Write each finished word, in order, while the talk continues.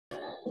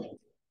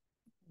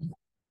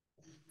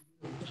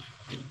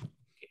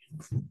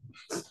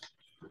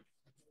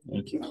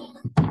Thank you.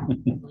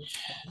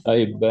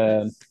 طيب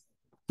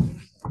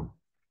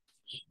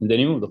in the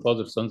name of the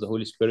Father, Son, the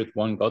Holy Spirit,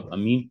 one God,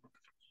 Amen.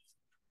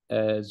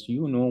 As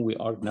you know, we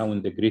are now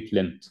in the Great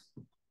Lent.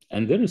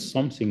 And there is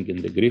something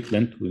in the Great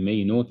Lent we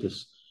may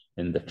notice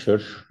in the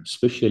church,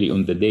 especially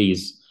on the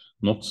days,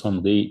 not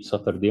Sunday,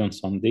 Saturday and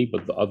Sunday,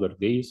 but the other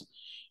days.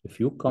 If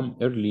you come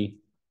early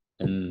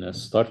in the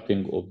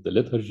starting of the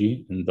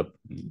liturgy, in the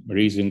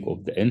raising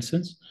of the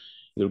incense,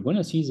 you're going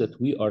to see that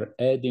we are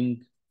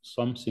adding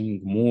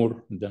something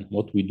more than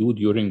what we do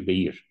during the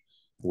year,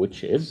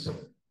 which is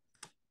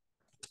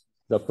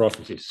the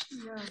prophecies.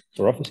 Yeah.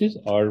 Prophecies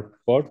are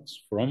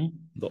parts from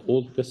the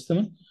Old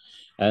Testament,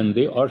 and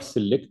they are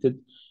selected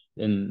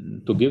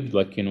to give,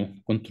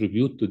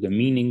 contribute to the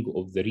meaning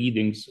of the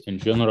readings in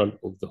general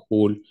of the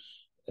whole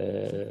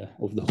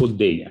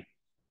day,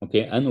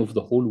 okay, and of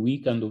the whole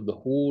week and of the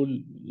whole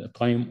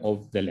time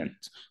of the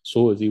Lent.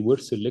 So they were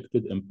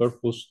selected in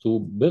purpose to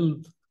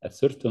build a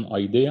certain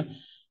idea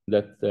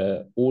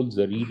that all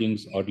the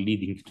readings are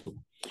leading to.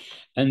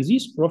 And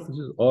these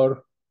prophecies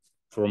are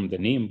from the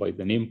name, by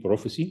the name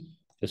prophecy,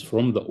 is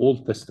from the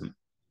Old Testament.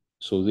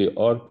 So they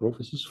are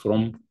prophecies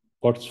from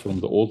parts from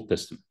the Old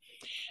Testament.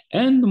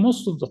 And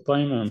most of the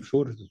time, I'm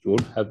sure that you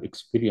all have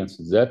experienced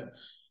that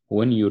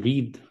when you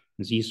read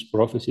these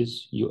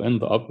prophecies, you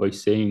end up by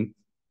saying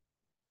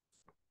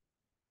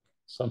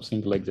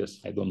something like this.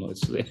 I don't know,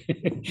 it's,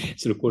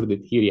 it's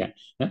recorded here, yeah.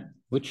 Huh?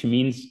 Which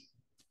means,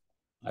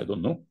 I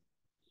don't know.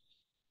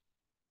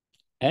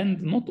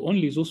 And not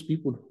only those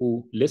people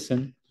who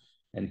listen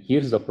and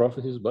hears the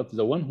prophecies, but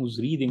the one who's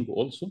reading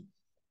also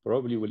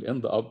probably will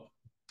end up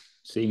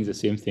saying the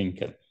same thing.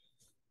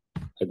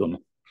 I don't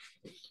know.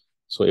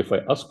 So if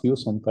I ask you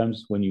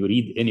sometimes when you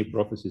read any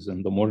prophecies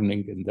in the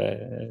morning in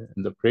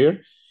the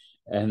prayer,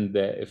 and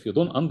if you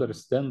don't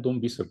understand, don't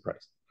be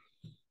surprised.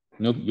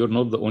 No, you're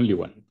not the only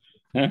one.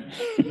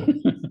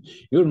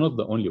 You're not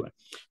the only one.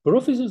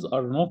 Prophecies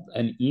are not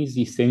an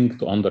easy thing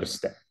to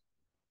understand,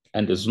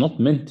 and is not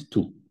meant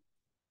to.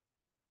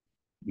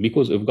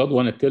 Because if God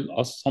want to tell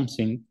us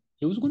something,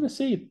 he was going to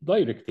say it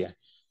direct, yeah.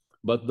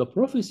 But the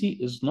prophecy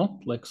is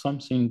not like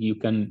something you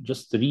can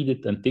just read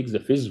it and take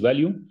the face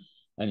value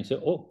and you say,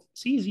 oh,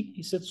 it's easy.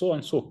 He said so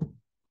and so.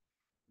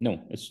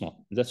 No, it's not.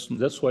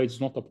 That's why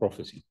it's not a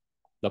prophecy.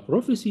 The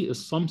prophecy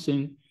is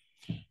something,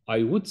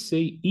 I would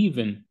say,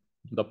 even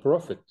the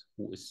prophet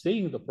who is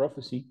saying the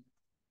prophecy,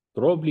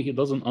 probably he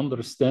doesn't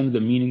understand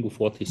the meaning of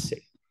what he's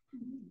saying.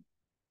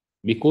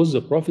 Because the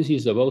prophecy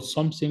is about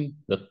something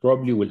that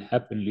probably will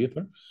happen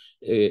later.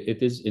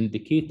 It is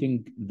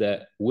indicating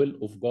the will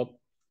of God.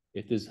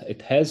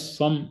 It has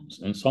some,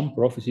 and some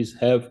prophecies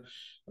have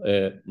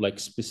like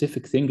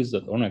specific things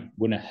that are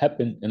going to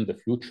happen in the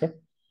future.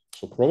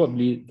 So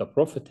probably the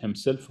prophet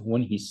himself,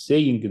 when he's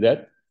saying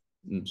that,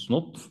 it's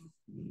not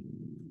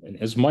in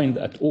his mind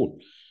at all.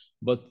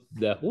 But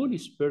the Holy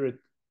Spirit,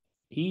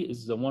 he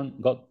is the one,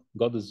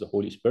 God is the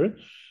Holy Spirit.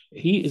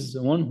 He is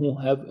the one who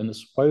have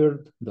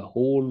inspired the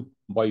whole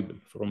Bible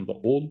from the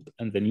Old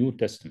and the New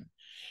Testament.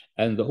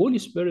 And the Holy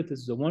Spirit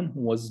is the one who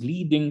was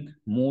leading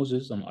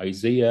Moses and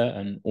Isaiah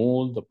and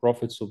all the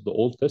prophets of the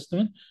Old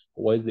Testament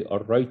while they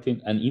are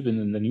writing, and even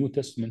in the New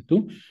Testament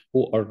too,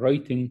 who are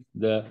writing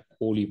the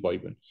Holy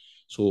Bible.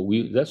 So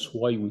that's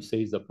why we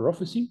say the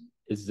prophecy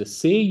is the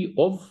say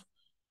of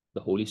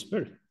the Holy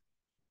Spirit.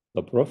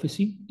 The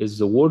prophecy is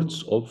the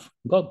words of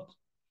God.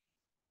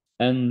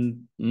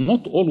 And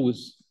not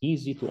always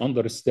easy to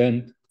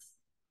understand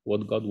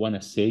what God want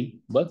to say,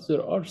 but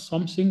there are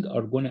something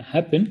are going to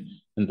happen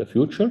in the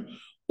future,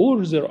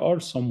 or there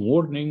are some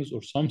warnings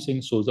or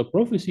something. So the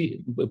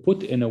prophecy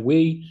put in a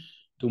way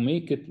to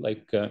make it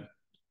like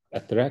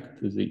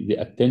attract the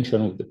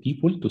attention of the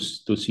people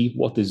to see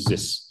what is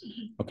this,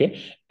 okay?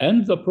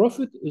 And the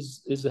prophet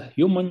is a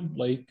human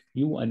like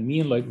you and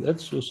me, like that.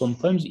 So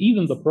sometimes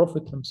even the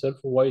prophet himself,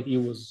 while he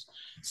was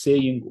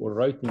saying or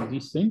writing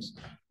these things,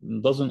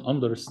 doesn't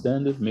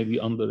understand it. Maybe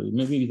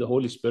the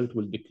Holy Spirit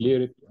will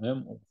declare it to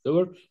him or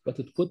whatever, but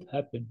it could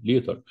happen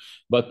later.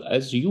 But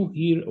as you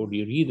hear or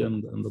you read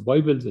in the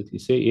Bible that he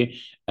say,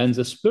 and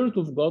the Spirit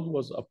of God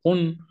was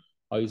upon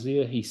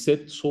Isaiah, he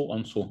said so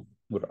and so,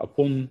 or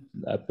upon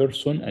a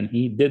person, and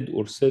he did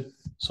or said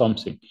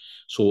something.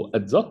 So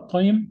at that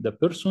time, the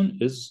person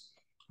is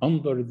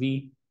under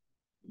the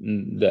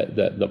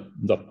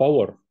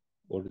power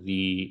or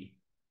the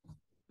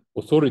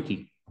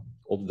authority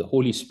of the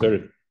Holy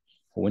Spirit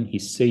when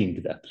he's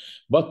saying that.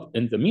 But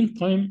in the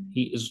meantime,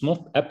 he is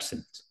not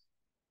absent.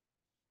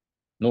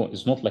 No,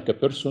 it's not like a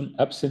person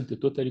absent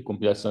totally,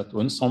 completely.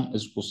 When some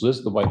is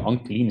possessed by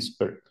unclean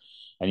spirit,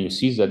 and you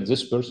see that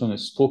this person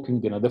is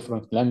talking in a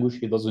different language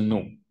he doesn't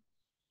know.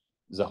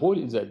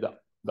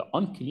 The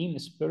unclean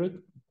spirit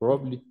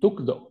probably took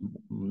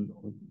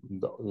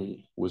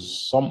with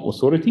some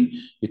authority,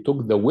 he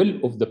took the will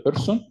of the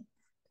person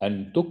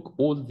and took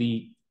all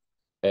the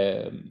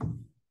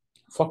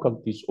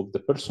faculties of the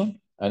person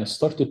and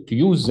started to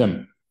use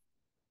them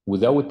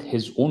without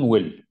his own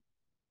will.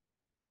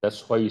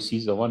 That's why you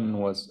see the one who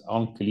was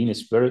unclean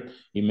spirit,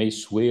 he may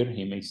swear,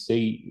 he may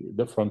say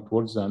different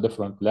words and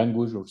different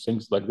language or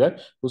things like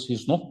that, because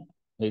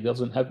he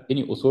doesn't have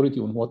any authority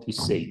on what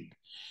he's saying.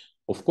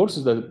 Of course,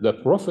 the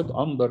prophet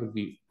under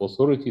the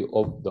authority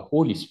of the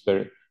Holy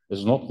Spirit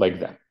is not like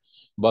that.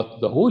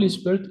 But the Holy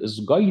Spirit is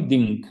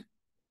guiding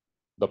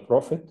the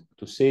prophet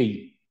to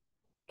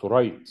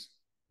write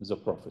the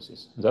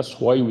prophecies. That's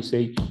why we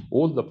say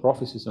all the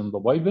prophecies in the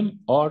Bible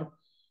are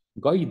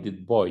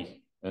guided by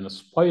and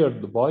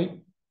inspired by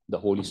the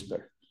Holy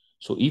Spirit.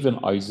 So even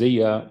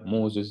Isaiah,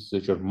 Moses,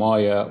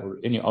 Jeremiah, or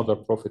any other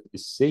prophet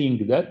is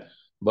saying that,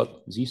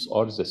 but these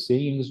are the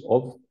sayings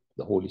of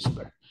the Holy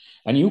Spirit.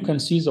 And you can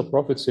see the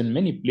prophets in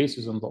many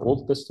places in the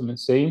Old Testament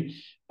saying,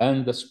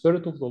 and the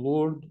Spirit of the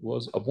Lord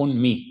was upon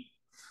me,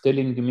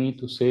 telling me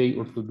to say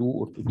or to do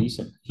or to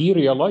listen. He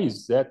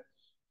realized that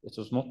it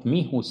is not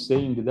me who's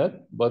saying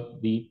that,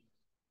 but the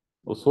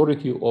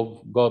authority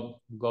of God,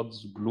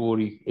 God's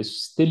glory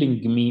is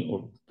telling me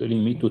or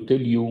telling me to tell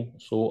you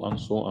so and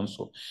so and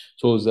so.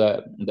 So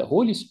the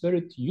Holy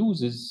Spirit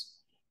uses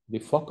the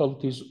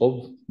faculties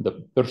of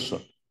the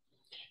person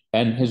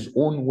and his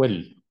own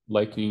will.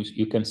 Like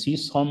you can see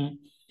some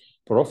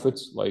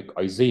prophets like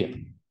Isaiah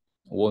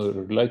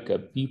were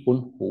like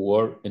people who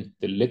were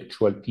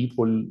intellectual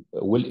people,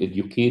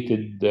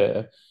 well-educated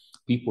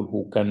people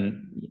who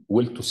can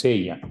will to say,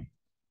 yeah.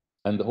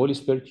 And the Holy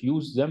Spirit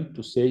used them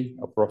to say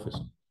a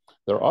prophecy.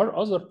 There are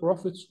other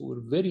prophets who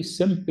are very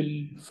simple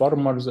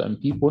farmers and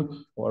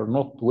people who are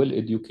not well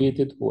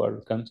educated, who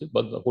are counted,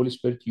 but the Holy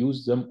Spirit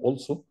used them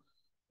also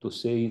to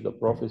say the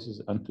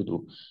prophecies and to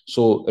do.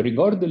 So,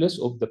 regardless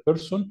of the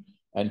person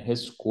and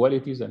his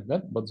qualities and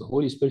that, but the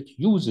Holy Spirit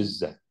uses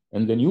that.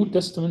 In the New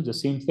Testament, the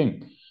same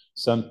thing.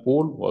 St.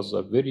 Paul was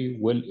a very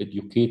well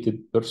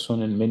educated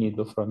person in many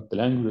different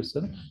languages,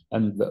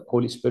 and the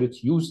Holy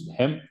Spirit used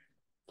him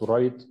to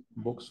write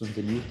books in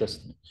the New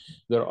Testament.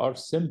 There are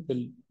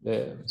simple,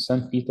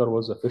 St. Peter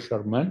was a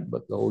fisherman,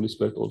 but the Holy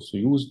Spirit also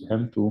used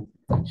him to.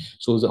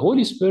 So the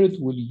Holy Spirit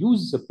will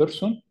use the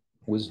person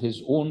with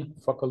his own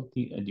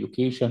faculty,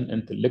 education,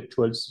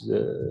 intellectuals,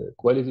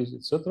 qualities,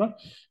 etc.,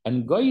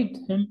 and guide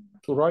him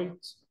to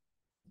write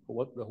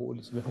what the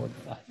Holy Spirit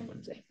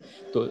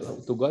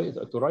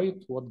to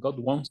write what God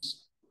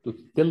wants to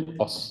tell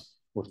us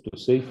or to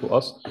say to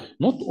us,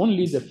 not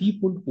only the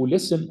people who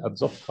listen at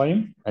that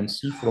time and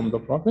see from the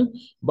prophet,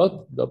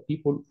 but the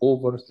people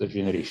over the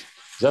generation.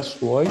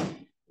 That's why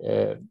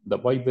the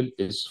Bible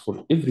is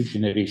for every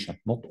generation,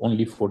 not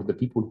only for the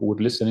people who were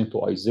listening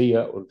to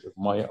Isaiah or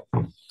Jeremiah.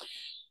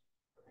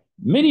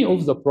 Many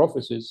of the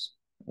prophecies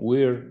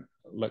were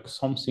like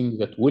something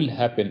that will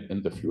happen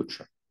in the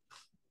future,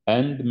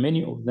 and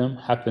many of them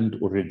happened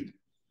already.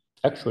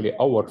 Actually,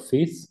 our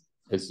faith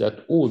is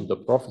that all the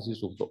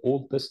prophecies of the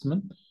Old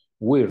Testament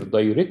were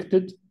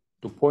directed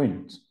to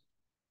point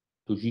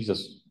to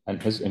Jesus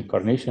and his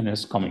incarnation,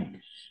 his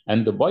coming.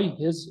 And by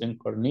his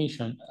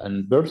incarnation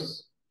and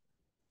birth,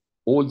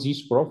 all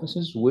these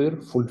prophecies were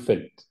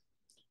fulfilled.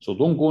 So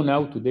don't go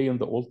now today in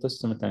the Old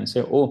Testament and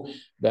say, oh,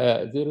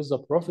 there is a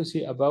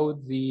prophecy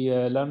about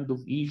the land of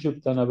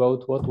Egypt and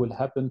about what will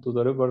happen to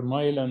the River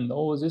Nile. And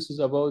oh, this is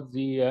about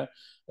the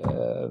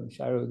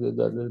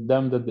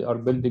dam that they are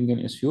building in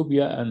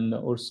Ethiopia, and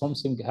or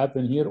something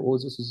happened here. Oh,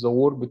 this is the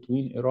war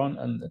between Iran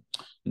and...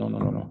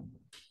 No.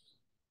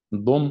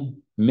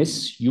 Don't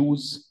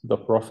misuse the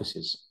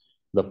prophecies.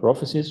 The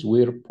prophecies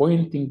were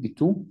pointing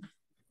to,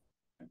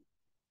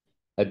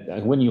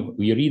 when you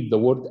read the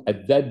word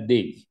at that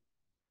day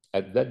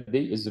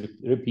is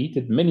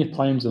repeated many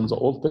times in the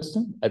Old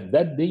Testament. At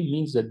that day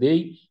means the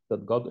day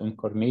that God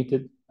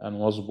incarnated and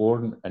was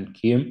born and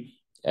came,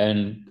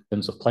 and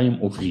in the time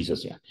of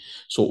Jesus. Yeah.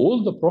 So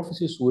all the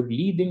prophecies were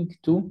leading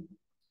to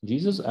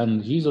Jesus,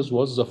 and Jesus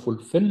was the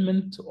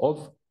fulfillment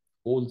of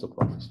all the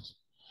prophecies.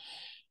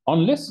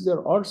 Unless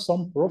there are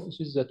some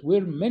prophecies that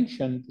were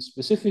mentioned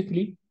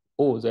specifically,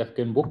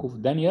 the book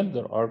of Daniel,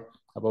 there are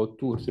about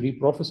 2 or 3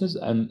 prophecies,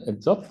 and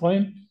at that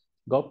time,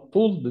 God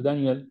told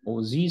Daniel,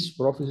 these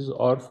prophecies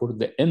are for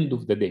the end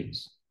of the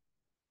days.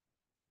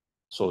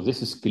 So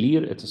this is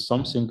clear, it is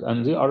something,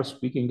 and they are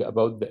speaking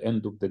about the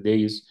end of the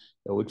days,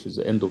 which is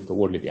the end of the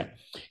world. Yeah.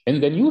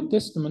 In the New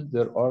Testament,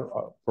 there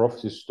are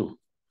prophecies too.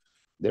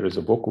 There is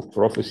a book of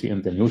prophecy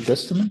in the New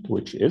Testament,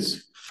 which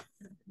is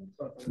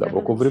the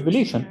book of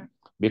Revelation.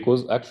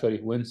 Because actually,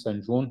 when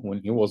St. John, when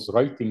he was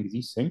writing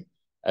these things,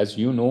 as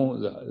you know,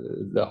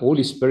 the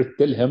Holy Spirit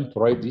tell him to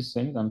write these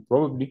things, and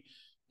probably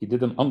he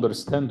didn't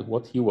understand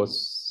what he was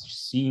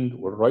seeing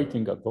or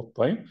writing at that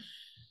time,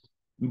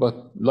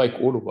 but like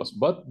all of us.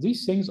 But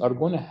these things are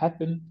going to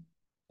happen,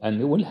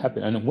 and it will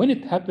happen. And when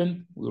it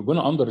happened, we're going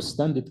to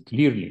understand it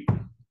clearly.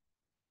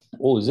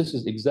 This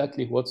is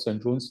exactly what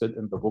St. John said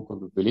in the book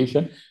of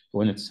Revelation.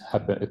 When it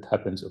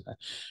happens.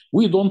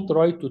 We don't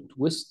try to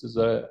twist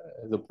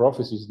the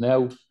prophecies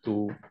now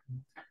to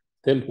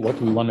tell what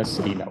we want to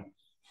say now.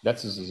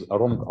 That is a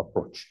wrong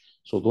approach.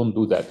 So don't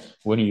do that.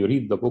 When you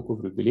read the book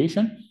of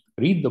Revelation,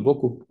 read the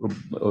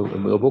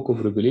book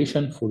of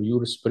Revelation for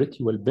your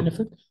spiritual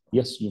benefit.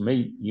 Yes, you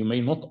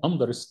may not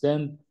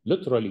understand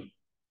literally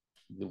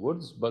the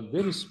words, but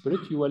there is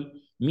spiritual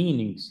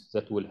meanings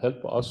that will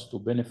help us to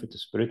benefit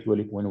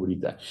spiritually when we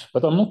read that.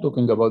 But I'm not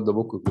talking about the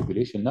book of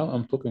Revelation now.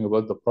 I'm talking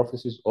about the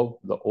prophecies of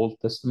the Old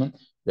Testament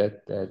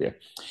that there.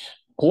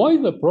 Why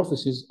the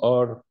prophecies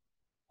are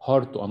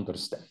hard to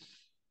understand?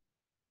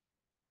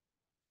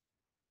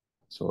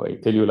 So I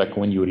tell you, like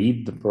when you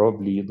read,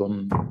 probably you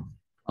don't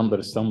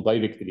understand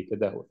directly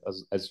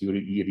as you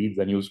read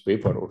the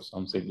newspaper or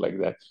something like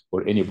that,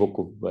 or any book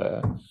of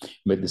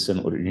medicine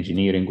or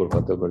engineering or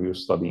whatever you're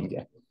studying.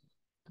 Yeah.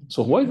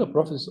 So why the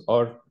prophecies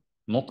are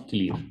not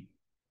clear? Do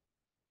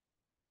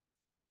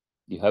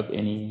you have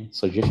any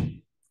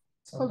suggestion?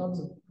 Sorry.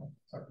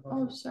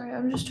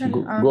 I'm just trying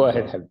to... to... Go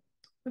ahead, Habib.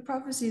 The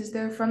prophecies,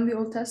 they're from the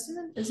Old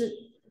Testament? Is it...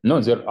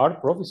 No, there are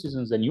prophecies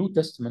in the New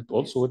Testament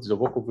also. It's the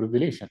book of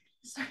Revelation.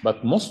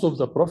 But most of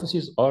the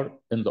prophecies are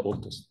in the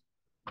Old Testament.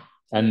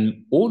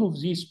 And all of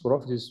these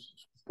prophecies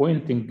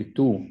pointing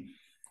to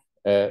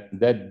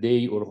that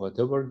day or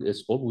whatever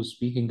is always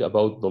speaking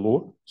about the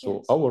Lord. So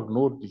yes. Our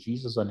Lord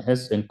Jesus and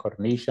his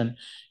incarnation,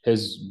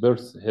 his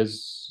birth,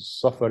 his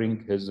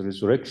suffering, his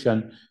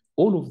resurrection,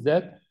 all of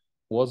that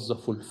was the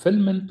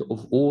fulfillment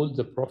of all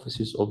the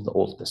prophecies of the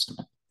Old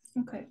Testament.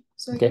 Okay.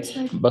 So I guess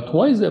But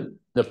why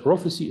the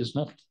prophecy is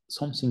not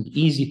something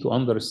easy to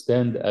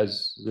understand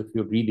as if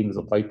you're reading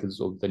the titles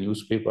of the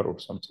newspaper or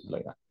something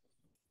like that?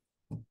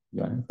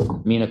 Yeah. I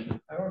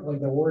don't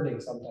like the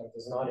wording sometimes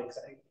is not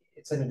exact.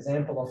 It's an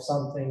example of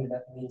something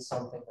that means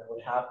something that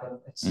would happen.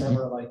 It's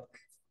never like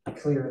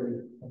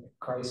clearly like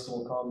Christ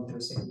will come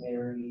through Saint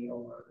Mary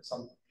or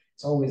something.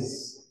 It's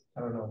always, I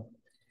don't know.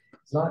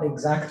 It's not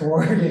exact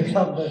wording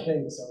of the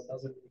thing, so it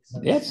doesn't make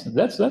sense. Yes,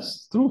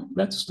 that's true.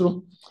 That's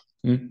true.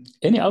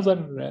 Any other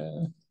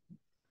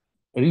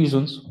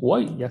reasons why?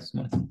 Yes,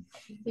 ma'am.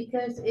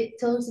 Because it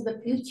tells the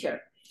future.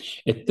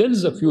 It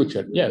tells the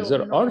future. Yes,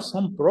 there are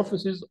some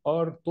prophecies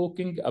are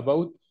talking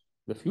about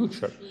the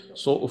future.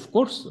 So of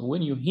course,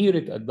 when you hear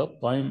it at that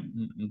time,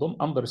 don't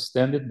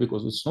understand it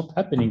because it's not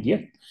happening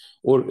yet,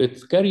 or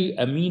it carries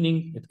a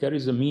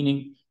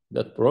meaning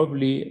that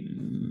probably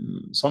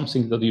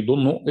something that you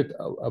don't know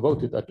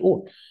about it at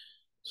all.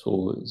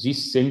 So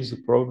these things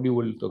probably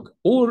will talk,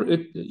 or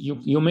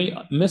you may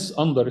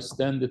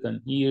misunderstand it and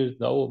hear,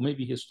 oh,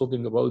 maybe he's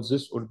talking about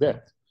this or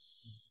that.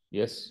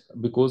 Yes,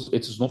 because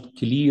it is not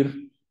clear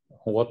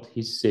what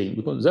he's saying,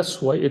 because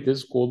that's why it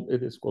is called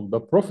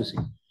the prophecy.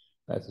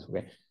 That is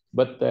okay.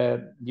 But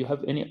do you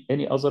have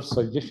any other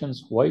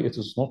suggestions why it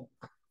is not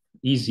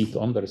easy to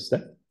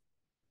understand?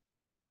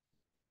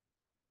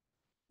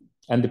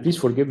 And please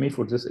forgive me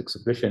for this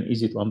expression,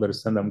 easy to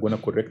understand. I'm going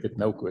to correct it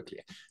now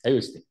quickly.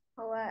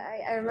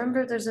 I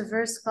remember there's a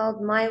verse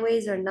called, "My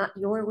ways are not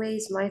your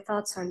ways, my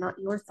thoughts are not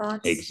your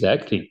thoughts."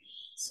 Exactly.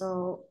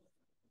 So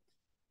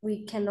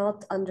we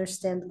cannot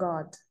understand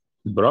God.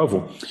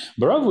 Bravo,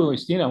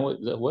 Justina,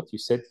 what you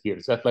said here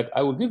is that, like,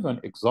 I will give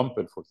an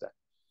example for that.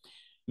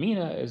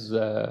 Mina is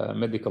a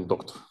medical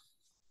doctor.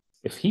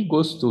 If he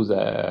goes to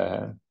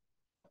the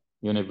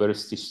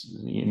university,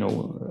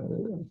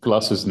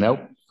 classes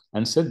now,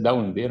 and sit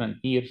down there and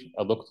hear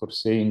a doctor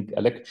saying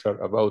a lecture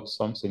about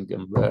something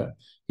in the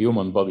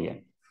human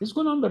body, he's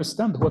going to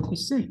understand what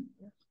he's saying,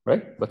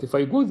 right? But if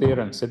I go there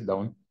and sit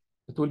down,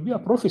 it will be a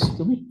prophecy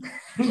to me.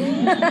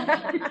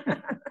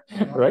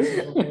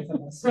 Right?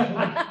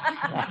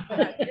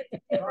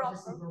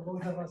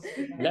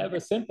 لا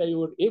بس انت you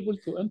were able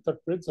to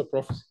interpret the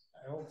prophecy.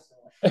 I hope so.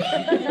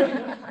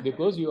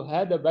 Because you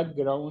had a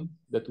background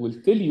that will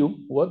tell you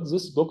what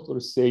this doctor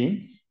is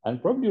saying,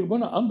 and probably you're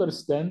going to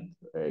understand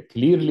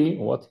clearly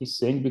what he's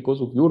saying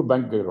because of your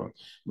background.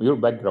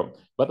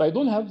 But I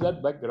don't have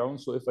that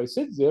background, so if I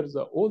sit there,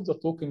 all the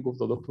talking of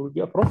the doctor will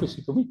be a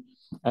prophecy to me,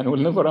 and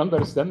will never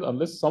understand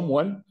unless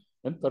someone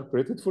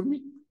interpret it for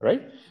me,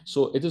 right?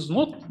 So it is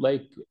not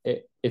like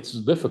it's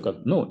difficult.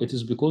 No, it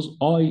is because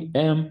I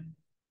am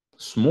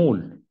small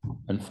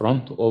in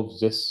front of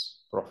this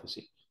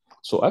prophecy.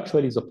 So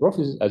actually the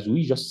prophecy, as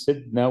we just said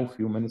now a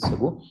few minutes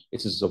ago,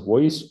 it is the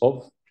voice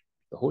of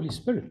the Holy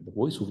Spirit, the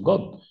voice of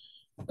God.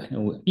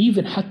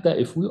 Even hatta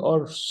if we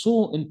are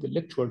so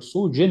intellectual,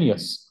 so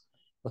genius,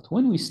 but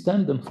when we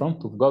stand in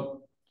front of God,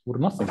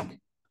 we're nothing.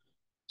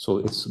 So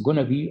it's going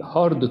to be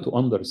hard to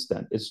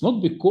understand. It's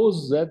not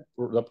because that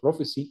the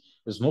prophecy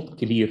is not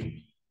clear.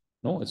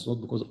 No, it's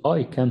not because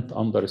I can't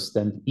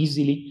understand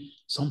easily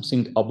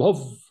something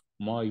above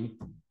my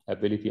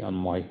ability and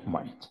my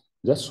mind.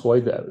 That's why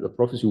the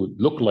prophecy would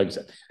look like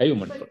that.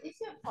 But is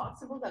it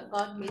possible that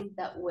God made it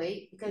that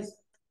way? Because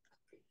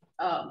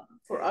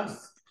for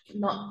us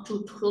not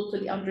to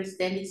totally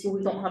understand it, so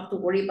we don't have to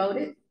worry about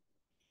it?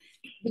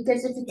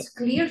 Because if it's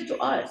clear to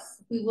us,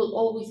 we will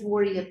always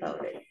worry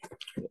about it.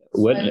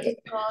 Well, but if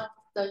God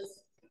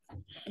does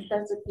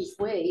it his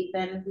way,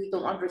 then we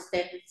don't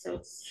understand it, so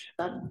it's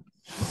done.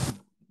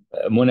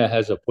 Mona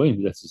has a point.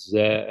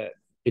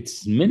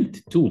 It's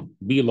meant to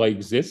be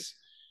like this,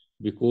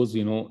 because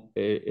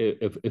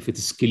if it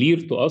is clear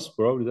to us,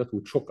 probably that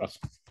would shock us.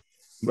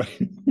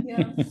 Right?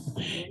 Yeah.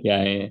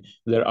 Yeah,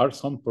 there are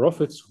some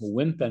prophets who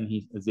went and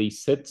they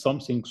said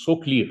something so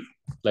clear,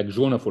 like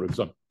Jonah, for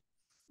example.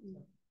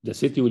 The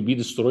city will be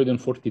destroyed in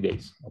 40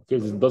 days. Okay,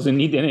 it doesn't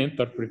need any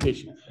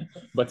interpretation,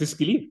 but it's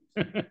clear.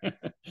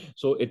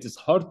 So it is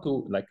hard to,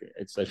 like,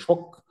 it's a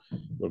shock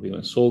for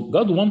people. So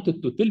God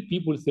wanted to tell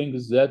people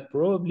things that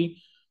probably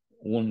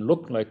won't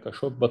look like a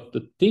shock, but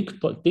it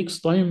takes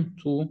time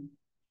to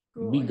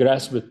be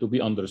grasped, to be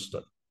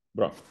understood.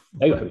 Bravo.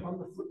 But on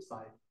the flip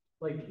side,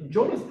 like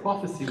Jonah's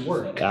prophecy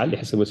worked. علي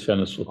حسب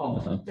فعلا الصوت.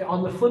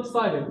 On the flip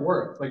side, it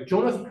worked. Like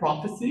Jonah's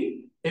prophecy,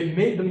 it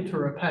made them to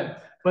repent.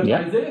 But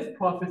Yeah. Isaiah's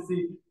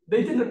prophecy,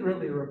 they didn't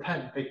really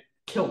repent. They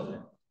killed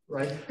him,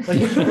 right? Like,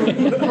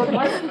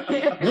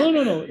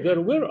 No.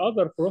 There were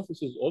other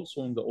prophecies also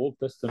in the Old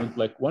Testament,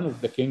 like one of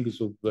the kings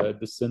of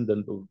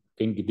descendant of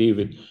King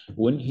David.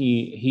 When he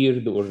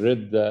heard or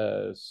read the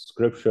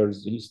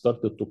scriptures, he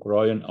started to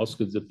cry and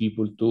asked the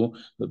people to,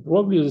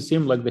 probably the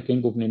same like the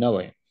king of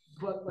Nineveh.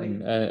 but like,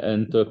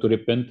 And to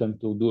repent and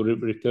to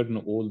return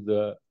all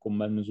the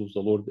commandments of the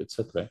Lord,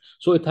 etc.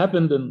 So it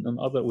happened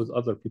with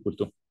other people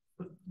too.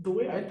 the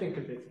way I think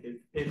of it is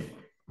if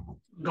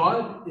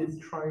God is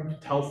trying to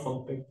tell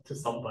something to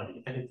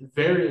somebody and it's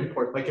very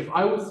important. Like if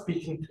I was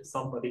speaking to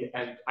somebody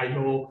and I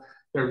know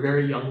they're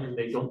very young and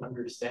they don't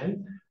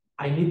understand,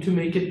 I need to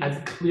make it as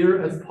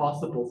clear as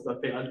possible so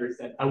that they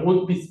understand. I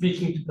won't be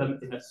speaking to them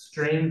in a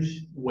strange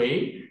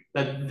way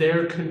that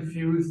they're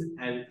confused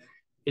and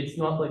it's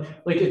not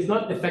like it's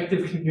not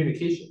effective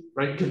communication,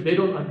 right? Because they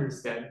don't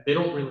understand, they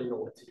don't really know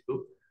what to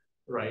do,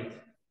 right?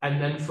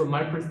 And then from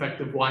my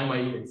perspective, why am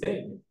I even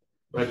saying it?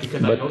 Right?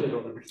 Because I know they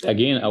don't understand.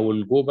 Again, I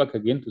will go back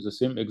again to the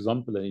same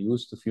example I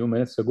used a few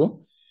minutes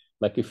ago.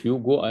 Like if you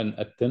go and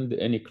attend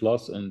any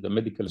class in the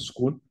medical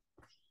school,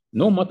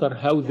 no matter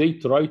how they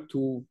try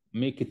to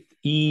make it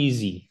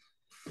easy,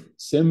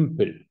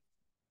 simple,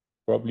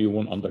 probably you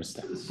won't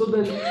understand. So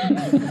then,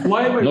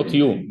 why am I? Not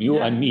you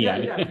and me.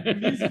 Yeah.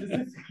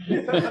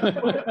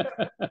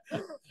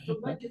 So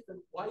my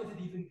question, why is it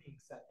even being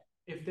said?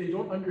 If they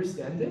don't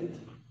understand it,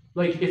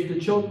 like if the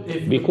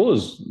children,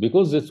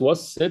 because it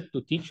was said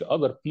to teach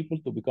other people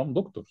to become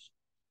doctors.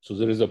 So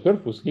there is a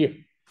purpose here.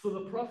 So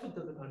the prophet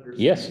doesn't understand.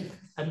 Yes.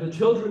 And the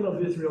children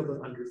of Israel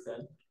don't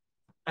understand.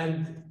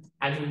 And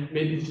I mean,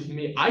 maybe it's just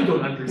me. I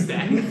don't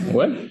understand.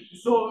 Well,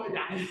 so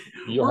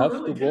you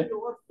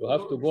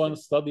have to go and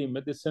study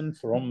medicine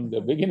from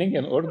the beginning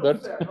in order.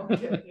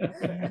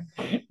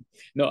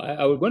 No,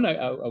 I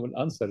will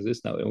answer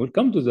this now. I will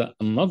come to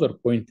another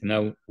point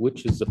now,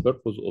 which is the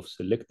purpose of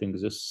selecting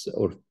this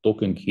or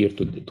talking here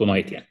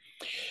tonight. Yeah,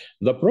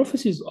 the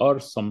prophecies are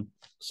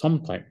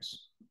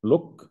sometimes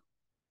look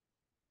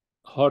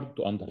hard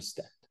to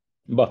understand,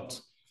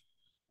 but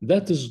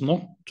that is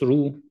not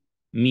true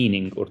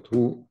meaning or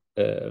true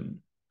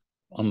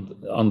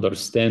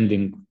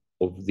understanding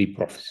of the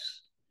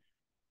prophecies.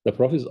 The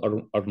prophecies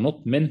are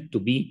not meant to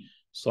be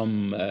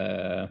some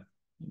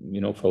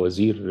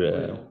fawazir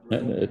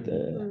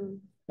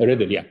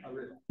riddle. Yeah,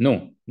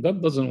 no,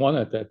 God doesn't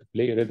want to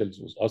play riddles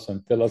with us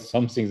and tell us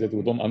something that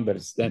we don't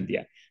understand.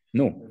 Yeah,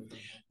 no,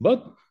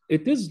 but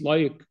it is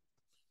like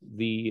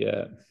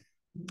the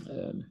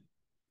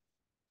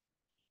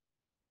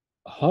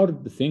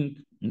hard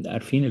thing.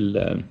 عارفين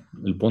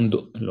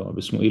البندق اللي هو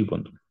اسمه ايه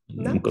البندق؟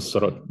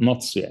 المكسرات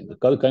nuts يعني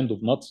kind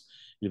of nuts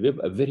اللي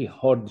بيبقى very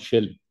hard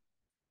shell.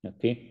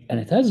 Okay, and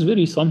it has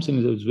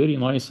something that is very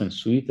nice and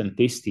sweet and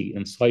tasty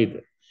inside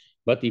it,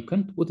 but you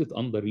can't put it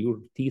under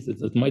your teeth.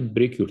 It might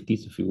break your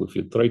teeth if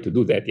you try to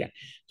do that. Yeah,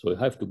 so you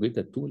have to get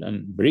a tool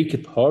and break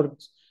it hard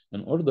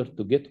in order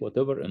to get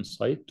whatever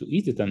inside, to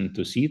eat it and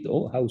to see it.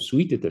 Oh, how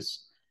sweet it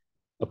is!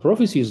 A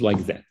prophecy is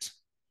like that.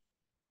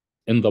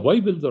 In the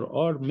Bible, there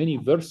are many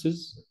verses.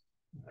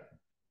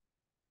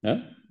 Huh?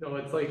 No,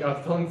 it's like I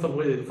was telling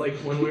someone. It's like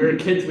when we were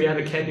kids, we had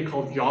a candy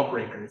called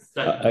Jawbreakers.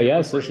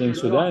 Yes, in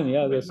Sudan.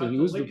 Yeah, they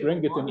used to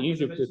bring it in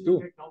Egypt too.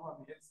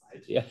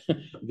 Yeah,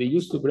 they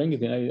used to bring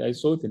it in. I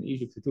saw it in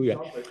Egypt too. Yeah.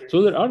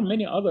 So there are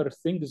many other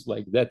things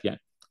like that. Yeah,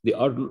 they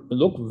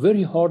look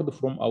very hard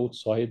from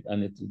outside, and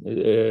it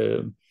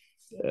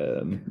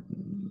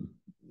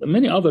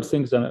many other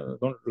things that I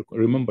don't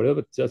remember,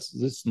 but just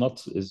this nut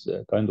is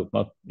kind of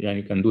nut. Yeah,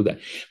 you can do that,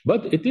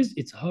 but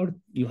it's hard.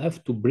 You have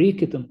to break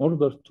it in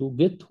order to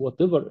get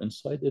whatever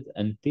inside it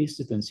and taste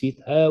it and see it,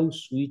 how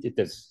sweet it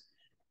is.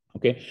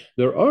 Okay,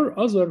 there are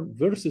other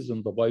verses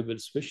in the Bible,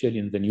 especially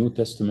in the New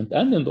Testament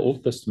and in the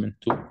Old Testament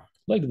too,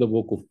 like the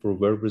book of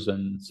Proverbs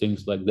and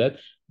things like that.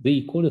 They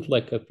call it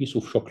like a piece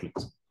of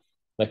chocolate.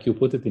 Like you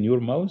put it in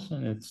your mouth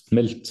and it's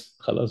melts.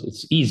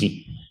 It's easy.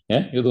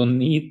 Yeah, you don't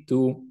need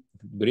to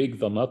break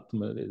the nut,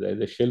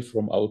 the shell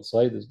from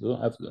outside. You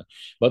don't have to.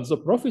 But the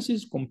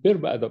prophecies, compare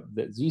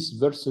these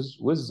verses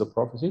with the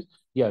prophecies.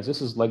 Yeah, this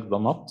is like the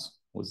nut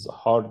with the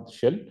hard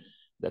shell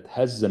that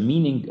has the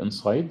meaning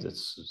inside.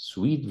 It's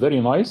sweet,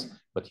 very nice,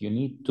 but you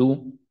need to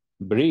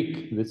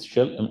break this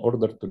shell in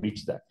order to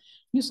reach that.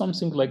 It's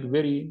something like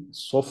very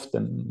soft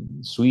and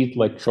sweet,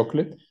 like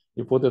chocolate,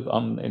 You put it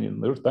on in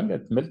your tongue,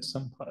 it melts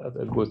and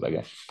it goes like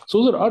that.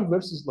 So there are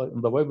verses like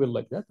in the Bible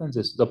like that, and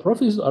the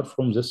prophecies are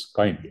from this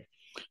kind.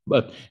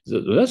 But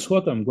that's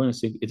what I'm going to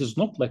say. It is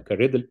not like a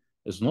riddle.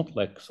 It's not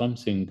like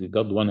something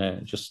God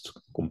wanna just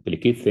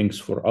complicate things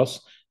for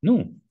us.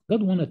 No,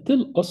 God wanna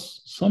tell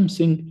us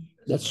something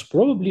that's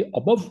probably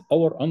above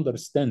our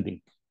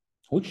understanding,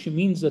 which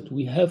means that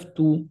we have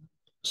to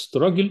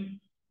struggle.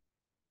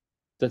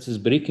 That is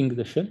breaking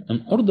the shell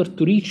in order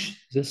to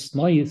reach this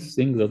nice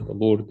thing that the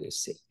Lord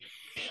is saying.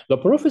 The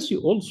prophecy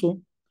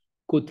also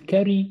could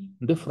carry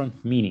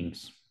different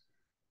meanings.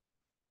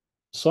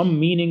 Some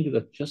meaning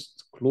that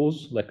just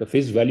close like a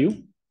face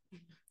value,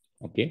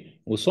 okay?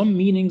 Well, some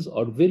meanings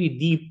are very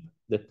deep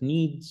that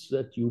needs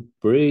that you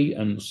pray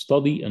and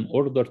study in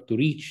order to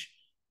reach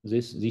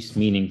this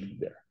meaning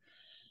there.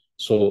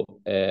 So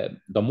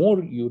the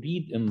more you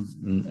read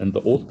in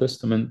the Old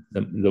Testament,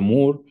 the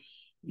more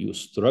you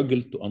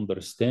struggle to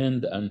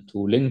understand and to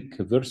link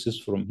verses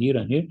from here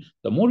and here,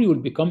 the more you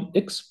will become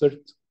expert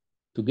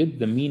to get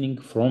the meaning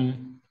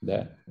from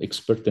the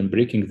expert in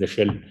breaking the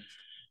shell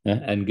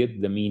and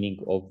get the meaning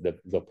of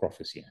the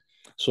prophecy.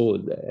 So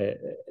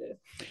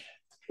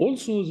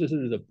also this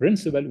is the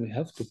principle, we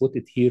have to put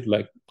it here,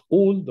 like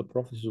all the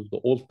prophecies of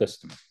the Old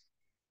Testament.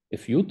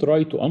 If you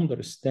try to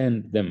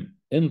understand them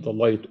in the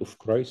light of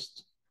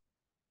Christ,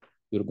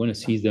 you're going to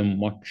see them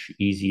much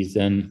easier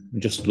than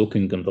just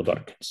looking in the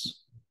darkness.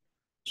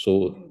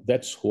 So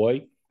that's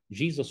why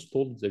Jesus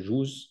told the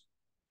Jews,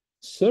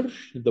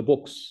 search the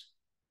books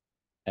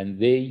and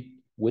they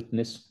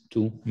witness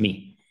to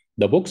me.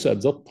 The books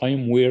at that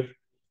time were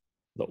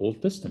the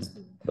Old Testament,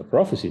 the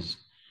prophecies.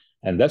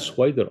 And that's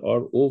why there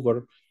are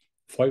over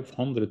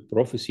 500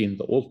 prophecies in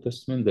the Old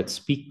Testament that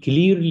speak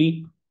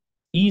clearly,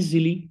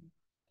 easily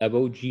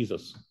about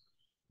Jesus.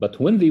 But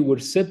when they were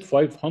said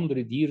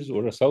 500 years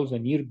or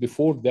 1,000 years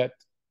before that,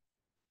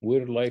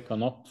 were like a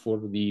knot for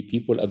the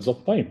people at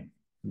that time.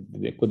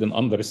 They couldn't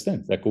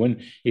understand. Like when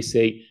he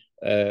say,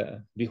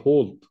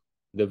 behold,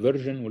 the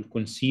virgin will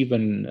conceive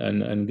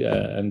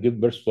and give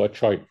birth to a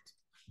child.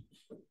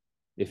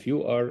 If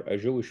you are a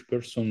Jewish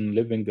person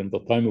living in the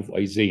time of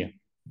Isaiah,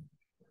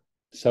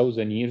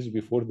 1,000 years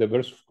before the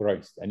birth of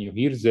Christ, and you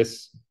hear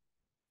this,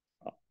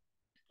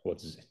 what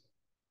is it?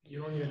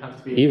 You don't even have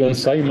to be. Even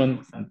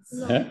Simon,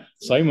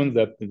 Simon,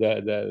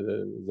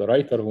 the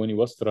writer, when he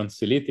was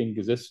translating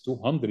this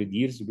 200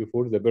 years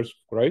before the birth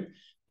of Christ,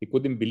 he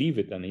couldn't believe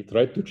it, and he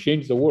tried to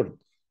change the word.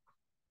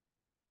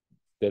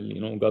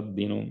 Till God,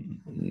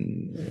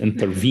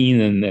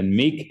 intervene and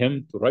make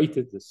him to write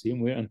it the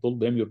same way, and told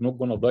them, "You're not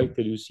gonna die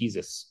till you see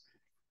this,"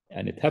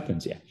 and it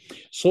happens. Yeah.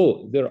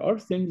 So there are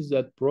things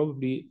that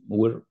probably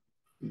were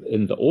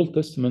in the Old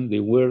Testament, they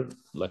were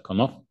like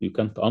enough you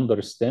can't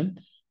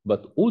understand.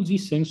 But all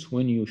these things,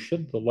 when you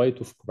shed the light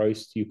of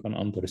Christ, you can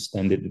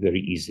understand it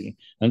very easily.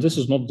 And this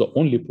is not the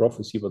only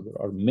prophecy, but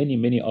there are many,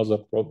 many other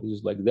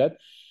prophecies like that.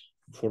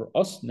 For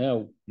us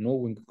now,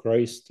 knowing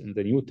Christ in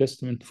the New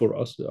Testament, for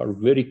us, are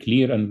very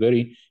clear and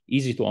very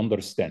easy to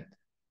understand.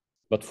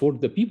 But for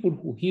the people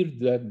who hear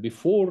that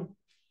before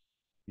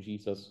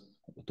Jesus,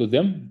 to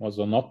them was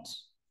a knot,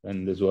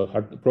 and this was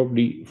hard,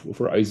 probably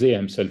for Isaiah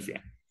himself,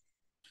 yeah,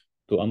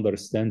 to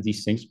understand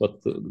these things,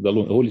 but the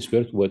Holy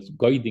Spirit was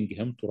guiding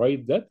him to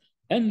write that.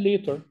 And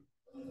later,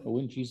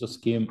 when Jesus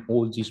came,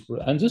 all these,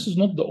 and this is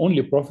not the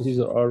only prophecies.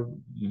 There are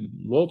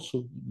lots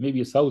of, maybe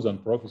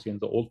 1,000 prophecies in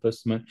the Old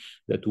Testament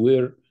that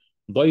were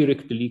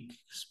directly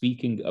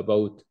speaking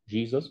about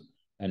Jesus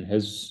and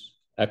his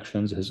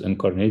actions, his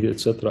incarnation,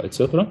 etc.,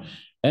 etc.,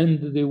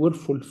 and they were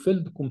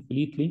fulfilled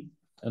completely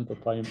in the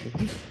time of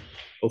Jesus.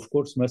 Of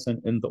course,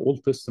 in the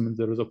Old Testament,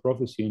 there is a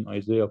prophecy in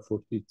Isaiah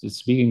 40, it's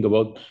speaking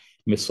about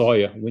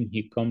Messiah. When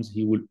he comes,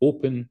 he will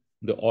open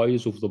the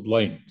eyes of the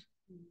blind.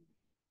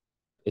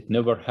 It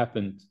never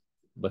happened,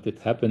 but it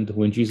happened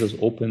when Jesus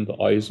opened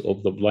the eyes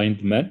of the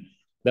blind man.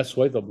 That's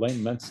why the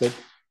blind man said,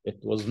 it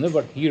was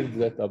never heard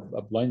that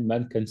a blind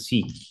man can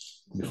see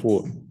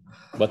before.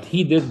 But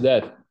he did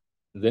that.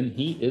 Then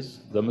he is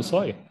the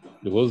Messiah,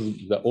 because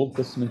the Old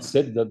Testament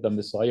said that the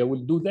Messiah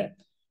will do that.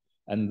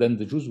 And then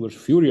the Jews were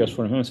furious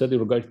for him and said,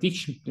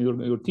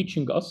 you're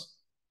teaching us.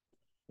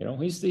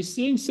 He's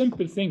saying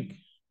simple thing.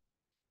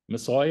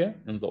 Messiah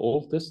in the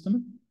Old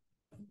Testament,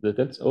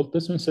 the Old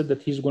Testament said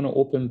that he's going to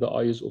open the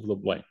eyes of the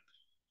blind.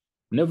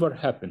 Never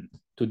happened.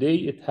 Today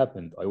it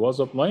happened. I was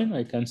blind,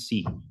 I can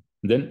see.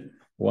 Then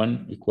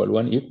 1 =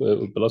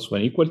 1 plus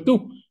 1 =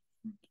 2.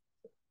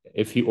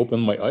 If he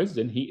opened my eyes,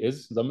 then he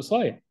is the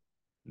Messiah.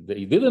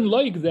 They didn't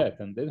like that,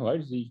 and then why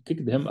they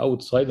kicked him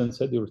outside and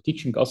said, you're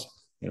teaching us.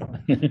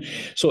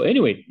 So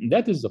anyway,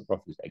 that is the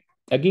prophecy.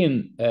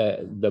 Again,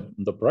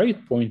 the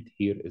bright point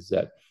here is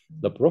that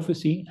the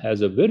prophecy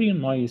has a very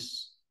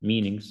nice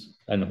meanings,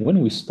 and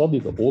when we study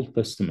the Old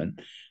Testament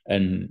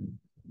and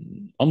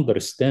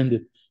understand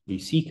it, you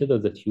see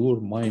that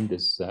your mind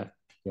is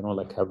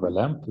like have a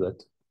lamp,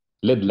 that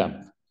LED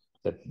lamp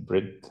that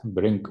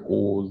bring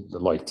all the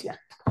light.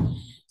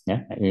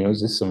 Yeah,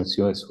 this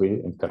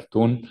way in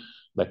cartoon,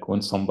 like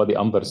when somebody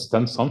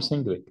understands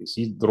something, like you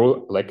see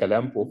draw like a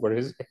lamp over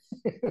his head.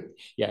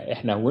 Yeah,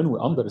 احنا when we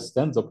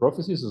understand the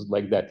prophecies is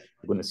like that.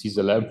 We're gonna see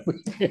the lamb.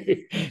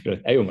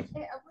 أيوة.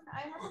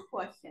 I have a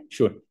question.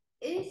 Sure.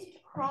 Is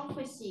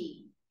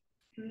prophecy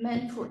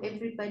meant for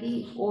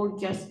everybody or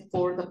just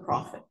for the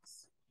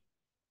prophets?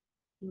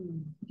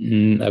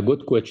 A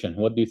good question.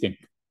 What do you think?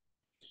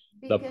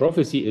 The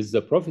prophecy, is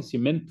the prophecy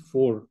meant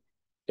for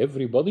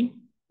everybody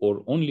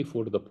or only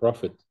for the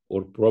prophet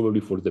or probably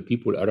for the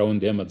people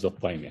around him at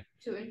that time? Yeah.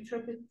 To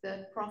interpret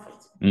the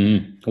prophets.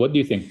 What do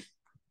you think?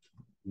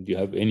 Do you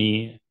have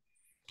any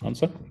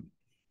answer?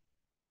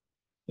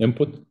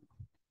 Input?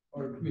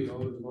 Aren't we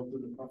all involved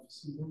in the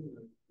prophecy?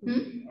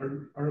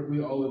 Hmm? Aren't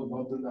we all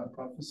involved in that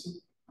prophecy?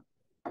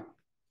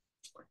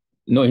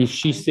 No,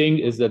 she's saying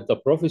is that the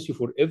prophecy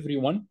for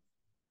everyone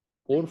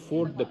or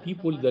for the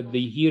people that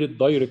they hear it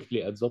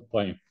directly at that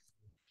time?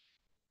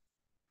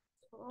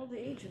 For all the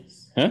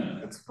ages. Huh?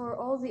 It's for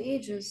all the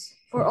ages,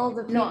 for all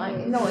the No,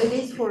 people. no, it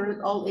is for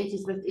all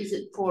ages, but is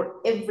it for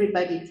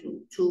everybody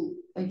to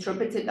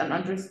interpret it and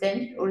understand,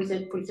 or is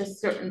it for just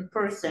certain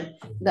person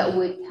that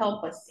would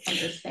help us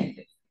understand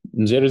it?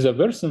 There is a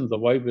verse in the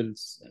Bible,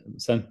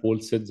 St. Paul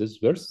said this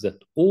verse, that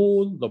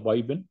all the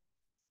Bible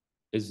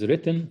is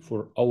written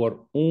for our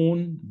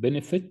own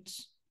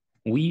benefits,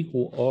 we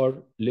who are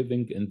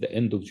living in the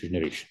end of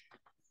generation.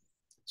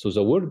 So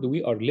the word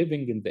we are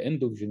living in the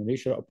end of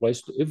generation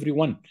applies to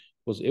everyone,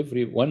 because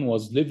everyone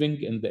was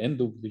living in the end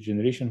of the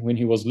generation when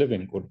he was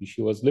living or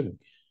she was living,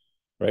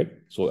 right?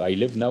 So I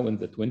live now in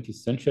the 20th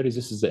century,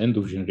 this is the end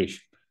of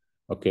generation,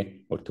 okay,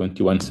 or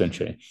 21st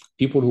century.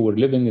 People who were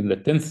living in the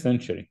 10th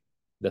century,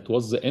 that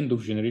was the end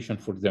of generation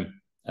for them.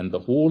 And the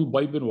whole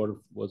Bible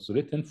was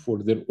written for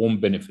their own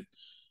benefit.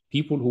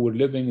 People who were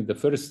living in the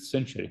first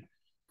century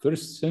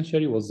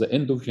was the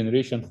end of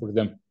generation for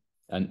them.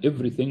 And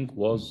everything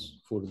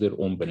was for their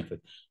own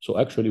benefit. So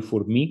actually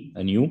for me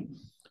and you,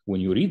 when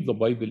you read the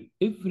Bible,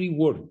 every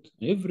word,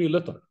 every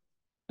letter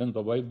in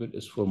the Bible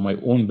is for my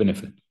own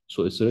benefit.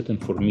 So it's written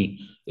for me.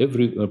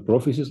 Every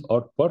prophecies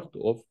are part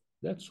of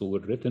that, so were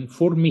written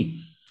for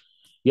me.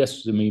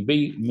 Yes,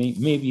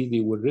 maybe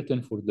they were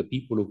written for the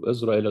people of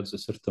Israel at a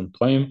certain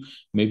time.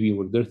 Maybe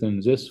were written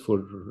this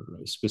for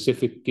a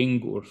specific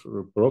king or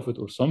prophet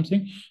or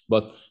something.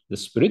 But the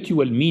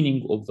spiritual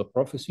meaning of the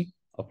prophecy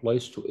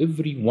applies to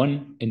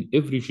everyone in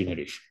every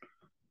generation.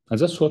 And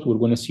that's what we're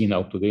going to see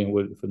now today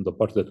in the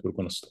part that we're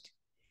going to study.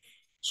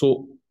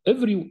 So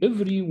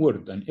every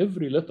word and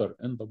every letter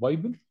in the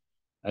Bible,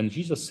 and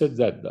Jesus said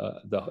that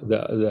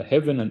the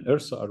heaven and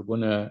earth are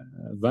going to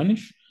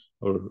vanish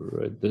or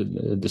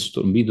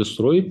be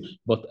destroyed,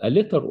 but a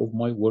letter of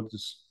my words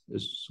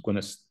is going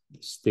to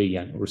stay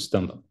or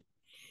stand up.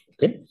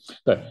 Okay,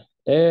 but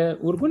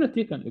we're going to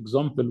take an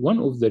example. One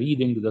of the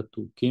reading that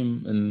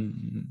came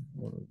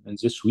in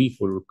this week,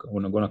 or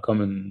we're going to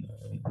come in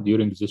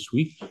during this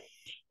week,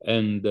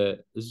 and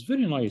it's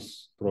very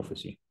nice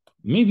prophecy.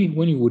 Maybe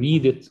when you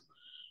read it,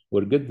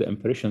 we'll get the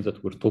impression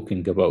that we're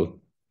talking about,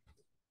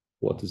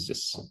 what is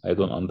this? I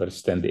don't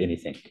understand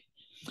anything.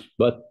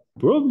 But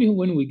probably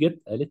when we get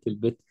a little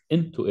bit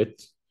into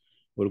it,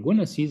 we're going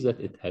to see that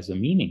it has a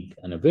meaning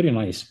and a very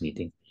nice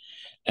meaning.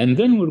 And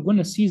then we're going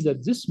to see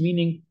that this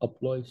meaning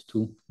applies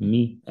to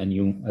me and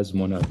you, as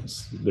Mona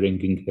is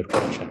bringing her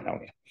question now.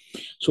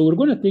 So we're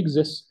going to take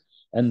this,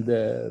 and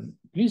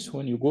please,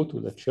 when you go to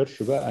the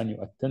church and you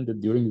attend it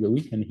during the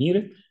week and hear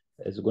it,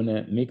 it's going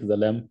to make the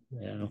lamp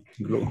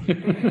glow.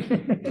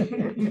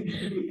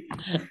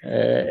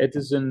 It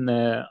is in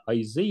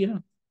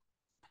Isaiah.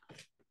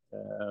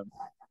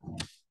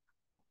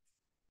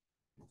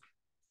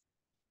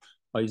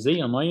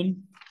 Isaiah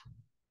 9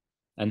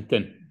 and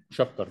 10,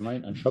 chapter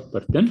 9 and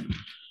chapter 10,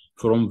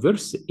 from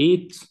verse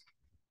 8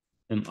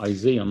 in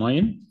Isaiah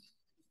 9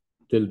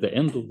 till the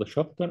end of the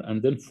chapter,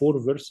 and then 4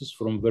 verses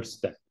from verse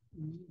 10.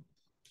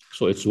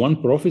 So it's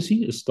one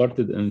prophecy. It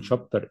started in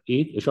chapter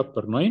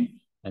 9,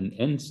 and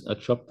ends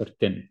at chapter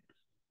 10.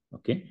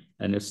 Okay,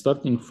 and it's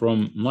starting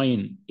from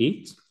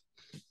 9:8,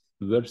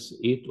 verse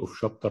 8 of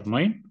chapter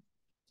 9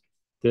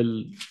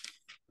 till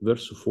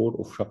verse 4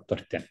 of chapter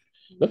 10.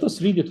 Let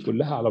us read it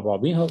كلها على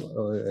بعضها,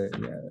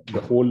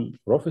 the whole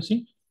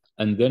prophecy,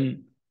 and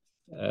then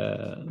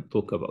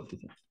talk about it.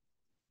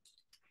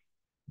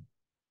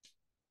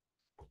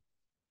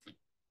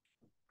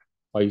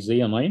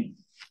 Isaiah 9.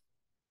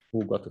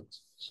 Who got it?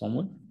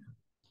 Someone?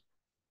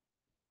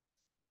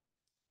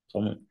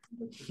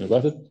 You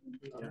got it?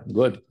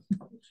 Good.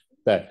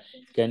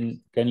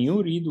 Can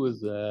you read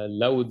with a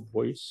loud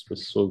voice,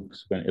 so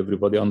can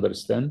everybody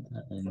understand?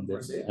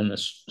 And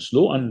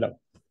slow and loud.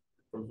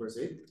 From verse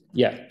 8?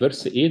 Yeah,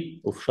 verse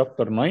 8 of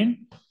chapter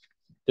 9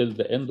 till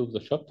the end of the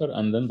chapter,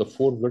 and then the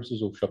 4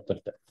 verses of chapter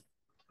 10.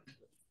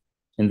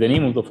 In the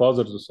name of the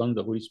Father, the Son,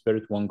 the Holy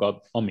Spirit, one God.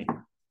 Amen.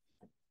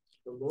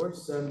 The Lord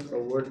sent a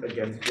word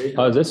against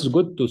Jacob. This is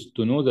good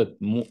to know that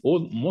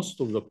most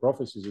of the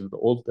prophecies in the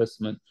Old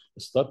Testament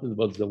started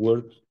with the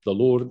word, the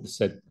Lord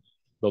said,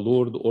 the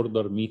Lord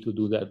ordered me to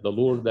do that, the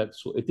Lord that.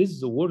 So it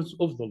is the words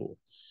of the Lord.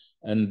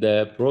 And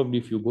probably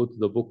if you go to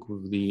the book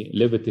of the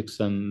Leviticus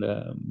and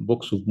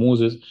books of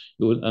Moses,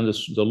 you will, and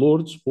the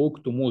Lord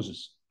spoke to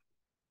Moses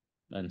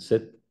and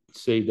said,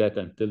 say that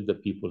and tell the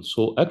people.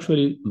 So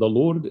actually, the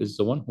Lord is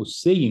the one who's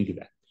saying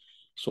that.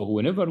 So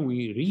whenever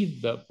we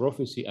read the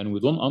prophecy and we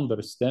don't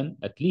understand,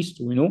 at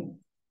least we know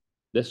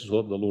this is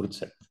what the Lord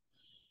said.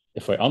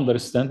 If I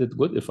understand it,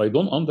 good. If I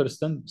don't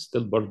understand,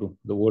 still pardon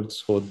the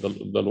words what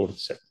the Lord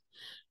said.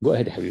 Go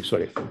ahead, Habib,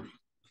 sorry.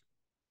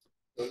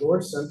 The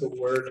Lord sent a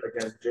word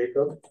against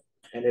Jacob,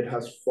 and it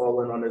has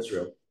fallen on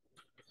Israel.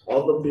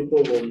 All the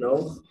people will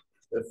know,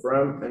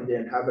 Ephraim and the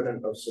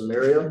inhabitant of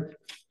Samaria,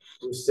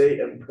 who stay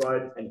in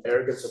pride and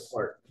arrogance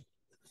apart.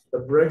 The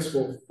bricks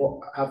will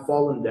have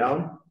fallen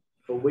down,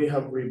 but we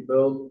have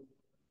rebuilt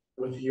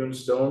with hewn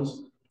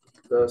stones.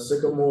 The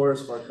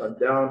sycamores are cut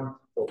down,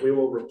 but we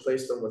will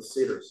replace them with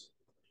cedars.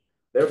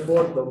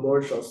 Therefore, the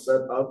Lord shall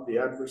set up the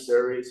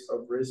adversaries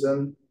of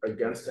risen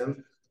against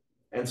him,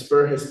 and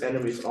spur his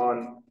enemies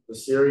on, the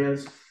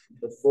Syrians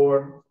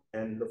before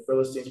and the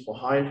Philistines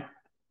behind,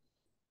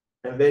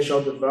 and they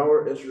shall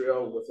devour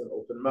Israel with an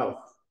open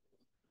mouth.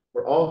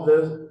 For all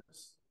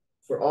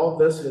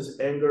this his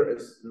anger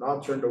is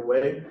not turned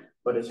away,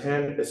 but his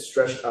hand is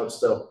stretched out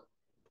still.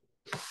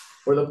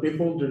 For the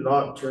people do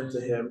not turn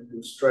to him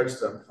who strikes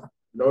them,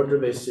 nor do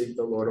they seek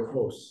the Lord of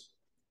hosts.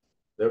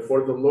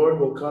 Therefore the Lord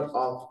will cut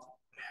off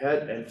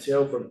head and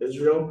tail from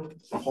Israel,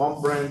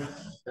 palm branch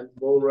and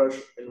bulrush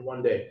in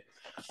one day.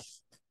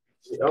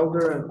 The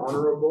elder and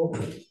honorable,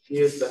 he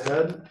is the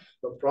head,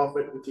 the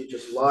prophet who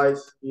teaches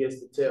lies, he is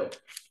the tail.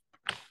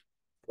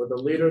 For the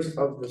leaders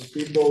of this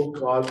people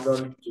cause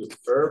them to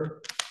err,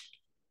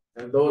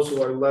 and those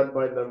who are led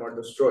by them are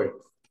destroyed.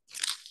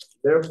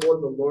 Therefore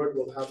the Lord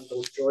will have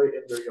no joy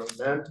in their young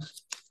men,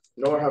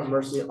 nor have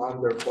mercy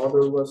on their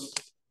fatherless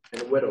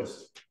and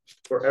widows.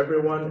 For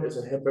everyone is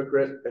a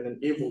hypocrite and an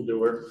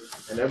evildoer,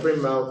 and every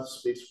mouth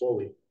speaks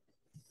fully.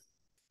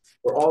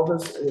 For all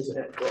this,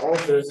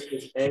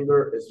 his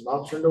anger is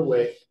not turned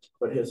away,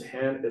 but his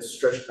hand is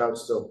stretched out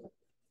still.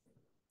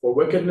 For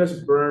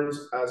wickedness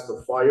burns as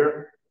the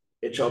fire,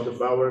 it shall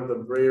devour the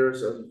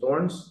briars and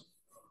thorns,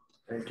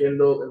 and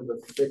kindle in the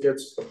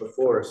thickets of the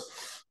forest.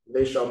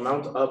 They shall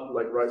mount up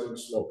like rising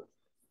smoke.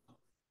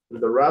 In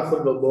the wrath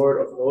of the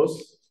Lord of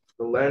hosts,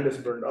 the land is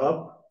burned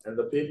up, and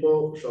the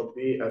people shall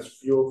be as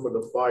fuel for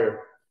the fire.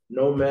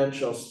 No man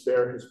shall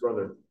spare his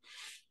brother.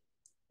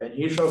 And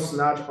he shall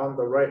snatch on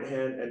the right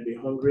hand and be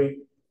hungry.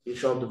 He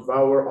shall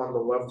devour on the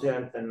left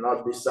hand and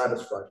not be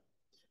satisfied.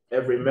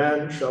 Every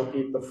man shall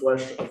eat the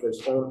flesh of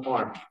his own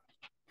arm.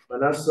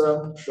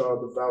 Manasseh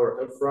shall devour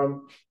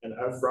Ephraim, and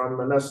Ephraim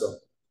Manasseh.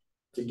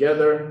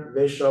 Together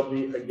they shall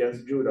be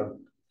against Judah.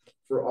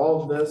 For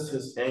all this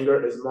his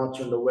anger is not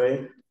turned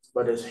away,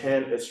 but his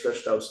hand is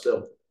stretched out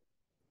still.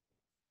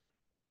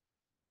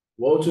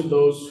 Woe to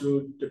those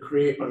who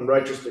decree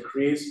unrighteous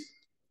decrees,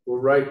 who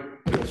write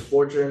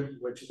misfortune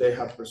which they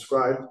have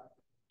prescribed,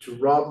 to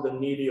rob the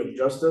needy of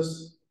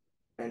justice,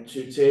 and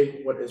to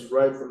take what is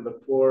right from the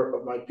poor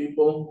of my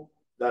people,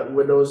 that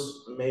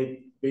widows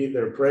may be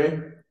their prey,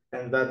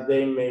 and that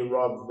they may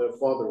rob the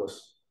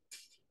fatherless.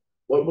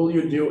 What will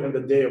you do in the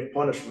day of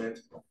punishment,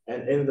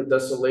 and in the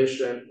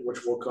desolation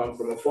which will come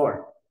from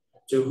afar?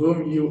 To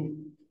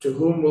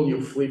whom will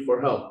you flee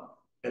for help,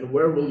 and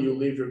where will you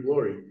leave your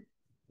glory?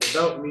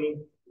 Without me,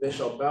 they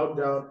shall bow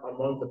down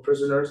among the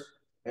prisoners,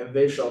 and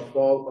they shall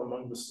fall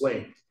among the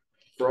slain.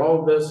 For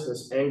all this,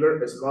 his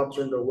anger is not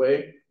turned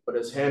away, but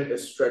his hand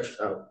is stretched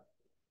out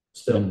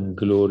still. And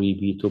glory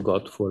be to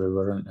God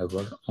forever and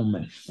ever.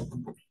 Amen.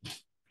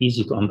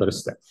 Easy to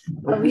understand.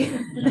 Very,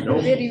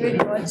 very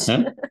much.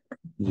 Huh?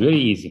 Very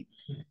easy.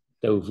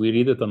 So if we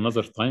read it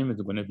another time,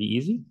 it's going to be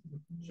easy?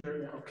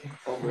 Sure, okay.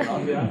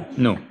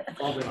 No.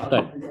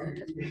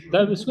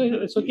 That is,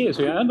 it's okay.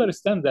 So I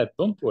understand that.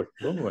 Don't worry.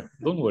 Don't worry.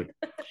 Don't worry.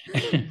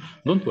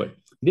 Don't worry.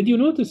 Did you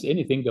notice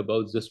anything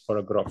about this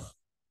paragraph?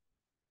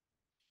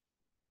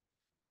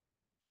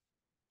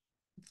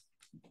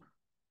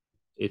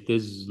 It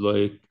is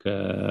like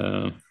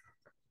 15,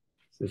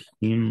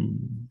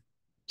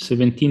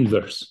 17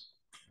 verse,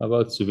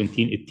 about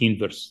 17, 18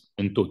 verse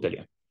in total.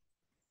 Yeah.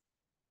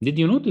 Did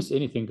you notice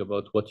anything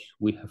about what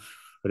we have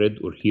read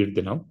or heard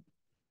now?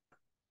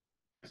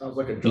 Sounds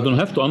like a You don't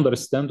have to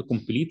understand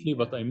completely,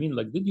 but I mean,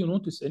 like, did you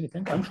notice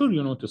anything? I'm sure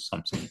you noticed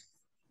something,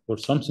 or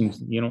something,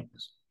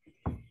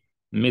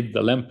 made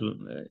the lamp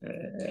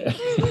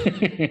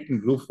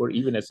grew for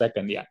even a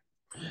second. Yeah.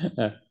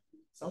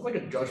 Sounds like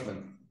a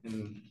judgment.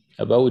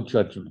 About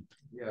judgment.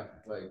 Yeah,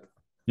 like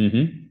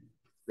Mm-hmm.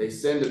 they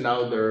sinned and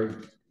now they're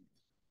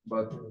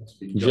about to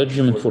be judged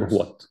Judgment for their-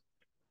 what?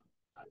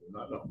 I do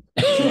not know.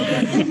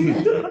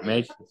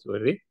 ماشي,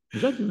 sorry.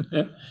 Judgment.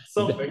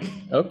 Something.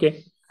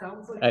 Okay.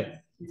 Sounds like I-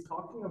 he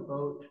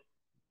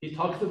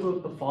talks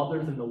about the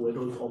fathers and the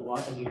widows a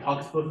lot, and he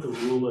talks about the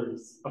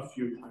rulers a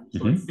few times.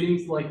 So it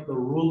seems like the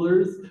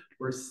rulers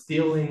were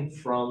stealing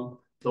from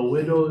the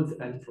widows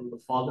and from the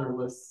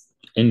fatherless.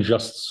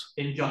 Injustice.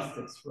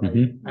 Injustice, right?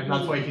 Mhm. And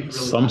that's why he's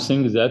really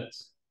Something that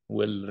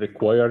will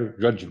require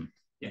judgment.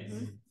 Yes.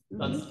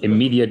 That's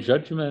Immediate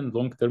judgment,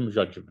 long-term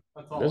judgment.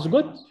 That's all. That's I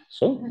good. got.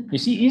 So you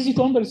see, easy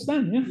to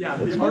understand. Yeah. Yeah,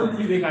 That's the good. art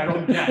reading I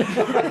don't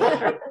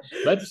get.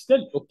 But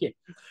still, okay.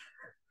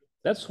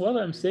 That's what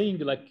I'm saying.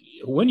 Like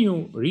when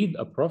you read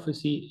a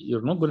prophecy,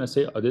 you're not going to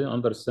say, I didn't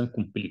understand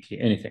completely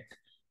anything.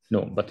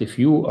 No, but if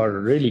you are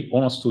really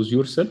honest with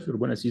yourself, you're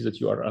going to see that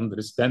you are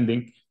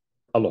understanding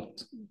a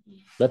lot.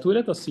 But we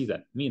let us see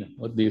that. Mina,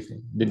 what do you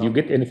think? Did you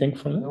get anything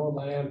from that? No,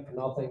 I am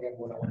nothing of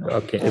what I want.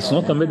 Okay, it's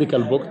not a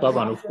medical book,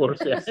 طبعا, of course.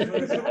 Yeah.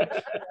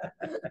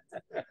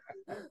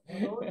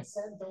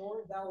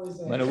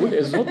 ما أنا بقول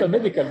it's not a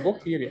medical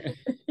book here. Yeah.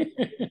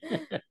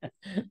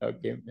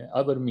 Okay,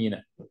 other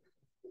Mina.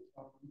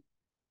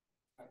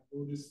 I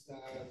noticed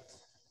that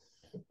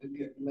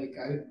again,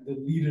 the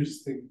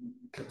leaders thing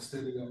kept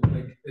standing up.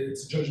 Like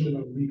it's judgment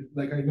on leaders.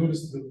 Like I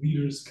noticed the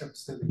leaders kept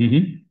standing up,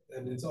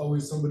 and it's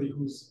always somebody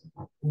who's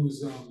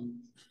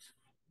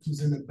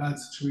in a bad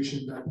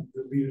situation that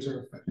the leaders are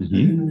affected. I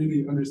didn't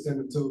really understand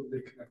until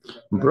they connected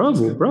that.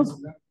 Bravo.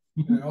 That.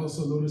 And I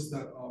also noticed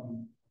that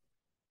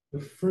the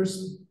first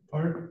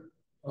part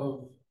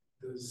of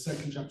the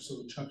second chapter,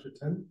 so chapter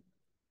 10,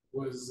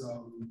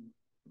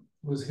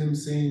 was him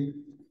saying,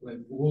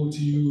 like, woe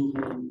to you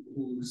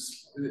who's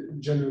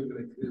generally,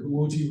 like,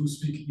 woe to you who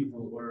speak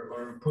evil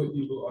or put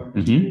evil on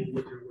people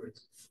with your words.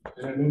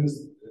 And I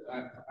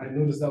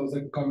noticed that was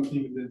like a common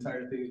theme in the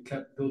entire thing. It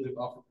kept building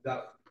off of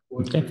that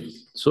one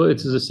phrase. So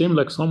it's the same,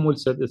 like Samuel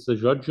said, it's a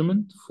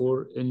judgment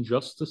for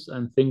injustice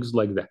and things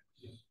like that.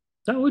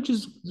 That which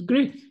is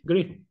great.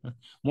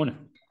 Mona.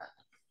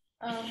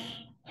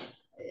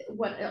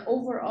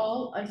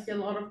 Overall, I see a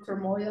lot of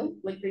turmoil,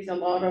 like there's a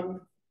lot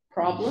of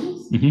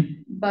problems.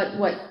 But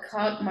what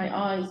caught my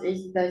eyes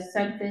is the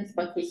sentence,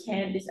 but his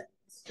hand is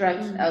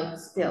stretched out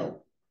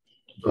still.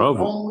 Bravo.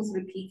 It's almost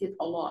repeated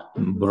a lot.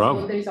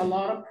 Bravo. So there's a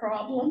lot of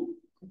problem,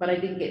 but I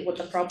didn't get what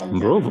the problem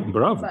is.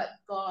 Bravo. But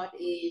God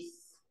is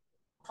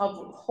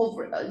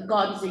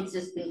God is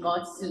existing,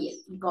 God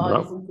sees it,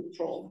 God is in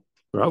control.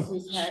 Bravo.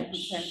 His hand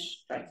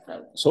stretched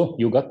out. So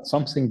you got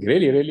something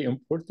really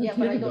important. Yeah,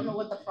 but I don't know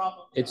what the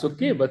problem is. It's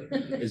okay, but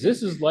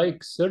this is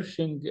like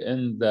searching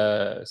in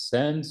the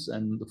sands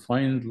and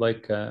find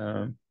like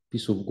a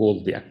piece of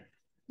gold. Yeah.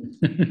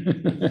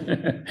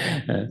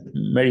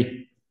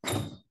 Mary,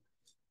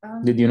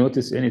 did you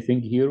notice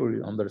anything here, or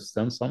you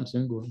understand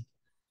something, or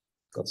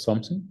got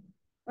something?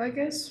 I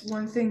guess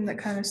one thing that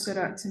kind of stood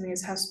out to me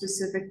is how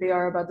specific they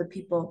are about the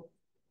people,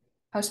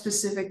 how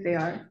specific they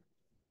are.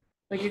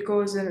 Like it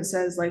goes in, it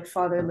says like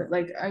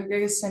like I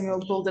guess Samuel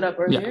pulled it up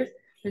earlier.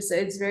 Yeah.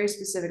 It's very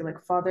specific, like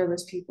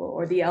fatherless people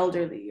or the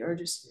elderly or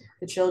just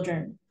the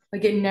children.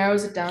 Like it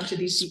narrows it down to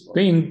these people.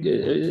 Spain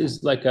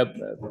is like a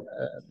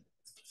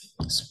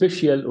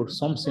special or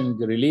something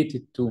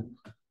related to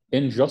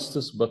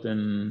injustice, but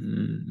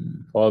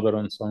in father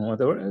and son,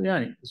 whatever.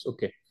 Yeah, it's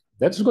okay.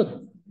 That's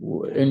good.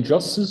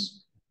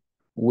 Injustice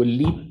will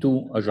lead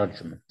to a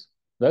judgment.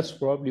 That's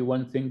probably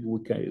one thing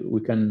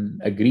we can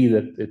agree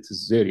that it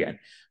is there. Yeah.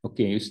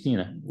 Okay,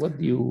 Justina, what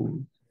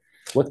did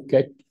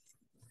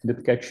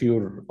catch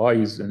your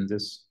eyes in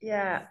this?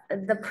 Yeah,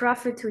 the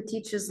prophet who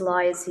teaches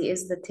lies, he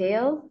is the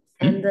tail.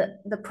 And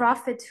the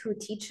prophet who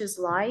teaches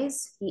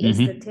lies, he is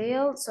the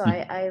tail. So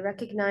I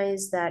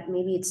recognize that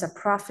maybe it's a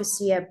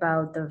prophecy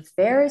about the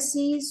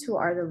Pharisees who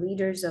are the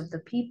leaders of the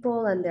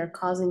people and they're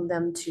causing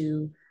them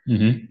to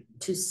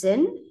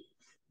sin.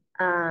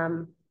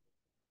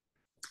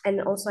 And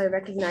also I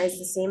recognize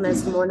the same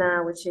as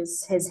Mona, which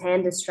is his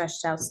hand is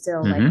stretched out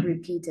still, like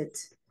repeated.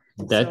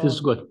 That is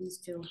good. These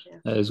two, yeah.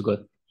 That is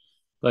good.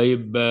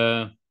 طيب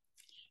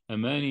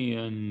Amani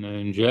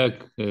and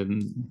Jack, did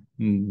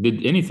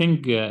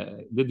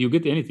you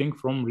get anything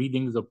from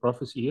reading the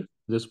prophecy here,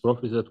 this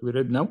prophecy that we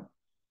read now?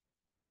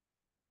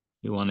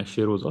 You want to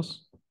share with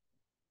us?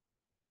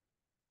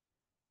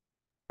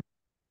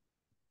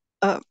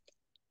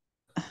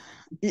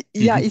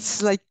 Yeah,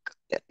 it's like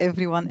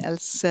everyone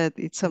else said,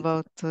 it's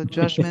about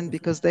judgment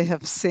because they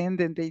have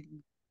sinned and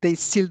they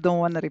still don't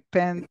want to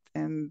repent,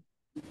 and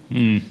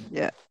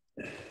yeah.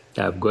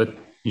 Good.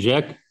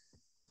 Jack?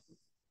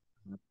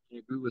 I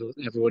agree with what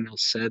everyone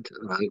else said,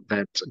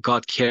 that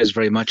God cares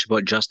very much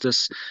about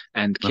justice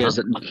and cares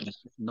that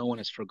no one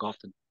is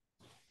forgotten.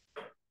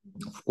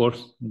 Of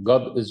course,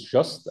 God is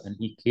just and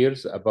he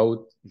cares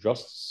about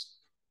justice.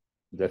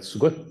 That's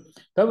good.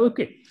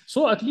 Okay,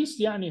 so at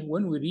least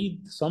when we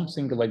read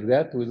something like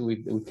that,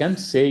 we can't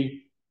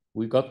say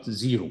we got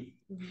zero.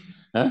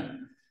 Huh?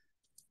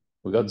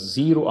 We got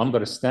zero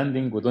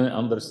understanding. We don't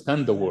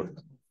understand the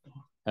word.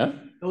 Huh?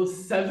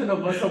 Those 7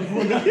 of us are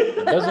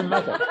doesn't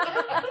matter.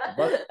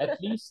 But at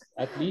least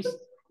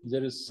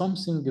there is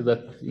something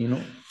that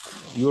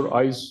your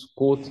eyes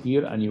caught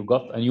here and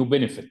you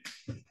benefit.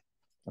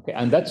 Okay,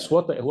 and that's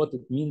what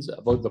it means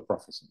about the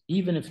prophecy.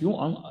 Even if you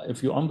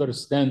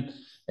understand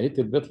a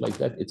little bit like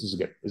that, it is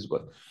good. It's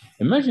good.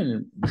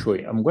 Imagine,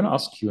 I'm going to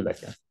ask you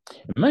like that.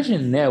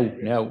 Imagine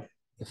now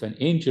if an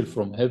angel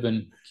from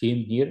heaven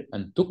came here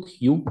and took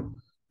you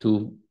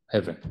to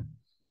heaven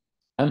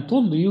and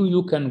told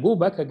you can go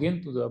back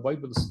again to the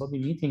Bible study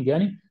meeting,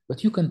 but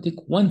you can take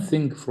one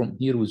thing from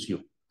here with you.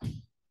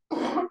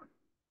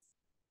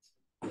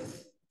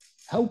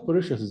 How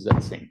precious is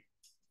that thing?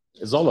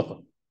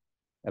 Zolata,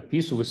 a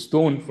piece of a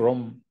stone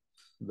from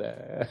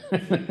the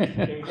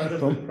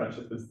Incredibly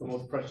precious. It's the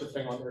most precious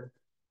thing on earth.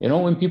 You know,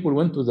 when people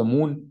went to the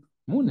moon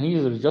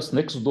here is just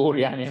next door,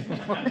 يعني.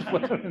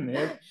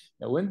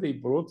 When they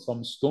brought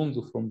some stones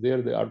from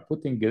there, they are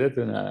putting it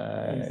in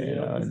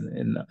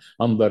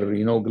under,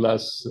 you know,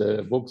 glass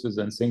boxes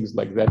and things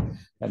like that,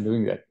 and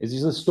doing that. It's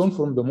just a stone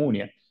from the moon,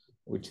 yeah,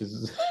 which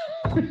is.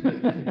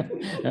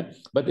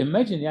 But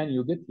imagine, يعني,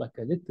 you get like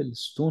a little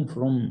stone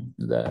from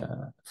the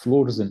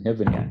floors in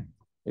heaven, yeah.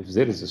 If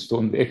there is a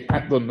stone there, I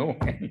don't know,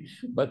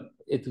 but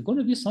it's going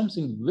to be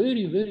something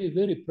very, very,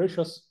 very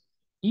precious,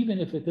 even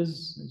if it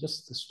is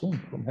just a stone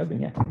from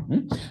heaven. Yeah.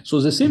 So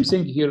the same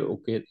thing here,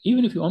 okay,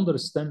 even if you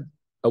understand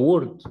a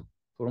word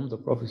from the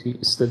prophecy,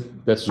 still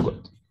that's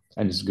good.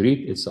 And it's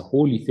great, it's a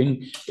holy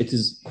thing. It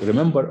is,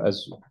 remember,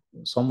 as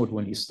someone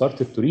when he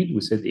started to read,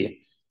 we said,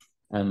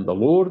 and the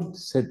Lord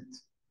said,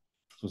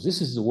 so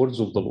this is the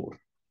words of the Lord.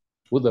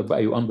 Whether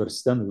by you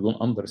understand or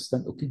don't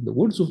understand, okay, the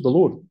words of the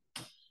Lord.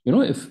 You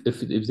know,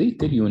 if they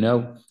tell you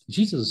now,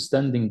 Jesus is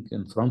standing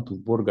in front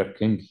of Burger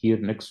King here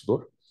next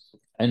door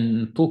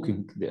and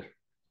talking there,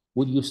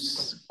 would you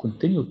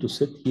continue to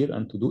sit here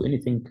and to do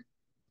anything?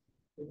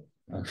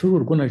 I'm sure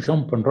we're going to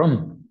jump and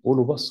run, all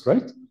of us,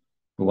 right?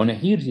 We want to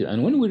hear you.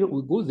 And when we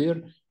go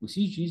there, we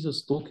see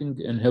Jesus talking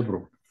in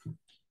Hebrew,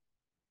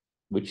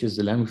 which is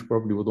the language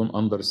probably we don't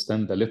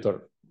understand the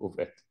letter of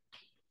it.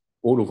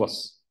 All of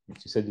us.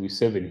 She said we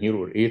 7 here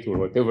or 8 or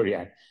whatever,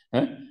 yeah.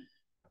 Huh?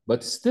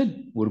 But still,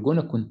 we're going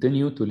to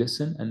continue to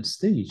listen and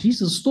stay.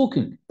 Jesus is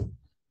talking.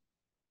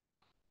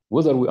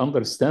 Whether we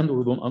understand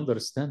or don't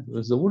understand,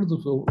 it's the word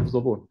of the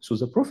Lord. So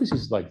the prophecy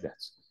is like that.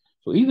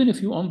 So even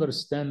if you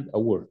understand a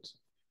word,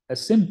 a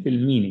simple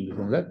meaning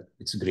from that,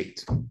 it's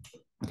great.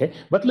 Okay,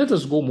 but let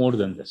us go more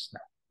than this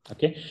now.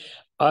 Okay,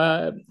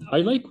 I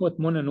like what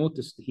Mona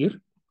noticed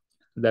here,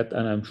 that,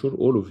 and I'm sure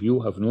all of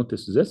you have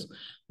noticed this.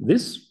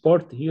 This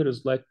part here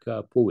is like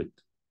a poet.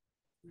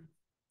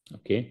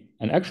 Okay,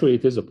 and actually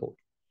it is a poem.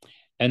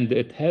 And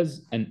it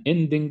has an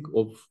ending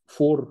of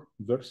 4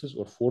 verses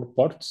or 4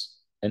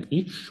 parts, and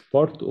each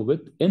part of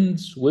it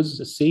ends with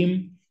the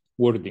same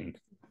wording.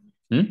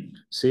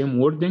 Same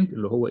wording,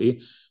 اللي هو إيه?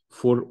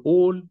 For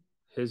all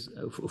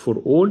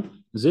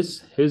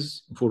this,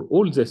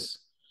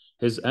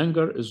 his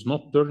anger is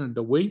not turned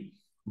away,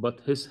 but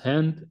his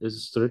hand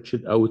is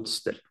stretched out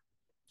still.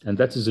 And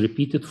that is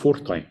repeated 4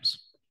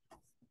 times.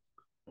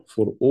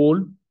 For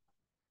all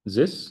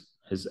this,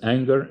 his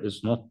anger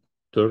is not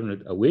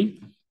turned away,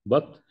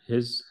 but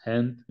his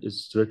hand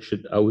is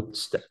stretched out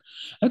still.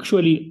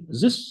 Actually,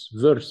 this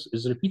verse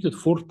is repeated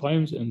 4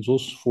 times in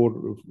those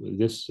 4,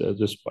 this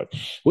part,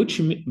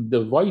 which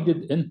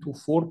divided into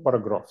 4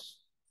 paragraphs.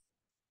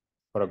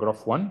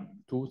 Paragraph 1,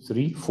 2,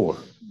 3, 4.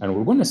 And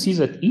we're going to see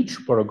that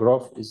each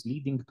paragraph is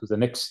leading to the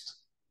next.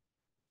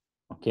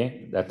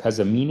 Okay, that has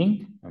a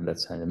meaning, and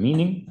that's a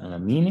meaning, and a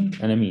meaning,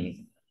 and a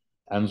meaning.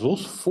 And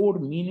those 4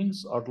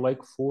 meanings are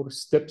like 4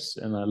 steps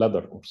in a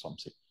ladder or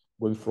something,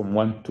 going from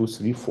 1, 2,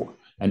 3, 4.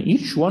 And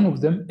each one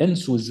of them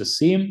ends with the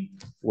same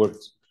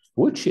words,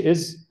 which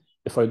is,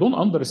 if I don't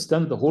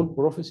understand the whole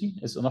prophecy,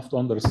 it's enough to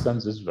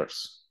understand this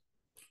verse.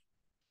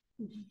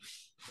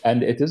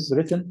 And it is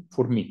written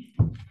for me.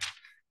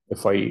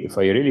 If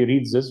I really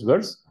read this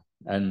verse,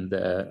 and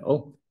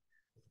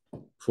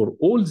for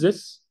all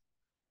this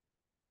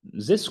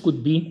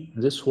could be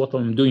this what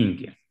I'm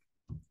doing.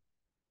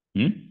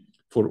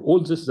 For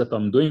all this that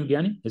I'm doing,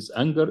 yani, his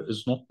anger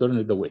is not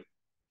turned away,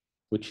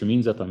 which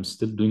means that I'm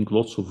still doing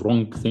lots of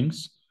wrong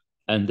things,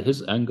 and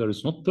his anger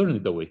is not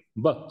turned away.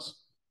 But,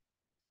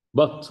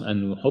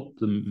 and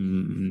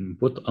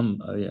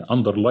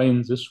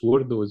underline this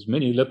word with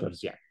many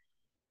letters, yeah.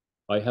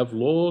 I have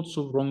lots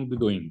of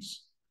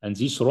wrongdoings, and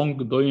these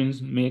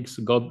wrongdoings makes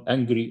God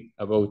angry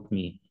about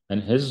me,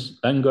 and his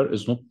anger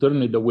is not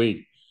turned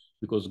away,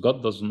 because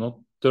God does not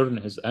turn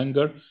his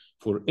anger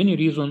for any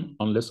reason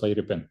unless I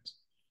repent.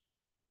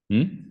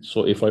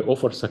 So if I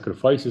offer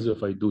sacrifices,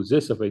 if I do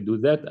this, if I do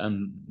that,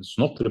 and it's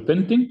not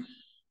repenting,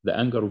 the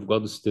anger of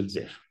God is still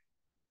there,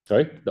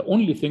 right? The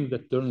only thing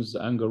that turns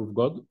the anger of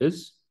God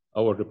is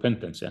our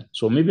repentance. Yeah?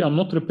 So maybe I'm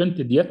not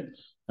repented yet,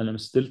 and I'm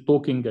still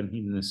talking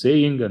and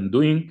saying and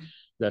doing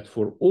that.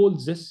 For all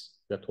this,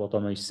 that what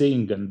am I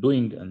saying and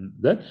doing, and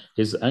that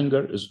his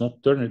anger is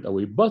not turned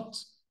away.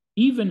 But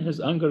even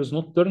his anger is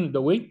not turned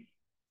away,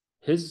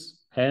 his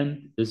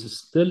hand is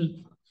still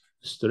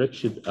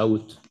stretched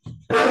out.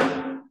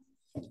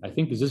 I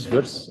think this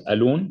verse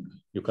alone,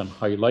 you can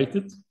highlight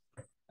it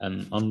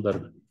and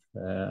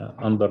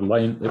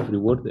underline every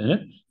word in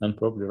it, and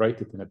probably write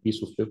it in a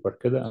piece of paper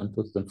كده and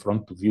put it in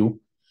front of you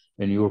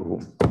in your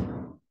room.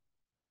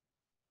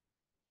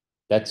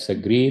 That's a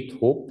great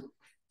hope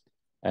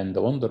and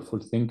a wonderful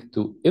thing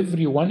to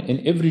everyone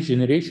in every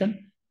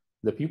generation,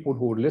 the people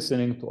who were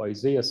listening to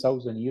Isaiah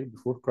 1,000 years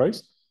before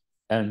Christ,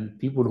 and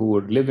people who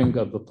were living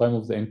at the time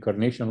of the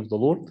incarnation of the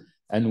Lord,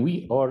 And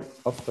we are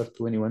after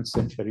 21st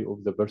century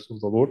of the birth of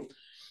the Lord.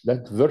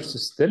 That verse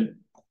is still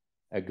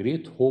a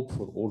great hope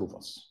for all of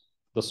us.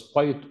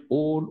 Despite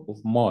all of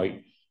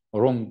my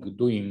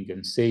wrongdoing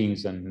and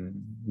sayings and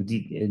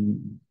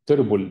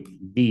terrible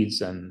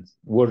deeds and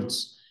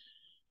words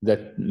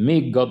that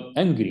make God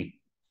angry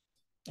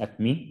at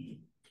me,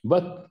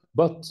 but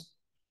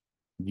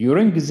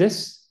during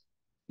this,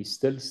 he's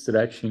still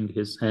stretching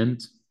his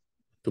hand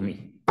to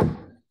me.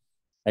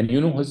 And you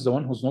know who's the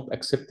one who's not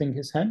accepting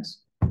his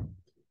hands?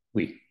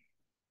 We.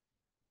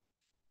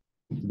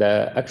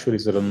 Actually,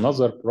 there's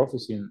another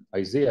prophecy in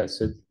Isaiah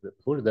said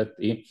before that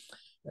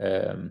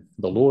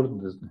the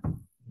Lord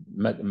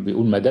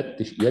بيقول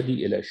مددت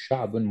يدي إلى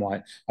الشعب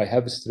معين. I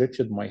have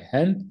stretched my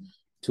hand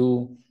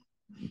to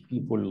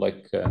people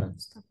like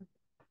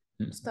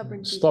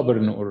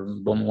stubborn or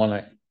don't want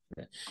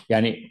to.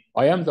 يعني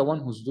I am the one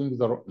who's doing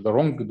the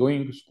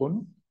wrongdoing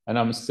and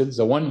I'm still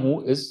the one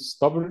who is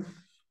stubborn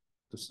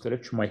to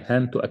stretch my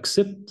hand to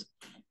accept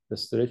the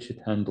stretched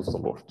hand of the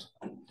Lord.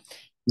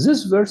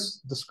 This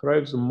verse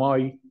describes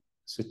my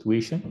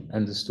situation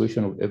and the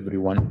situation of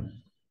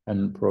everyone,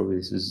 and probably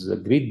this is a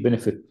great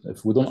benefit.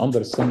 If we don't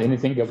understand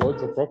anything about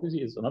the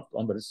prophecy, it's enough to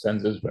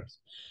understand this verse.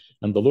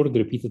 And the Lord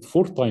repeated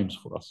 4 times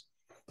for us.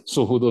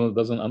 So who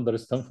doesn't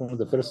understand from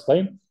the first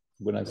time,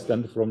 when I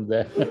stand from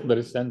the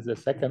understand the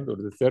second or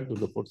the third or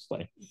the fourth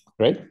time,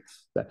 right?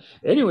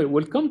 Anyway,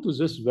 we'll come to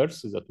this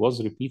verse that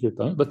was repeated,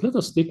 but let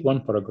us take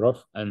one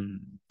paragraph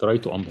and try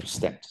to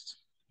understand it.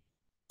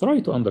 Try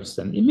to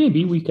understand.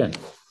 Maybe we can.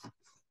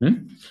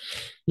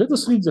 Let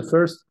us read the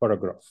first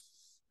paragraph.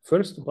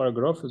 First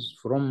paragraph is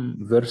from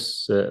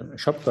verse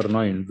chapter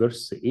 9,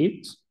 verse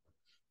 8,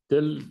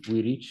 till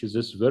we reach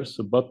this verse,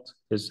 but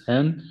his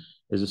hand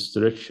is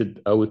stretched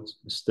out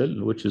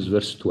still, which is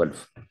verse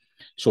 12.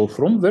 So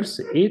from verse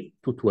 8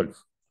 to 12,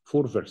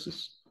 4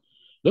 verses.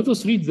 Let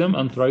us read them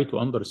and try to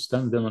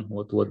understand them and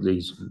what they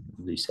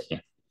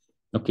say.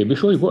 Okay,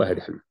 Bishoy, go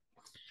ahead.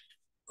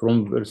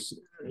 From verse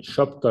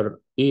chapter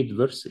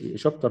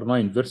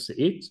 9, verse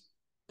 8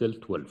 till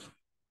 12.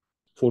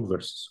 4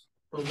 verses.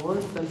 The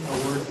Lord sent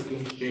a word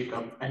against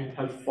Jacob, and it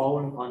has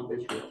fallen on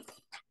Israel.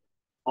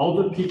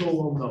 All the people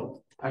will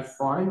know,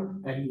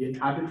 Ephraim and the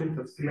inhabitants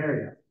of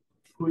Samaria,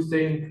 who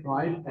say in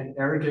pride and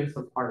arrogance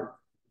of heart,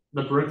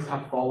 the bricks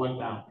have fallen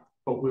down,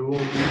 but we will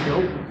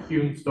rebuild with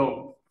hewn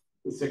stone.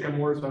 The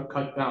sycamores are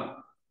cut down,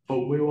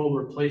 but we will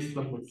replace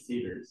them with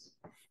cedars.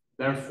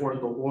 Therefore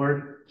the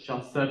Lord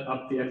shall set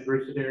up the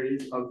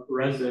adversaries of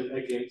Rezin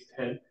against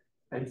him,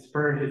 and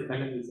spur his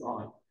enemies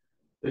on,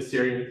 the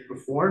Syrians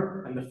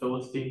before and the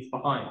Philistines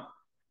behind,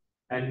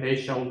 and they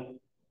shall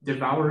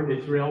devour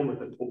Israel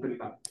with an open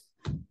mouth.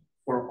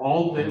 For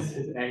all this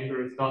his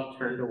anger is not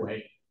turned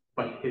away,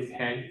 but his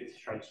hand is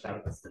stretched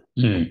out.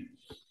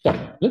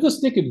 Let us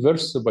take it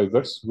verse by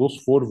verse, those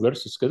 4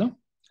 verses كده,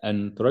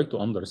 and try to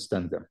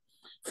understand them.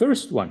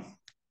 First one,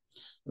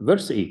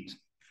 verse 8.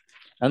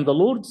 And the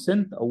Lord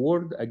sent a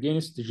word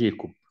against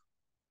Jacob,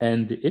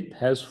 and it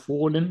has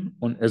fallen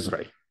on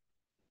Israel.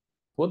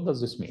 What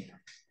does this mean?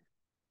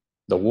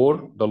 The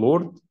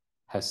Lord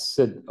has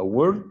said a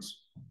word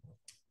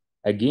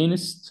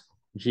against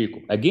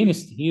Jacob.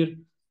 Against here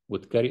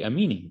would carry a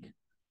meaning.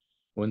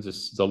 When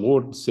the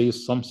Lord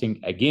says something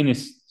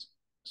against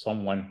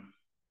someone,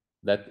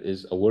 that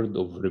is a word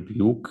of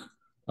rebuke,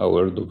 a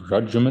word of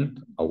judgment,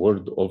 a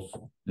word of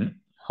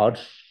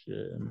harsh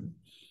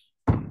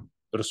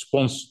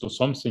response to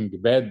something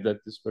bad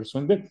that this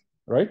person did,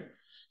 right?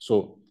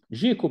 So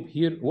Jacob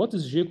here, what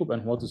is Jacob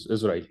and what is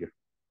Israel here?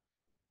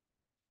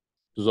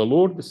 So the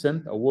Lord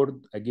sent a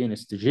word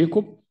against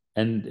Jacob,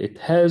 and it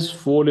has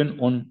fallen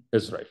on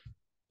Israel.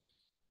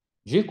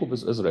 Jacob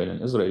is Israel,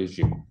 and Israel is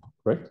Jacob,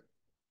 right?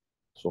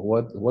 So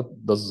what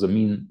does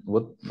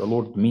what the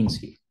Lord means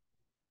here?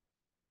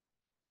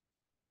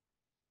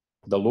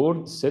 The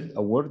Lord said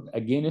a word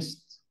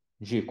against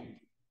Jacob,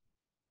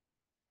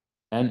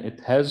 and it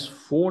has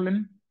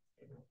fallen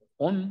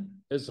on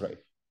Israel.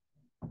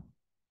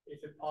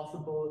 Is it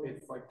possible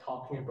it's like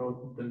talking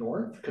about the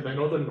north? Because I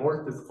know the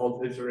north is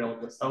called Israel,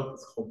 the south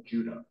is called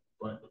Judah,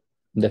 but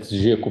that's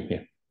Jacob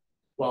here.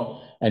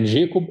 Well, and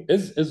Jacob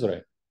is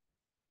Israel.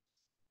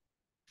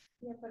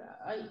 Yeah, but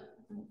I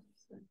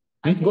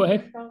Go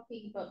ahead.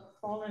 Talking about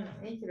fallen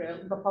Israel,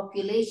 the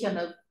population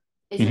of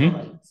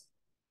Israelites.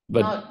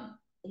 But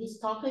he's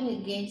talking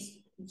against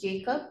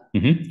Jacob.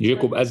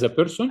 Jacob as a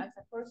person. As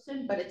a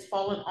person, but it's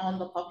fallen on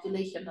the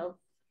population of.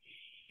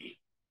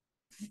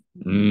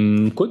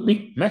 Could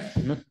be.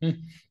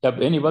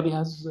 Anybody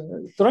has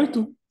tried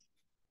to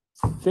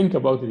think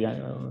about it?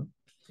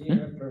 He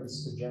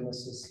refers to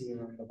Genesis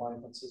here in the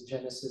Bible. It says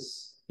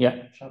Genesis.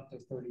 Yeah. Chapter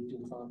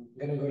 32. I'm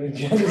gonna go to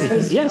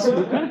Genesis. Yes,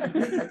 you can.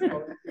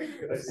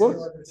 Of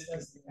course.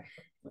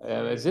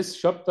 This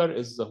chapter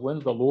is when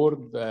the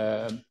Lord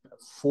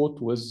fought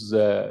with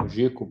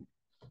Jacob.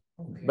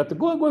 Okay. But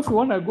go if you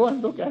want to go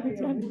and look at it.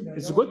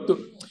 It's good to.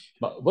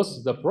 But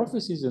the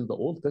prophecies in the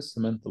Old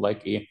Testament,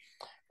 like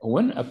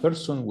when a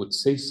person would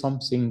say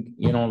something,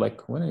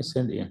 like when I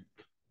said,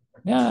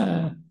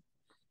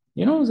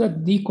 You know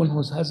that deacon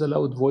who has a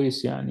loud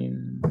voice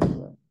يعني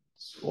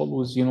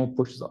always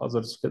push the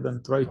others كده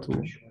and try to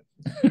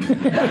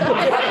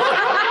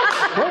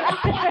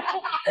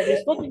and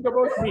he's talking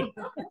about me.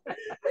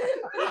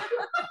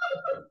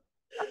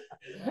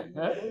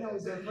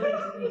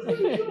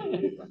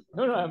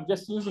 No, I'm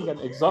just using an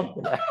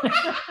example.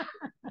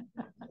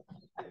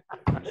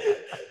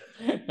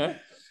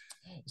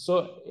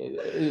 So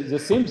the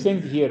same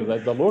thing here,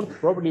 that the Lord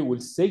probably will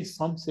say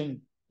something,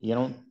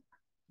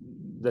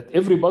 that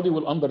everybody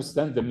will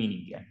understand the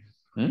meaning.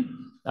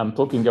 I'm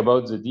talking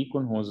about the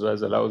deacon who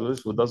has allowed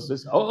this, who does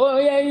this. Oh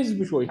yeah, he's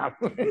بشوي.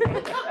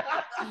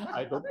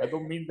 I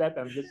don't mean that.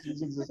 I'm just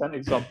using this as an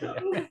example.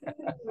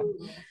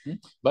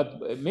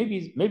 But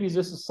maybe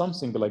this is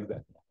something like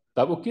that.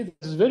 Okay,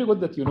 this is very good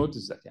that you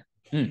notice that.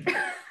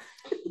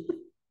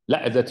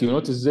 That you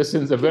notice this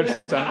in the verse.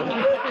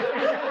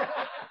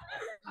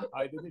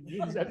 I didn't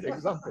use that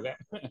example.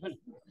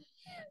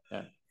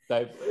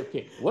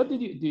 Okay,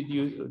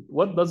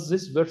 what does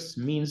this verse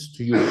means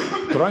to you?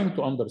 Trying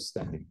to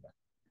understand it.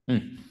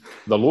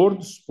 The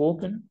Lord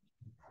spoken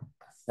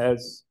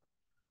as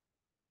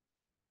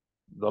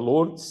the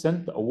Lord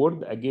sent a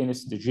word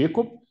against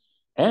Jacob,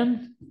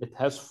 and it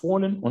has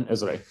fallen on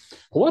Israel.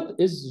 What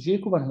is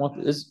Jacob and what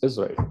is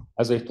Israel?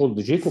 As I told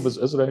you, Jacob is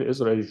Israel,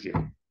 Israel is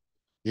Jacob.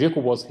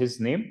 Jacob was his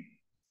name,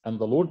 and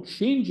the Lord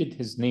changed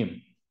his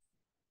name.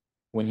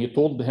 When he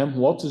told him,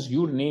 what is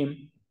your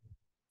name?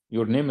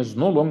 Your name is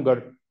no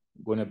longer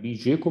going to be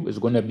Jacob, it's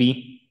going to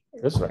be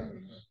Israel.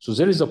 So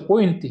there is a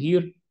point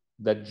here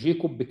that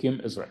Jacob became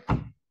Israel.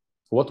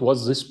 What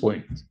was this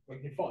point? When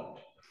he fought.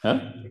 Huh?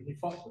 When he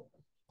fought.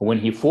 When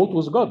he fought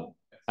with God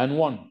and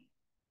won.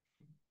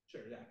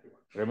 Sure, yeah.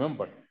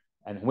 Remember,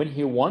 and when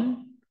he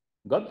won,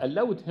 God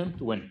allowed him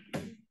to win.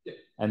 Yeah.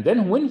 And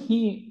then when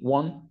he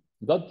won,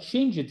 God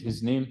changed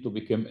his name to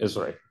become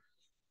Israel.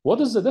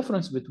 What is the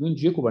difference between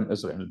Jacob and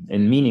Israel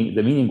in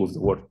the meaning of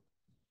the word?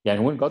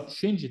 And when God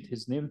changed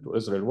his name to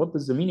Israel, what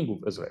is the meaning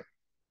of Israel?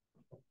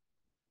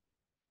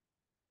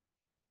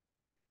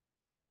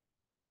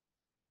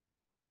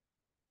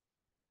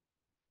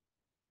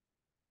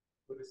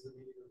 What is the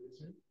meaning of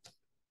Israel?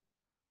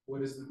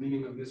 What is the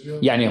meaning of Israel?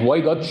 Why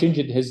God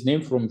changed his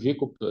name from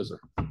Jacob to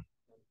Israel?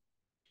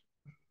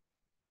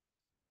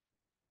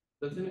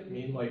 Doesn't it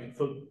mean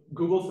so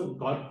Google said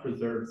God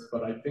preserves,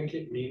 but I think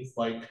it means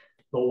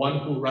the one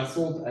who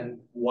wrestled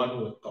and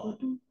won with God,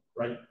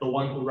 right? The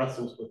one who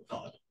wrestles with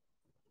God.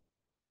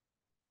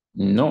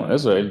 No,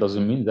 Israel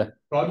doesn't mean that.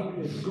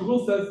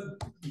 Google says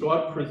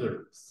God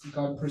preserves.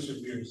 God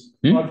perseveres.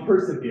 God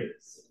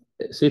perseveres.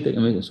 Say it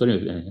again,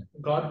 sorry.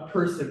 God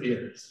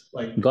perseveres.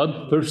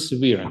 God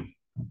persevering.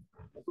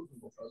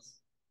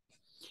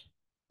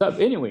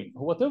 Anyway,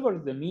 whatever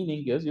the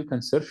meaning is, you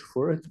can search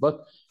for it,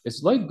 but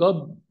it's like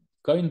God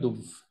kind of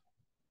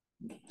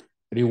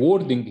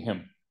rewarding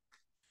him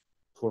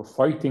for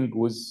fighting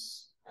with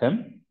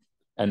him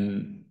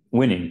and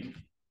winning.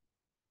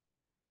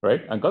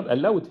 Right? And God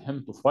allowed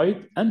him to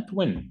fight and to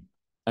win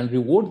and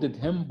rewarded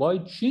him by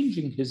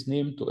changing his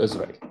name to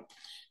Israel.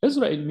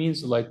 Israel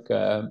means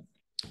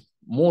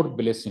more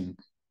blessing,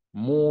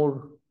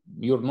 more,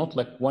 you're not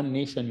like one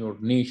nation, you're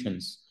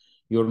nations.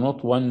 You're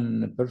not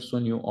one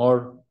person, you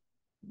are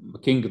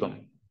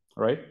kingdom,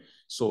 right?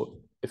 So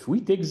if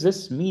we take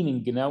this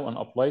meaning now and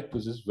apply it to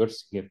this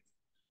verse here,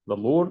 the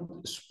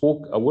Lord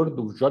spoke a word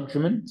of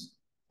judgment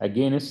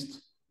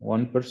against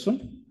one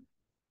person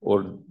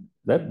or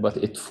that, but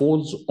it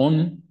falls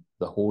on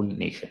the whole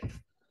nation,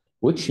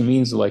 which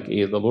means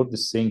the Lord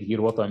is saying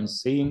here, what I'm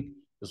saying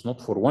is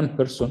not for one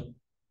person,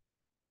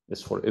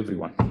 it's for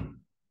everyone.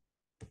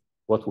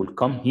 What will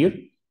come here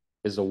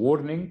is a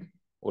warning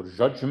or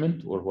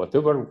judgment or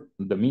whatever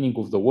the meaning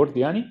of the word,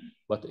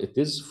 but it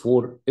is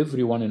for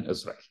everyone in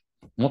Israel,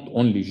 not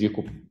only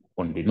Jacob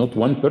only, not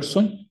one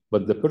person,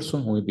 but the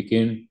person who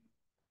became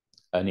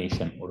a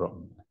nation.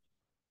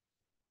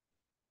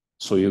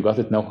 So you got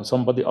it now.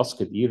 Somebody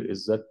asked here,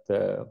 is that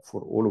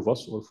for all of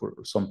us or for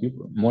some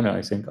people? Mona,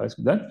 I think,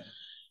 asked that.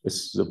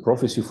 Is the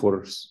prophecy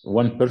for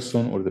one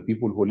person or the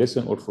people who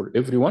listen or for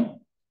everyone?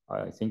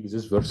 I think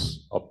this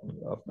verse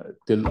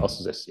tell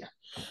us this.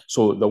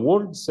 So the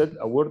word said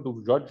a word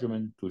of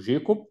judgment to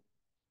Jacob,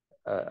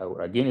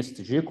 or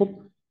against Jacob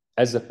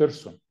as a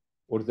person,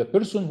 or the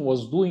person who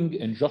was doing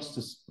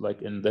injustice,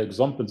 like in the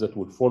examples that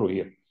will follow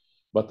here.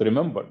 But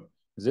remember,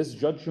 this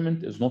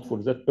judgment is not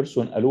for that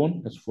person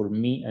alone, it's for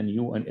me and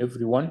you and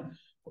everyone,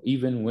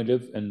 even we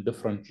live in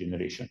different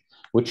generations,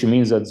 which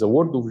means that the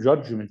word of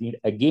judgment here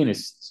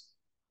against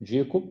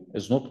Jacob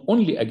is not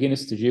only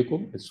against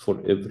Jacob, it's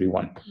for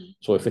everyone.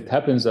 So if it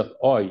happens that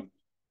I,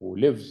 who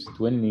lives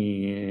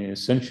 20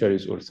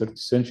 centuries or 30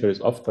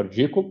 centuries after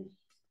Jacob,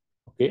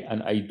 okay,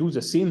 and I do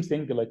the same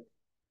thing like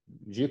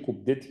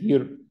Jacob did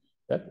here,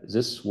 that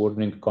this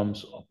warning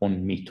comes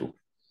upon me too,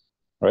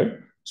 right?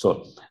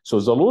 So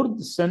the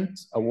Lord sent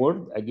a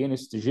word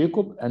against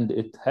Jacob and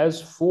it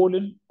has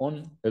fallen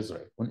on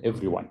Israel, on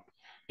everyone.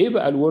 ايه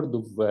بقى الword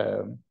of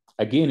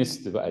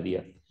against بقى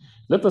ديت؟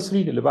 Let us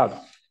read اللي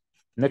بعده.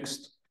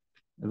 Next,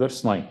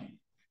 verse 9.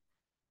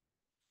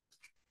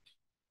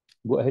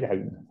 Go ahead,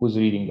 حبيبي. Who's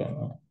reading that?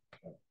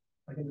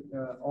 I think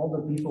all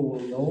the people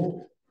will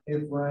know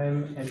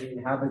Ephraim and the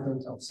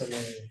inhabitants of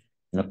Samaria.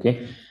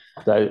 Okay.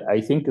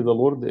 I think the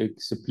Lord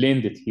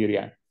explained it here.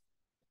 Yeah.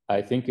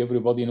 I think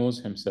everybody knows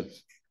himself.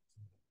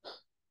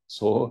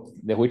 So,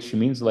 which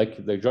means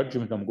like the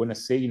judgment I'm going to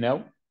say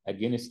now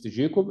against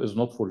Jacob is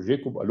not for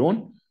Jacob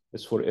alone,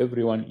 it's for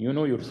everyone. You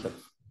know yourself.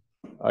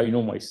 I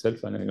know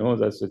myself, and I know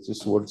that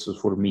this word is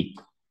for me.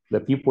 The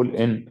people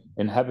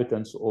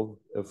inhabitants of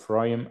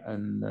Ephraim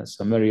and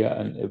Samaria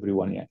and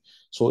everyone. Yeah.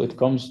 So it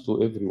comes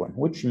to everyone,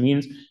 which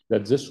means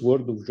that this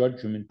word of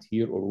judgment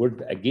here, or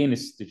word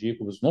against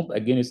Jacob, is not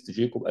against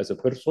Jacob as a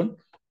person,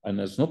 and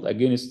is not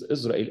against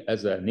Israel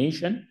as a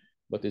nation,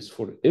 but it's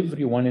for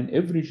everyone in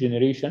every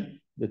generation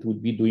that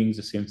will be doing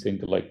the same thing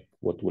like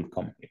what will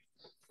come here.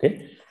 Okay.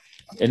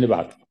 In the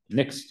back.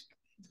 Next.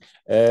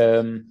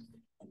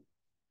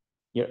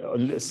 Yeah,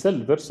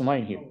 still verse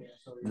 9 here,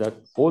 that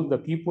all the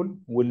people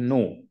will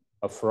know.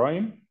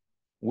 Ephraim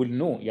will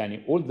know.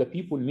 Yani all the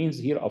people means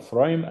here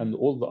Ephraim and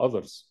all the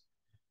others.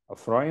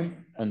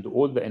 Ephraim and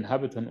all the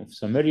inhabitants of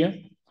Samaria,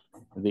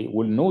 they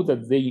will know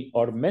that they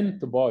are meant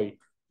by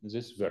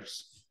this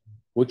verse,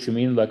 which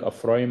means like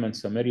Ephraim and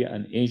Samaria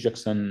and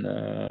Ajax and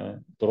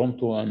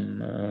Toronto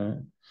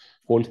and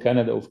whole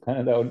Canada of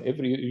Canada, and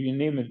you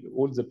name it,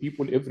 all the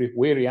people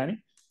everywhere, yani,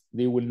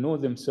 they will know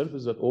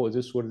themselves that, oh,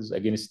 this word is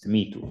against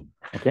me too.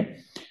 Okay.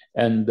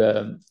 And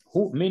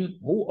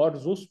who are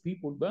those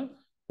people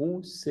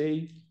who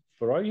say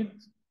pride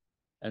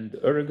and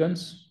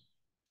arrogance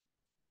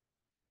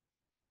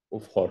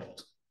of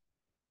heart?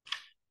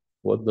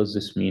 What does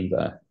this mean?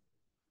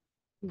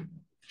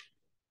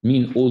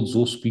 Mean all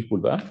those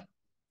people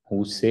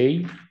who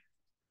say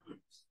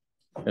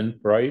in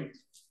pride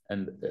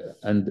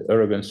and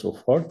arrogance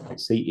of heart,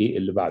 say ايه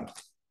اللي بعده.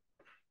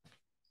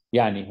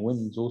 يعني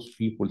when those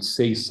people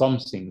say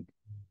something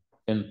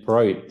in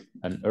pride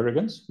and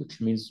arrogance,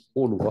 which means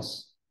all of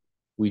us,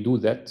 we do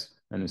that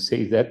and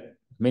say that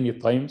many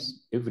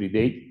times every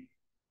day,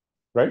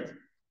 right?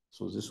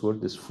 So this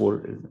word is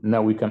for,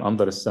 now we can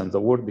understand the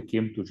word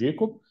came to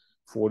Jacob,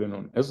 fallen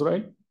on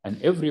Israel,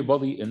 and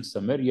everybody in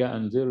Samaria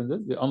and there and there,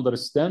 they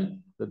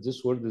understand that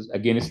this word is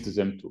against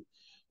them too.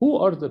 Who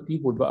are the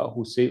people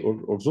who say,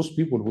 or those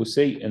people who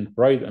say in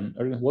pride and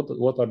arrogance,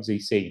 what are they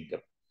saying?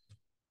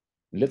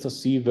 Let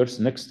us see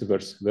next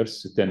verse,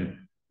 verse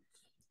 10.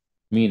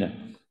 Mina.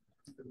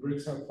 The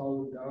bricks have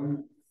fallen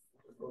down,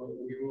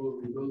 we will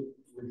rebuild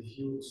with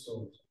hewn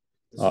stones.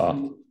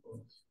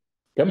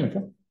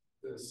 كمل.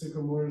 The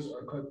sycamores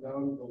are cut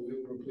down, but we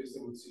will replace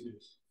them with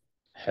cedars.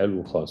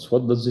 حلو خالص.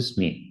 What does this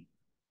mean?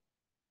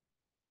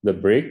 The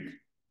brick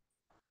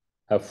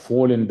have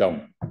fallen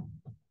down,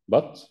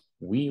 but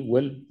we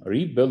will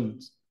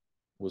rebuild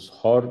with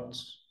hard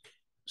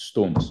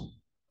stones.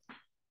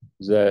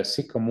 The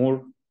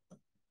sycamore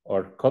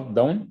are cut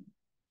down,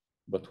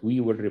 but we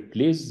will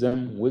replace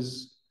them with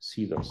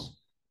cedars.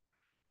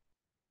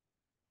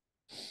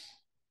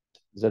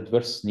 That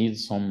verse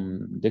needs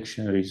some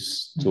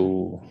dictionaries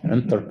to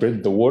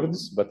interpret the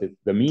words, but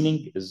the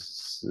meaning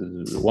is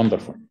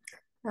wonderful.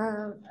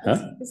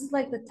 This is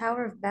like the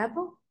Tower of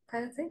Babel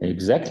kind of thing?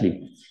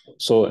 Exactly.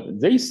 So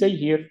they say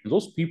here,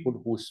 those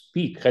people who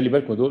speak, خلي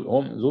بالكم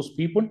دول those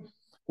people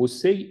who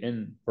say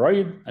in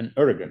pride and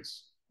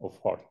arrogance of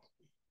heart.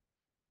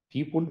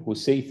 People who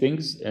say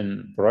things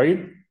in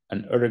pride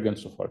and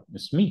arrogance of heart.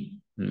 It's me.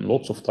 And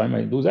lots of time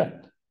I do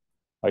that.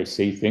 I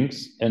say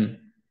things in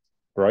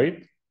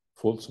pride,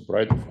 false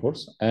pride, of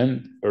course,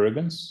 and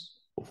arrogance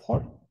of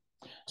heart.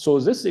 So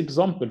this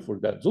example for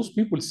that, those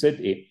people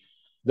said,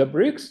 the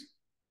bricks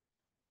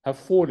have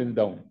fallen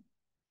down.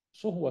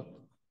 So what?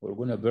 We're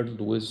going to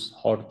build with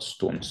hard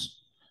stones.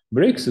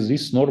 Bricks is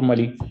this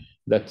normally,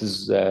 that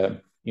is,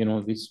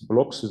 these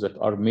blocks that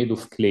are made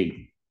of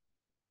clay.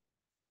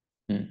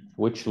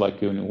 Which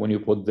like when you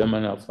put them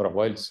in for a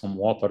while, some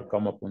water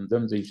come up on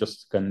them, they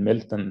just can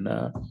melt and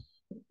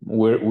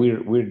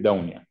we're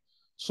down. Yeah.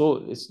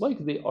 So it's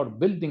like they are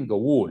building a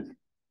wall.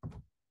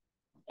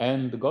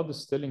 And God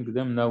is telling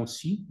them now,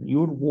 see,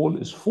 your wall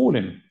is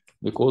falling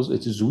because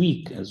it is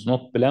weak, it's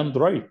not planned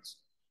right.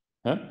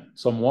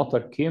 Some water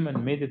came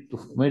and made it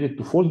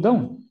to fall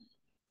down.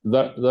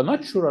 The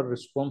natural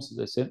response is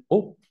they said,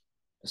 oh,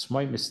 it's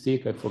my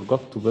mistake. I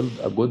forgot to build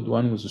a good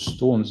one with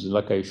stones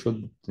like I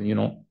should,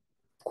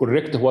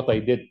 correct what I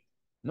did.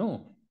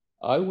 No,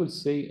 I will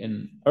say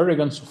in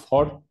arrogance of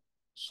heart,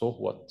 so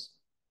what?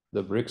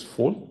 The bricks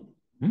fall.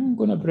 I'm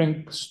going to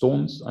bring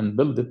stones and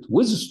build it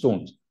with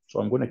stones. So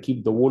I'm going to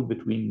keep the wall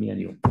between me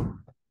and you.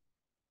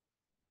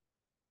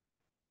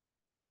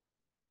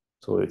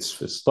 So it's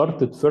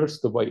started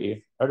first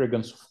by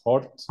arrogance of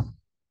heart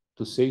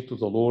to say to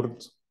the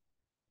Lord,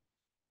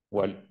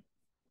 well,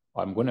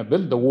 I'm going to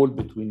build the wall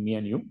between me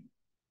and you,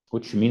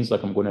 which means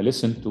like I'm going to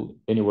listen to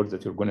any word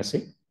that you're going to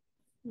say.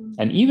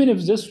 And even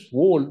if this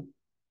wall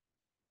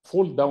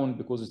fall down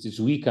because it is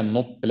weak and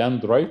not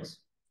planned right,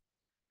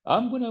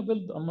 I'm going to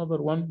build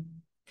another one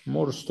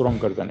more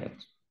stronger than it.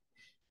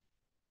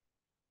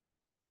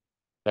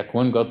 Like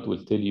when God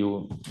will tell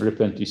you,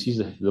 repent, you see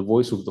the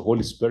voice of the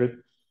Holy Spirit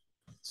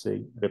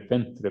say,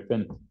 repent,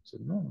 repent. I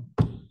said, no,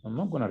 I'm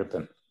not going to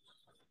repent.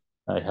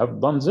 I have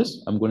done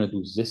this, I'm going to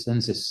do this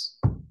and this.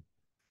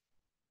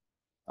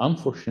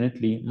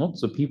 Unfortunately, not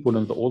the people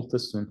in the Old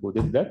Testament who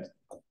did that,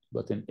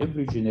 but in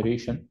every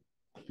generation,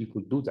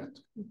 people do that.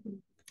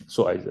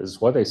 So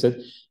as what I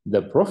said,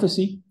 the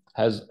prophecy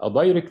has a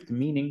direct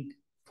meaning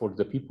for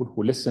the people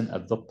who listen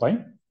at that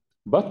time,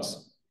 but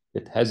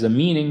it has a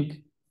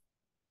meaning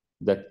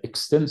that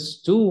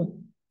extends to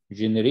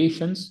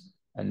generations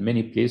and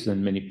many places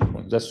and many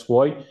people. That's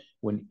why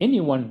when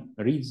anyone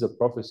reads the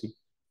prophecy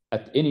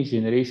at any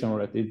generation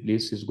or at any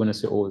place, he's going to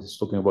say, oh, it's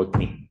talking about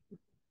me.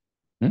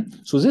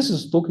 So this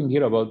is talking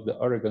here about the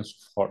arrogance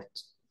of heart.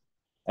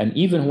 And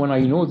even when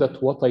I know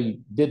that what I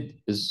did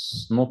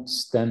is not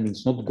standing,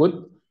 it's not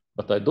good,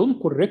 but I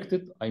don't correct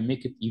it, I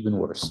make it even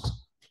worse.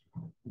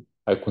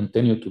 I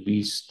continue to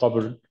be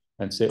stubborn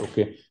and say,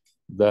 okay,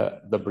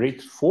 the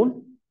bricks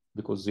fall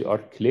because they are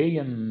clay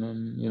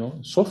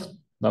and soft.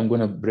 I'm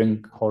going to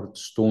bring hard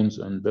stones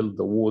and build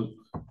the wall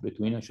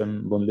between us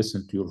and don't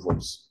listen to your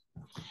voice.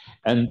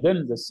 And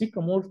then the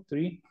sycamore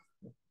tree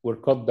were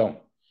cut down.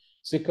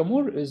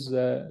 Sycamore is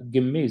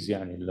جميز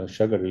يعني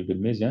الشجر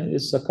الجميز يعني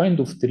it's a kind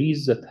of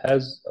trees that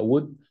has a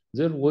wood.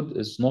 Their wood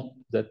is not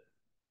that,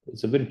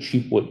 it's a very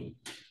cheap wood.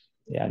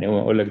 يعني هو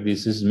يقول لك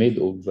this is made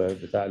of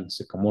بتاع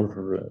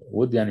السيكامور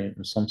wood يعني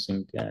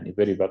something يعني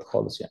very bad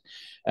خالص يعني.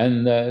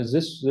 And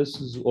this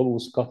is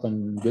always cut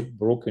and get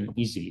broken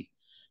easily.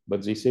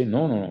 But they say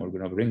no, we're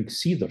gonna bring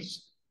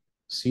cedars.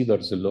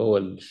 Cedars اللي هو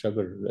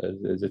الشجر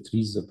the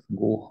trees that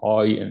go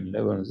high in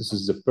Lebanon. This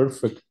is the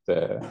perfect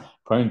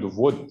kind of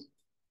wood.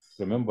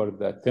 Remember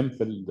the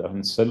temple,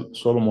 when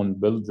Solomon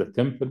built the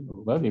temple,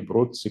 well, he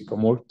brought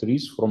sycamore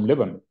trees from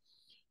Lebanon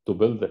to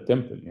build the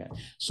temple. Yeah.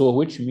 So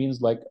which means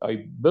like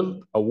I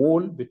built a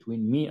wall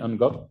between me and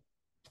God.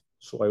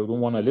 So I don't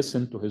want to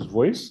listen to his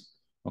voice.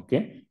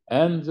 Okay.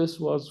 And this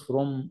was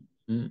from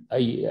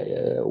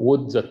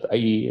wood that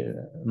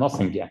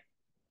nothing. Yeah.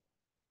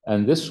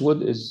 And this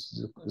wood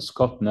is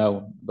cut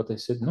now. But I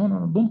said, no,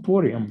 don't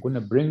worry. I'm going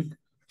to bring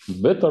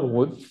better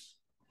wood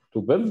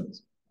to build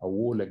a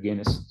wall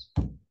against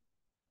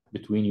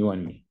between you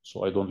and me,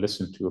 so I don't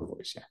listen to your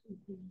voice. Yeah.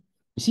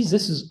 You see,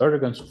 this is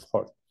arrogance of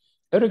heart.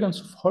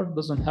 Arrogance of heart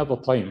doesn't have a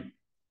time.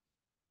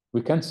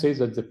 We can't say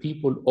that the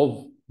people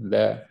of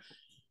the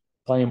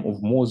time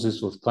of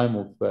Moses or time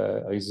of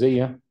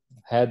Isaiah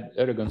had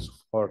arrogance of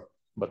heart,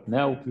 but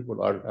now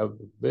people have a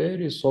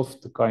very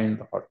soft, kind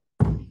heart.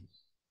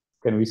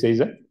 Can we say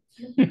that?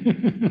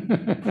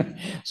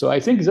 So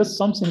I think that's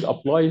something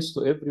applies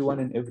to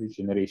everyone in every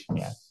generation,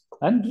 yeah,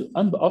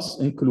 and us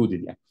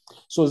included, yeah.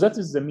 So that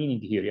is the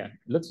meaning here, yeah.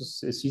 Let's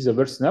see the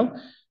verse now.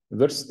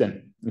 Verse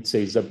 10, it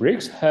says, the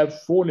bricks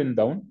have fallen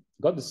down.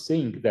 God is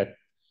saying that,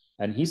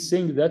 and he's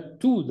saying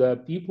that to the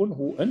people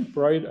who in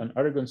pride and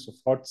arrogance of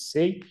heart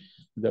say,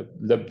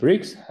 the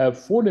bricks have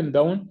fallen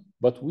down,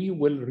 but we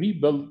will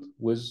rebuild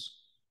with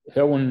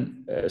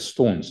hewn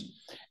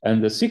stones.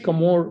 And the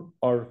sycamore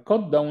are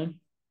cut down,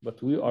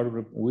 but we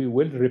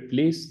will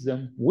replace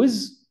them with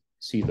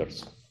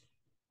cedars.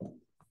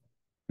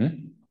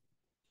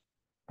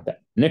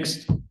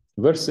 Next,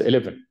 verse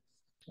 11.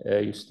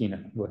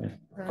 Justina, go ahead.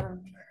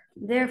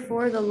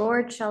 Therefore the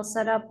Lord shall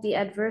set up the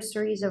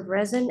adversaries of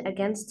Rezin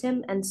against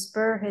him and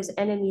spur his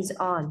enemies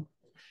on.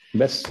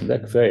 بس ده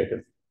كفاية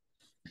كده.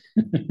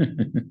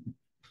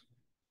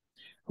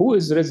 Who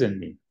is Rezin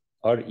mean?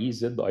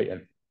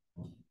 R-E-Z-I-N.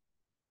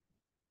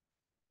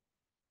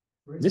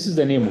 This is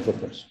the name of a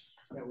person.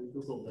 Yeah, we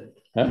Googled it.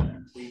 Huh?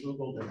 We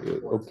Googled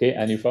it. Okay,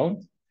 and you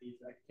found?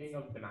 He's a king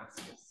of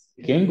Damascus.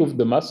 King of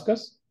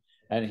Damascus,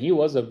 and he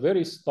was a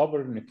very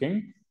stubborn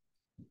king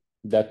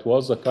that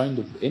was a kind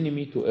of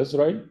enemy to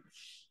Israel.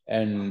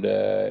 And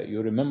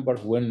you remember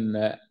when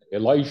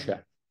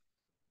Elisha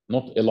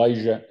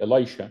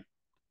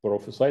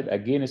prophesied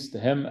against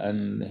him,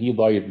 and he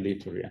died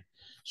later. Yeah.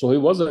 So he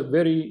was a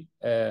very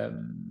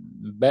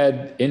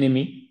bad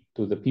enemy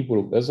to the people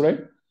of Israel,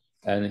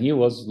 and he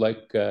was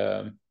like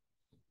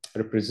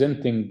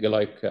representing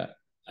like an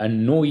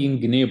annoying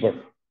neighbor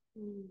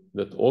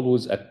that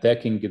always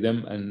attacking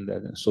them.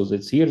 And so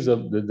that's here's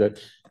the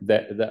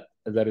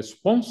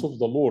response of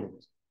the Lord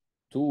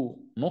to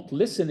not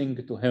listening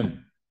to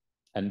him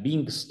and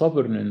being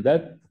stubborn in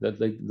that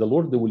the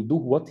Lord will do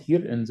what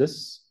here in this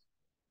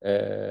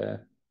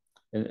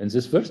in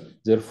this verse.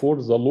 Therefore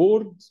the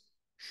Lord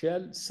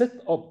shall set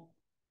up.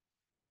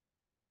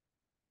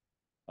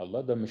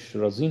 الله ده مش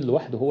رزين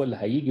لوحده هو اللي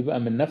هيجي بقى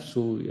من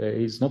نفسه.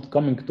 He's not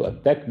coming to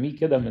attack me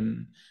كده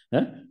من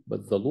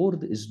but the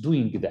Lord is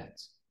doing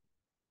that.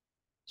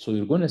 So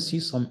you're going to see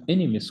some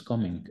enemies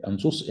coming, and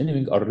those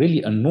enemies are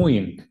really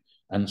annoying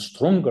and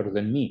stronger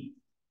than me.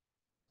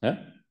 Huh?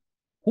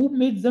 Who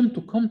made them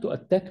to come to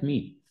attack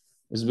me?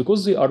 Is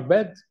because they are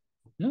bad?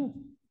 No.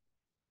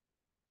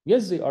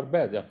 Yes, they are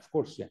bad, yeah, of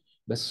course, yeah.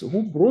 But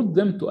who brought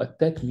them to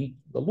attack me?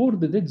 The Lord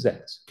did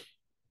that.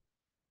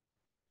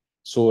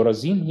 So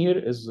Razin here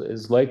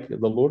is like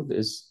the Lord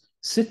is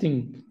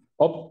setting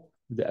up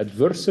the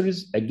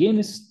adversaries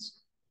against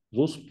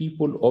those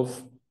people of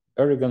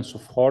arrogance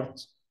of heart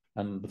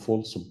and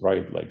false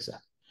pride like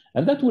that.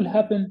 And that will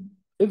happen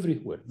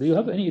everywhere. Do you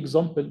have any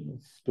example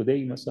of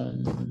today, مثلا?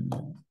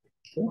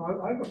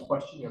 I have a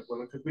question here,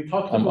 because we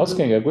talked I'm about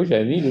asking a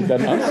question. I need an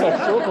answer.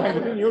 So I'm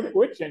giving you a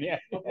question. Yeah.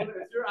 If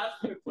you're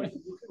asking a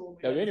question, you can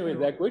only So anyway,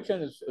 that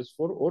question is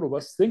for all of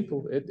us. Think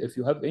of it. If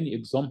you have any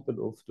example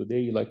of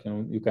today, like, you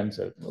know, you can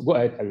say, go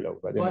ahead, Halil.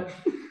 But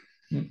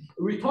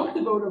we talked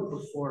about it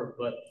before,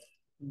 but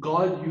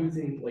God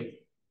using like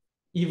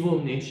evil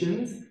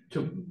nations to,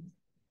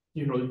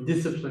 you know,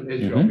 discipline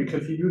Israel,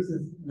 because he uses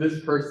this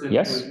person who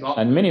Yes, is not.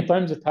 and many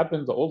times it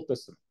happened in the Old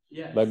Testament.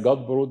 Yes. Like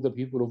God brought the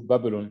people of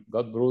Babylon,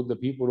 God brought the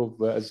people of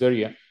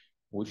Assyria,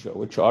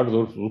 which are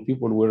those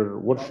people who were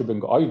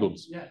worshiping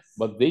idols. Yes.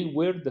 But they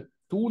were the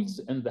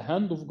tools in the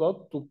hand of God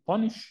to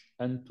punish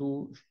and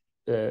to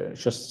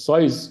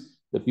chastise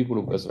the people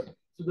of Israel.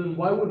 So then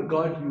why would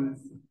God use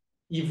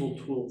evil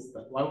tools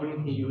then? Why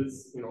wouldn't he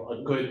use, you know,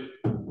 a good?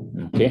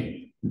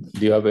 Okay.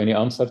 Do you have any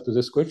answer to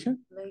this question?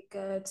 Like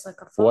it's like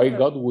a father. Why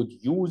God would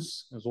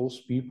use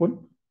those people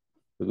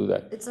to do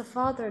that? It's a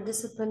father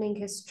disciplining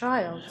his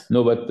child.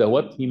 No, but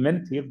what he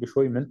meant here,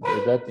 before he meant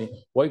that,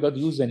 why God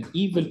used an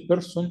evil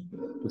person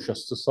to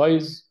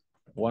chastise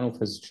one of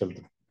his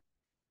children?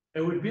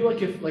 It would be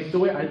like if, like the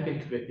way I think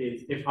of it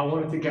is, if I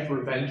wanted to get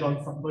revenge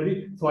on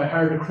somebody, so I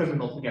hired a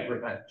criminal to get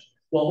revenge.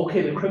 Well,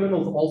 okay, the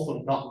criminal is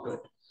also not good.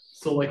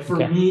 So like for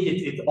me,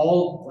 it's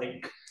all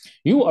like.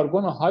 You are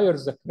going to hire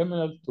the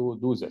criminal to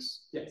do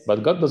this. Yes.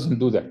 But God doesn't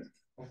do that.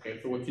 Okay,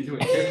 so what's he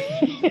doing here?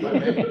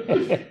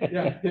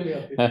 Yeah, hit me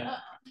up.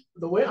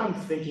 The way I'm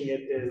thinking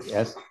it is,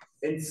 yes,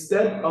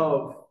 instead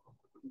of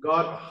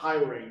God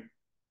hiring,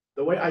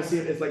 the way I see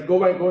it is like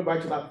going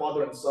back to that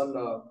father and son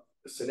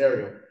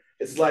scenario.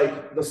 It's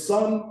like the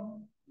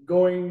son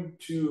going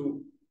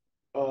to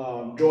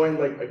join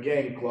like a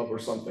gang club or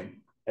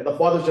something, and the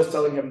father's just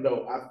telling him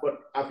no. But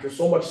after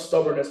so much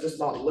stubbornness, just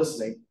not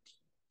listening,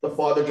 the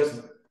father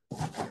just,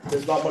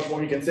 there's not much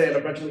more he can say, and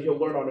eventually he'll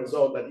learn on his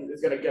own that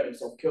he's gonna get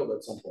himself killed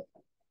at some point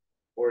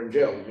or in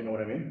jail. You know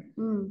what I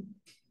mean?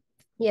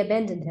 He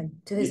abandoned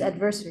him to his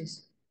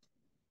adversaries.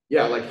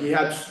 Yeah, like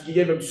he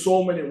gave him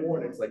so many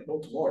warnings, like no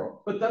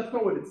tomorrow. But that's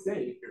not what it's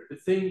saying here.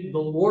 It's saying the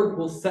Lord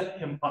will set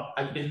him up.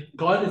 And if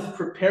God is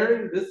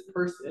preparing this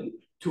person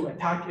to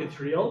attack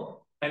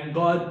Israel, and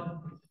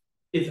God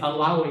is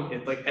allowing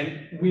it. Like,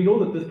 and we know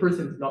that this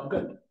person is not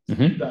good.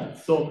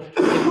 So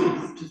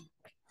it's just.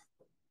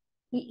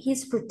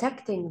 He's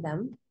protecting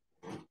them.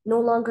 No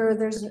longer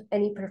there's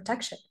any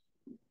protection.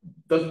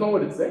 That's not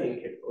what it's saying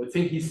here. It's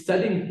saying he's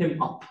setting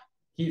him up.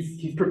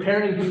 He's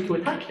preparing him to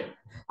attack him.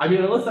 I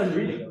mean, unless I'm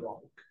reading it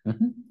wrong.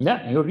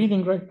 Yeah, you're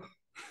reading right.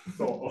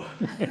 So.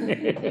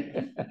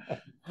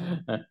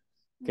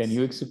 Can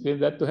you explain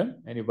that to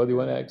him? Anybody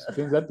want to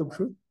explain that to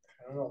Bashir?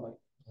 I don't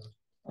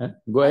know,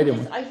 Go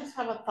ahead. I just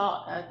have a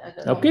thought.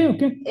 Okay.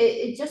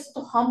 It's just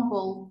to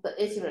humble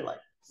the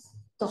Israelites,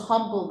 to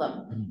humble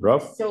them.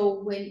 Rough.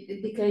 So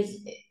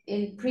because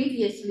in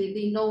previously,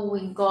 we know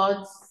when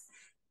God's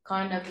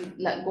kind of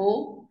let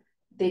go,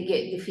 they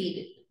get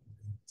defeated.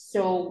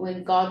 So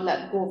when God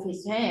let go of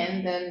his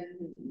hand, then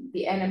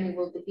the enemy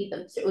will defeat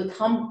them. So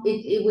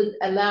it would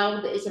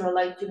allow the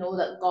Israelite to know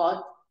that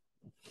God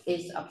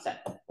is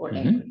upset or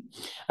angry.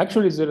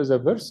 Actually, there is a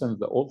verse in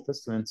the Old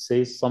Testament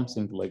says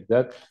something like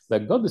that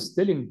God is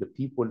telling the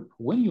people,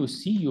 when you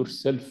see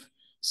yourself,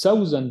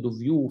 thousands of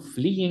you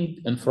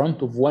fleeing in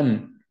front of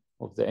one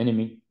of the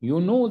enemy, you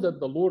know that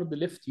the Lord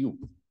left you.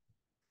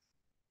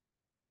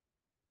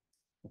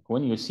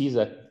 When you see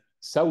that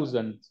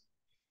thousands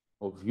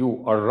of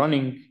you are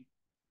running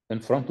in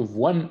front of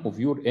one of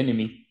your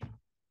enemy,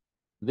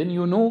 then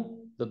you know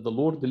that the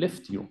Lord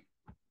left you.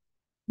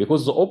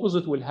 Because the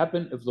opposite will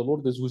happen if the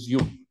Lord is with you.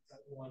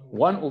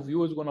 One of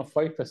you is going to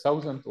fight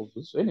 1,000 of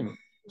this enemy.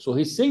 So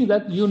he's saying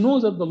that you know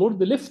that the Lord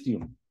left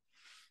you.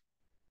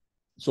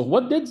 So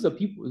what did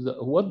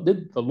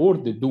the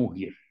Lord do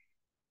here?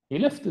 He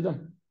left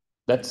them.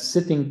 That's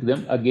setting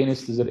them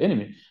against their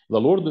enemy. The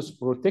Lord is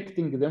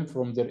protecting them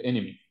from their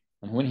enemy.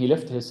 And when he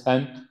left his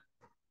hand,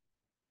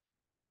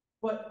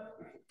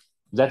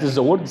 that is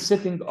the word,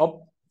 setting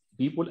up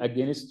people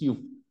against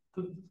you.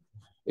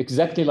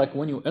 Exactly like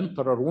when you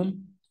enter a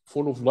room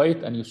full of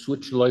light and you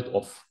switch light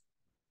off.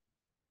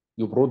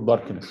 You brought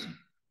darkness.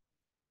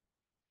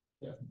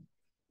 Yeah.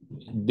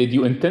 Did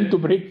you intend to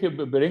bring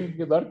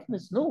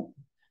darkness? No.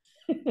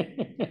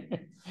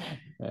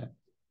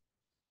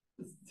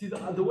 See,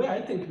 the way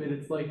I think of it,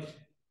 it's like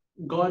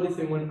God is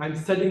saying, when I'm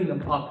setting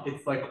them up,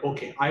 it's like,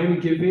 okay, I am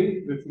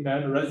giving this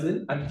man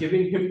Rezin, I'm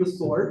giving him the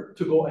sword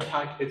to go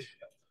attack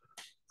Israel.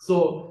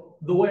 So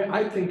the way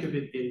I think of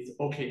it is,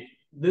 okay,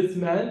 this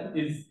man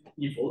is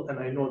evil, and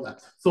I know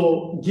that.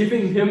 So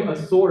giving him a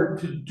sword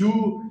to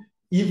do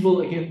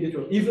evil against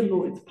Israel, even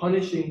though it's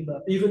punishing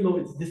them, even though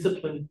it's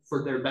discipline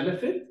for their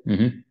benefit,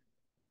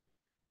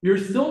 you're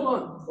still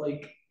not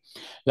like.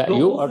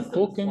 You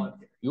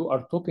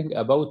are talking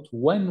about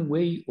one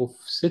way of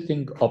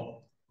setting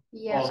up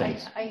Yeah,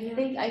 things.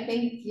 I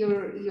think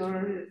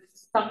you're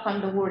stuck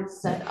on the word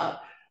set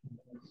up.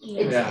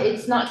 Yeah.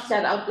 It's not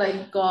set up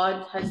like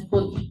God has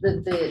put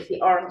the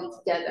army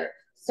together.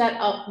 Set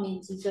up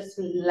means you just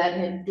let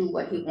him do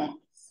what he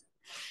wants.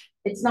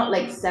 It's not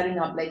like setting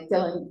up, like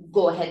telling,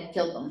 go ahead,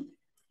 kill them.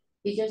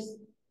 You just.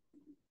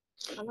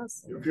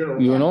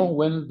 You know,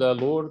 when the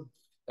Lord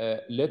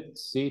let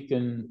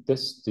Satan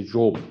test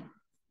Job,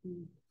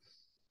 do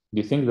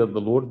you think that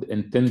the Lord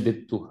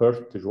intended to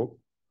hurt Job?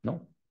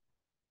 No.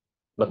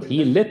 But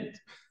he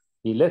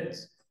let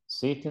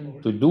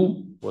Satan to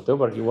do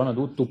whatever he want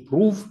to do to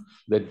prove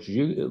that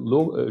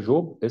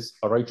Job is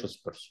a righteous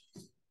person.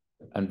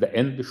 And the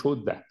end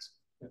showed that,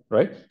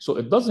 right? So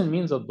it doesn't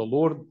mean that the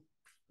Lord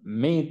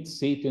made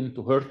Satan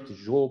to hurt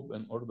Job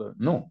in order,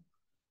 no.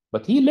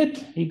 But he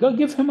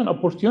gave him an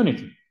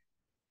opportunity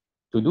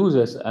to do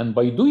this. And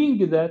by doing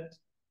that,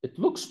 it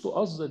looks to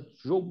us that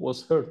Job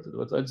was hurt.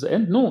 But at the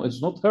end, no,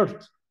 it's not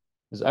hurt.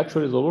 It's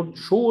actually the Lord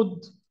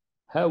showed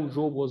how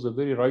Job was a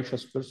very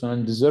righteous person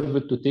and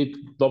deserved to take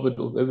double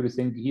of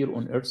everything here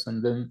on earth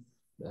and then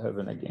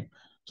heaven again.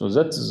 So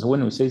that's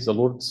when we say the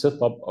Lord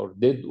set up or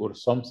did or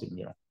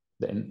something,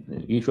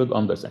 then you should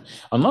understand.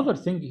 Another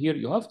thing here,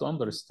 you have to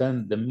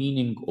understand the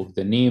meaning of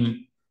the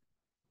name,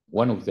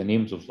 one of the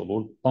names of the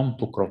Lord,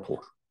 Pantocrator.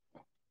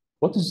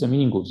 What is the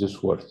meaning of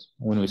this word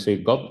when we say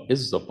God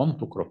is the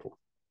Pantocrator?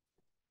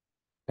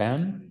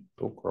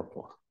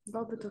 Pantocrator.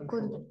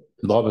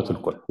 ضابط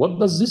الكل. What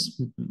does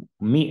this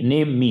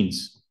name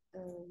means?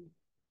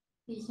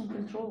 He's in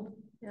control.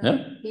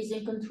 Yeah? He's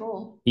in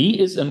control. He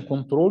is in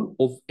control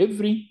of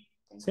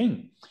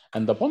everything.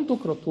 And the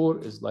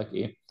Pantocrator is like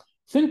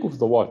think of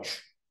the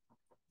watch.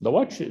 The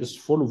watch is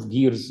full of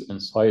gears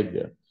inside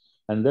there.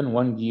 And then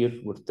one gear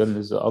will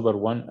turn the other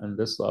one, and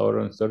this hour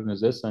and turn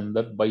this, and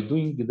that. By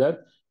doing that,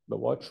 the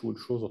watch will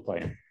show the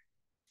time.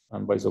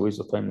 And by the way,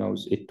 the time now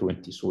is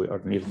 8:20, so we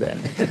are near the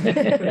end.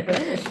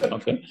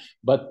 Okay,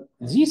 but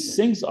these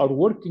things are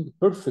working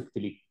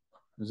perfectly.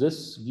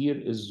 This gear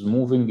is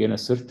moving in a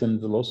certain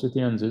velocity,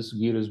 and this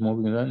gear is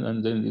moving,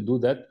 and then you do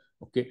that.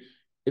 Okay,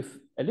 if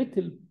a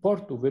little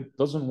part of it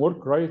doesn't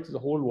work right, the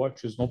whole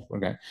watch is not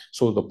working.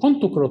 So the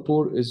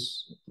Pantocrator is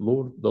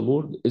Lord. The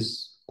Lord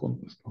is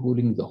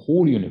controlling the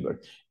whole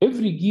universe.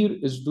 Every gear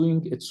is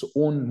doing its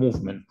own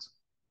movement.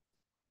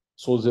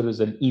 So there is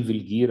an evil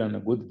gear and a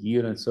good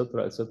gear,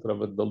 etc., etc.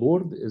 But the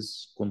Lord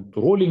is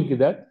controlling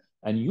that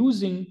and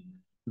using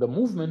the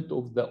movement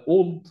of the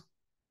old,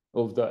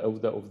 of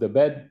the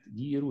bad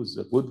gear with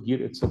the good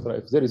gear, etc.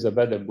 If there is a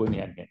bad and good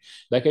gear,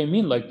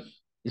 like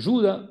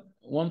Judah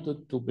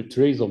wanted to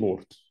betray the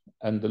Lord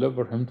and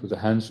deliver him to the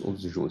hands of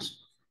the Jews.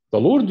 The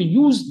Lord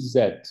used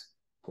that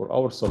for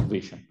our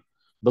salvation.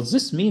 Does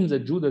this mean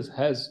that Judah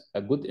has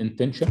a good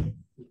intention?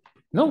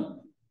 No.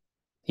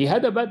 He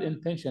had a bad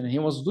intention and he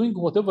was doing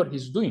whatever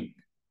he's doing,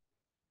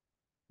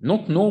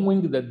 not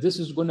knowing that this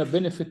is going to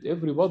benefit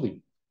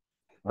everybody,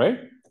 right?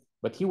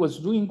 But he was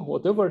doing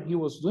whatever he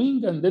was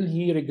doing, and then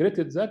he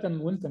regretted that and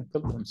went and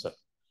killed himself.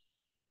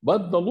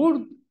 But the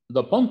Lord,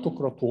 the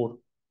Pantocrator,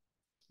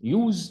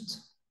 used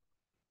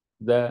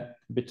the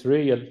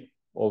betrayal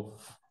of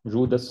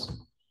Judas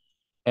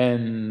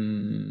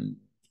and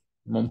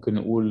ممكن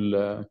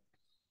نقول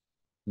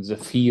the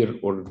fear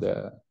or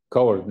the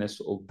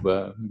cowardness of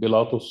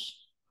Pilatus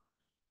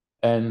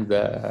and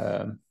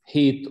the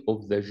hate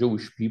of the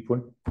Jewish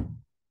people,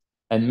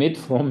 and made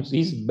from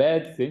these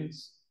bad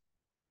things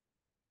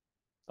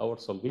our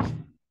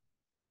salvation.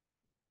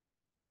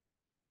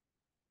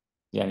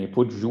 Yani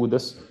put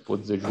Judas,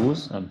 put the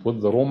Jews, and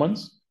put the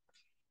Romans.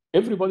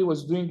 Everybody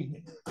was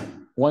doing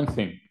one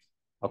thing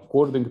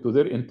according to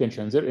their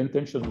intentions. Their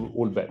intentions were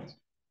all bad.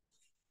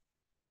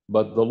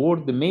 But the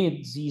Lord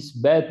made these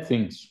bad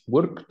things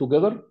work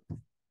together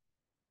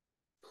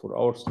for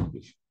our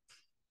salvation.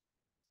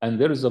 And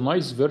there is a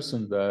nice verse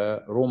in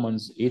the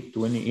Romans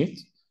 8:28.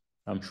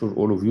 I'm sure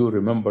all of you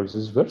remember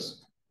this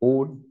verse.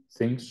 All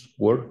things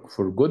work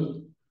for good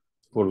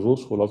for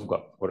those who love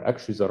God. Or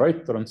actually, the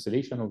right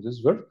translation of this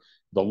verse,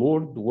 the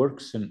Lord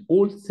works in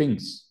all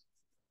things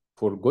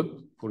for good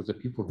for the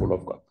people who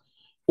love God.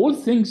 All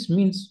things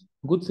means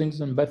good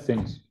things and bad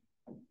things.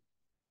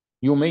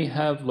 You may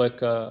have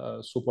like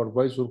a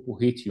supervisor who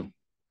hates you,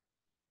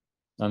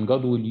 and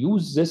God will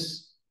use this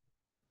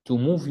to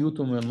move you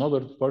to another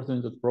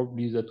department that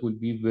probably that will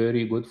be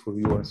very good for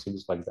you and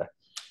things like that.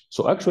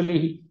 So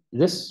actually,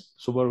 this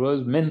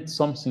supervisor meant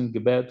something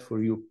bad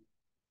for you,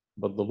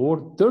 but the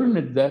Lord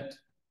turned that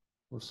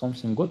for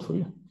something good for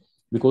you,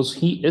 because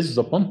He is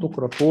the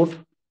Pantocrator,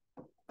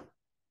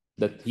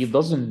 that He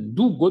doesn't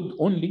do good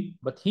only,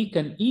 but He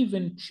can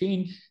even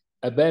change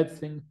a bad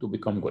thing to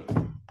become good.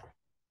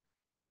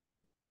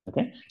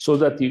 Okay, so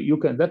that you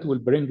can, that will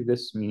bring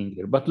this meaning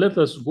here. But let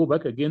us go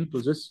back again to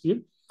this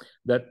here,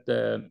 that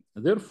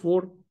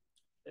therefore,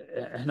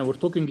 and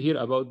we're talking here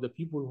about the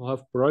people who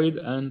have pride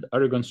and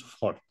arrogance of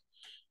heart,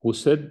 who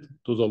said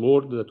to the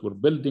Lord that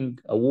we're building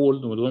a wall,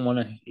 we don't want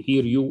to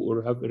hear you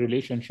or have a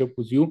relationship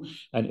with you.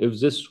 And if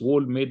this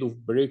wall made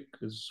of brick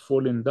is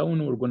falling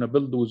down, we're going to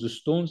build with the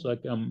stones.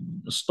 Like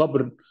I'm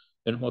stubborn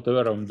in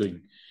whatever I'm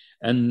doing.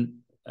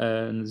 And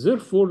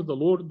therefore the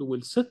Lord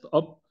will set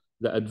up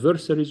the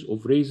adversaries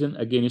of reason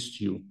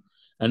against you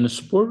and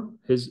spur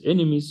his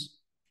enemies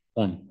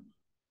on.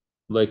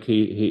 Like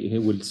he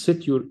will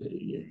set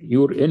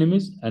your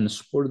enemies and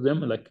spur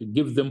them, like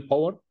give them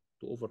power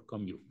to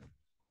overcome you.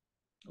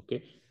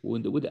 Okay,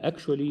 with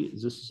actually,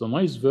 this is a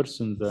nice verse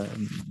in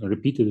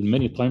repeated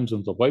many times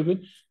in the Bible.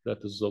 That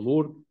is the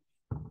Lord.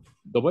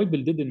 The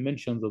Bible didn't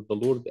mention that the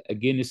Lord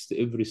against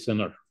every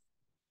sinner,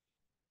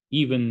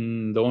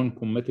 even the one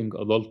committing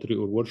adultery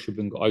or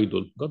worshiping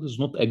idol. God is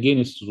not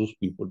against those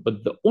people.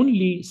 But the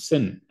only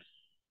sin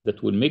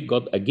that will make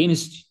God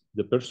against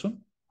the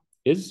person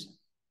is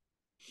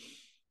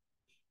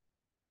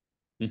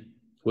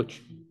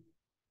which?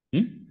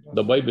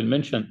 The Bible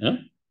mentioned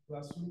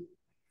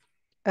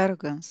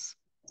arrogance.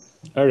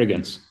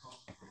 Arrogance.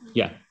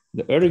 Yeah,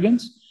 the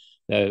arrogance.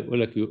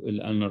 يقول لك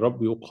أن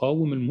الرب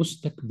يقاوم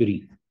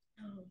المستكبرين.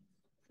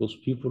 Those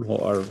people who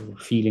are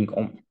feeling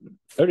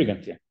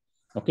arrogant. Yeah.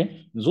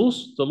 Okay.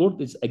 Those the Lord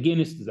is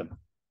against them.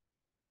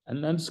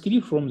 And it's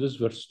clear from this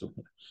verse too.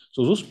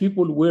 So those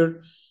people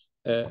were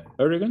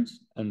arrogant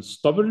and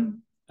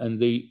stubborn, and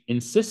they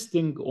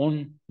insisting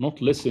on not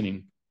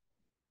listening.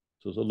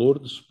 So the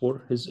Lord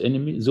spurred his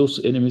enemies,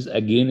 those enemies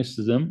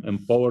against them,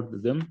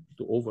 empowered them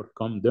to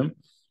overcome them.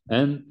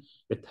 And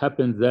it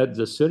happened that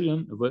the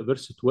Syrian,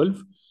 verse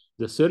 12,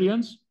 the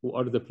Syrians, who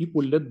are the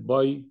people led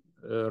by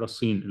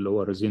Rasin, اللي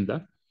هو Razin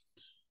ده,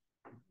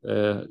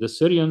 the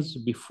Syrians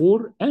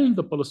before and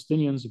the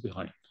Palestinians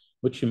behind,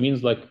 which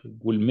means like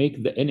will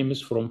make the enemies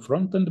from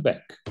front and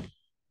back.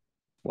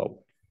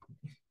 Wow.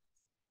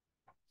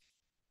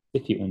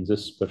 Pity on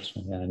this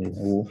person, yani,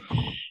 who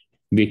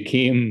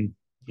became,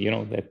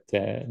 that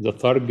the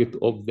target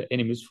of the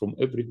enemies from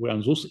everywhere,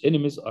 and those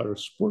enemies are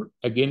spurred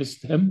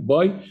against him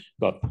by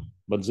God.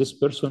 But this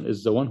person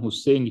is the one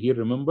who's saying here,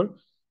 remember,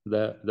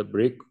 the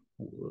brick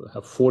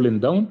have fallen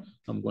down,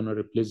 I'm going to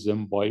replace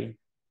them by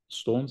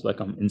stones. Like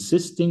I'm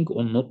insisting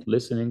on not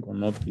listening, on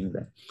not being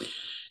there.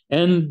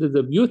 And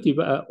the beauty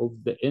of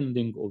the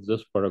ending of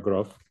this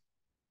paragraph,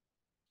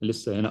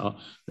 لسه هنا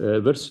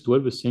verse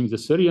 12 is saying the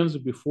Syrians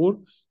before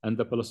and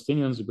the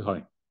Palestinians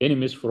behind,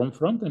 enemies from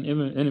front and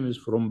enemies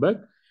from back,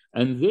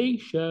 and they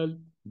shall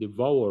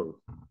devour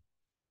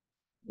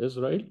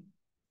Israel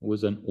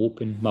with an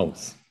open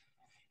mouth.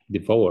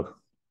 Devour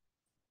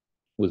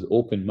with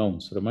open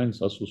mouths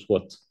reminds us of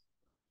what?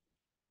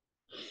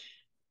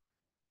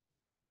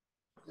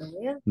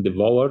 Yeah.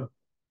 Devour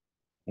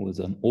with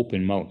an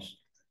open mouth.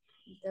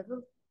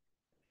 Devil.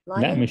 لا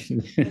Lion. مش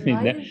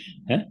لا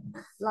ها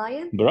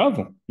Lion.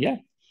 برافو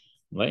يا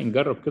لاين.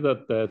 جرب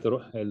كده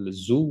تروح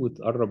الزو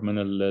وتقرب من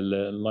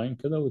اللاين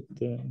كده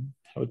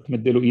وتحاول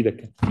تمد له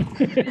ايدك.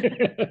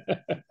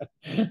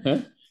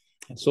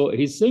 So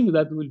he's saying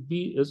that will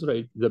be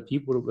Israel, the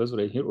people of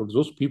Israel here, or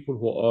those people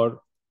who are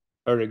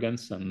arrogant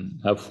and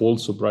have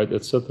false pride,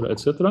 etc.,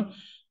 etc.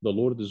 The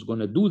Lord is going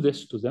to do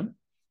this to them.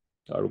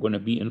 Are going to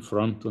be in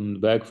front and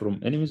back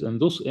from enemies, and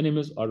those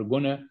enemies are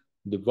going to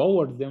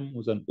devour them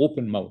with an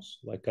open mouth,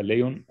 like a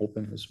lion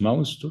open his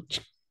mouth to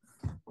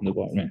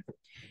devour them.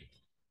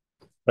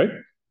 Right?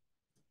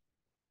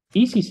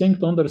 Easy thing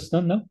to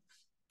understand now.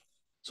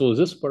 So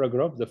this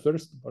paragraph, the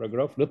first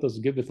paragraph, let us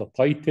give it a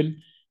title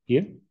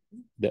here: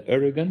 the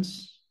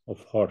arrogance of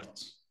heart.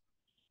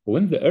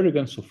 When the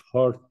arrogance of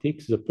heart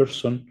takes the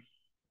person,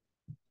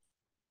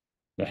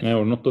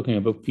 we're not talking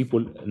about people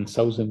in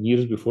 1,000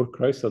 years before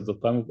Christ at the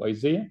time of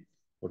Isaiah.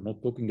 We're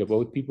not talking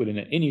about people in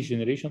any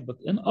generation, but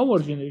in our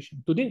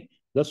generation today.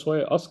 That's why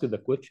I asked the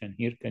question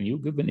here, can you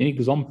give an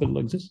example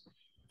like this?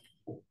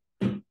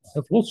 I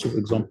have lots of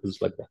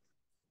examples like that.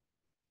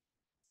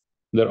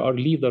 There are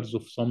leaders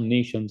of some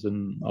nations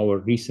in our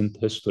recent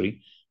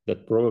history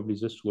that probably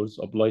this was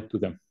applied to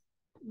them.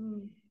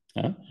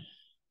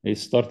 They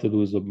started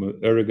with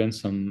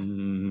arrogance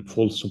and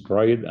false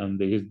pride, and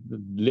they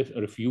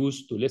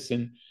refused to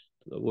listen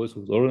to the voice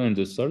of the Lord,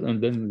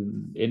 and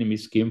then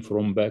enemies came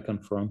from back and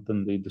front,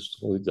 and they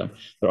destroyed them.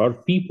 There are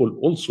people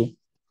also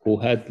who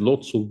had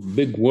lots of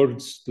big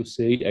words to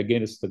say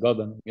against God,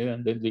 and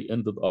then they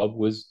ended up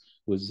with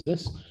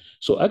this.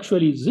 So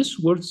actually, these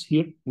words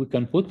here, we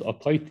can put a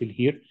title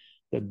here,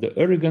 that the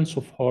arrogance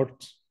of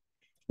heart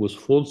with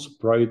false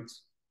pride,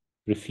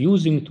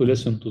 refusing to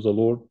listen to the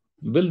Lord,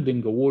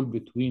 building a wall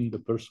between the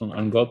person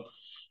and God,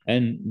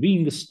 and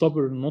being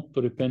stubborn not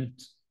to repent,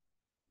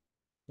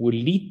 will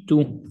lead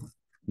to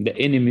the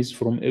enemies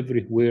from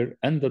everywhere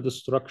and the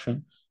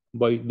destruction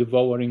by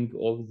devouring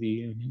of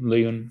the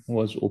lion who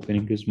was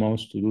opening his mouth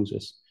to do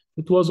this.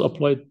 It was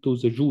applied to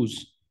the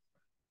Jews,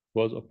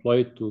 was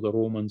applied to the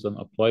Romans, and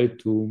applied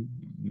to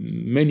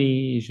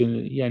many,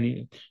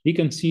 you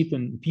can see it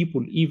in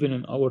people even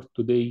in our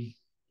today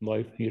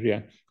life here.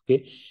 Yeah.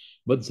 Okay.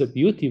 But the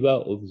beauty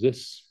of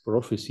this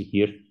prophecy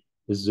here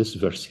is this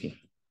verse here.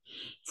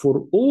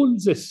 For all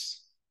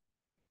this,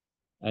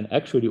 and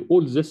actually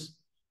all this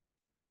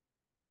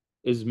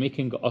is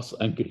making us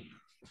angry,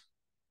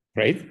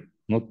 right?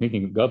 Not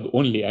making God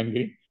only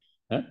angry,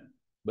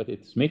 but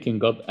it's making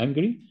God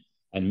angry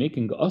and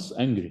making us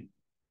angry.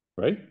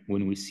 right?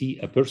 When we see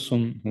a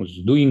person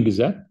who's doing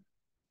that,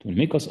 it will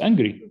make us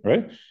angry,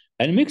 right?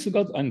 And it makes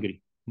God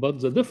angry. But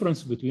the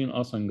difference between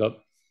us and God,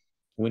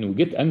 when we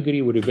get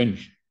angry, we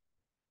revenge.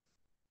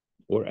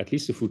 Or at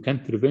least if we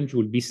can't revenge,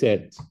 we'll be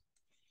sad,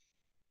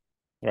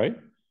 right?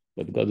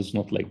 But God is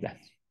not like that.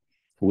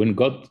 When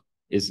God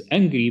is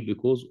angry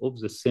because of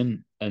the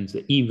sin and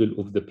the evil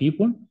of the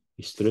people,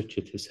 he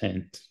stretched his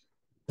hand.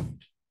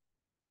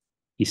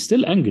 He's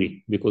still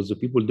angry because the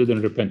people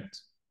didn't repent.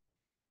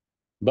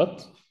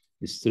 But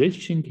he's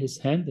stretching his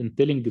hand and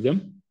telling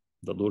them,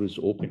 the door is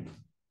open.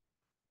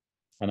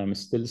 And I'm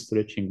still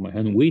stretching my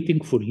hand,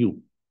 waiting for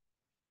you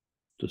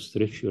to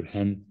stretch your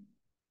hand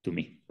to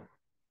me.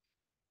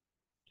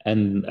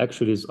 And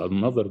actually, is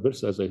another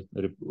verse, as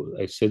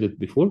I said it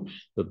before,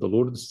 that the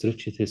Lord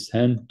stretched his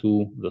hand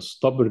to the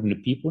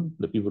stubborn people,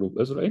 the people of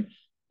Israel,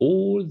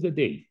 all the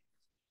day.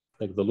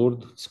 Like the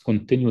Lord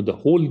continued the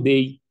whole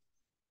day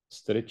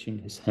stretching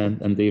his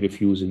hand, and they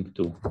refusing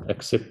to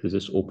accept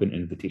this open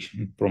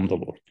invitation from the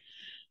Lord.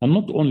 And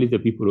not only the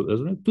people of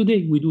Israel,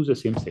 today we do the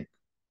same thing.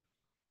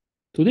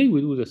 Today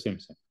we do the same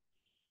thing.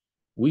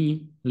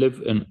 We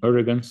live in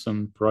arrogance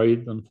and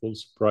pride and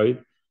false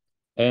pride,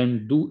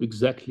 and do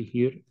exactly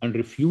here and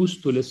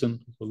refuse to listen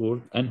to the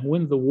Lord. And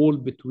when the wall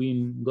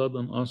between God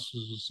and us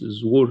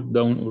is worn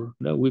down, or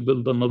no, we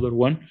build another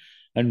one,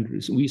 and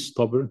we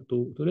stubborn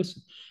to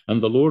listen.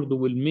 And the Lord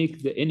will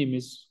make the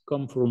enemies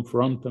come from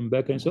front and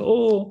back and say,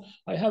 oh,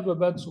 I have a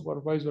bad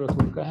supervisor at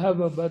work, I have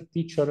a bad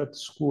teacher at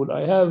school,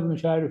 I have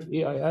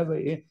I have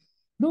a.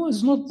 No,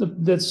 it's not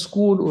the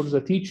school or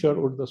the teacher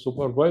or the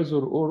supervisor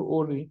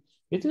or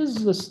it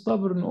is the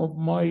stubborn of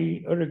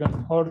my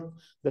arrogant heart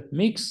that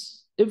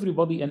makes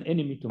everybody an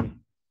enemy to me.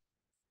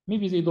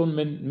 Maybe they don't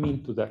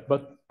mean to that,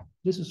 but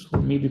this is for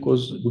me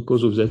because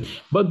of that.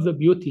 But the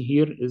beauty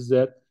here is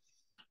that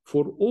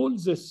for all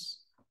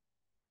this,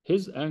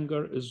 his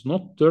anger is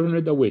not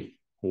turned away.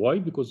 Why?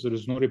 Because there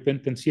is no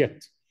repentance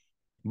yet.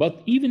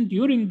 But even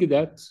during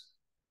that,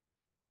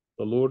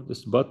 the Lord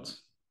is, but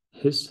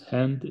his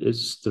hand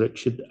is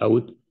stretched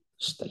out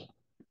still.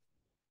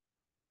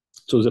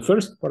 So the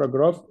first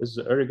paragraph is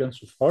the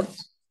arrogance of heart.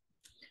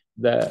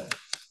 The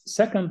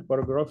second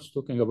paragraph is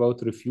talking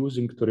about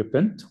refusing to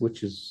repent,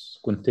 which is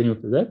continue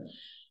to that.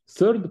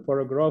 Third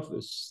paragraph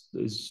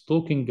is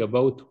talking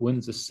about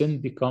when the sin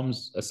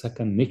becomes a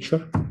second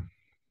nature.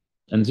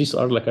 And these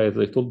are, like I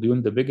told you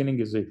in the beginning,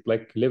 is it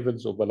like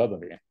levels of a ladder.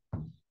 Yeah?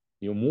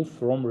 You move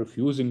from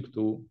refusing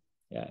to,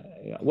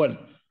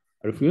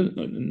 refuse,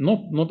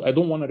 not I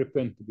don't want to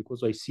repent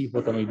because I see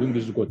what am I doing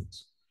is good.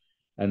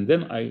 And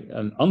then I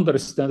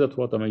understand that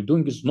what am I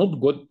doing is not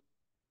good.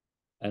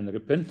 And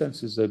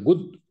repentance is a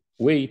good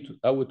way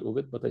out of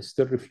it, but I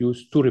still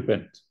refuse to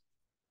repent.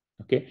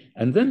 Okay,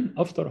 and then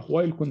after a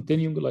while,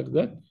 continuing like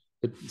that,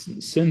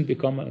 sin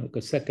become like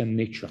a second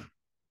nature,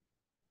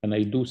 and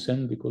I do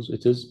sin because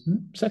it is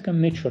second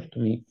nature to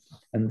me.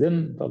 And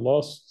then the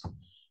last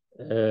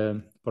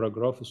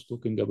paragraph is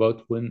talking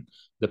about when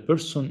the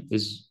person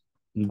is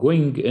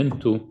going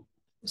into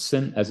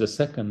sin as a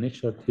second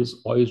nature,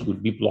 his eyes will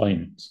be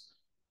blind,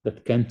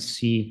 that can't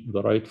see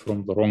the right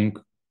from the wrong.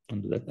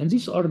 And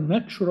these are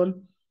natural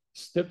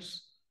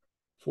steps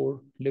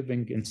for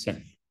living in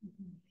sin.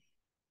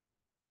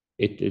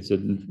 It is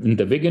in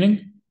the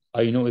beginning,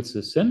 I know it's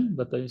a sin,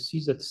 but I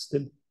see that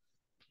still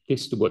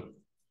tastes good.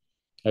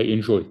 I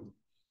enjoy it.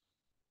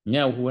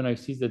 Now, when I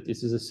see that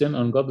this is a sin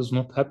and God is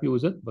not happy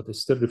with it, but I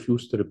still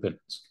refuse to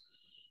repent.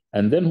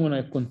 And then when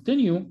I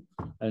continue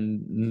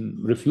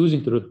and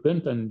refusing to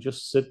repent and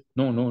just said,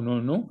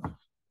 no,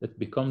 it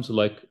becomes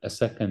like a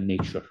second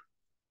nature.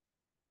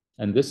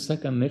 And this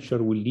second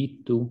nature will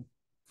lead to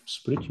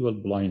spiritual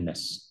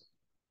blindness.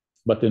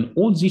 But in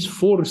all these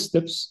four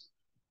steps,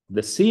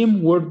 the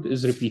same word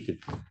is repeated.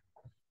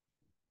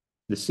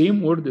 The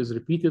same word is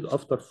repeated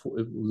after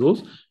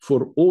those.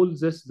 For all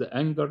this, his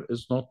anger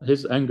is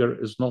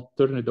not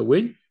turned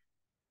away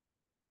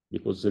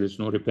because there is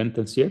no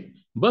repentance yet,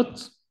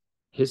 but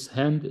his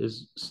hand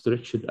is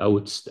stretched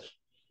out still.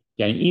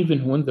 And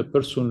even when the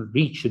person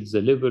reaches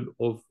the level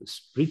of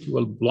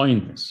spiritual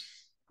blindness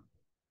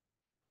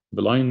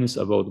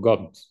about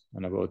God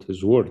and about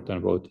his word and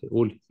about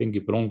all things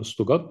belongs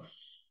to God,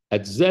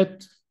 at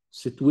that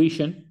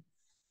situation,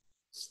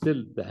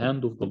 still the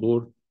hand of the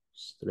Lord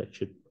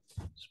stretched.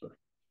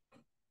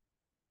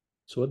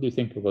 So what do you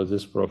think about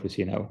this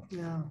prophecy now?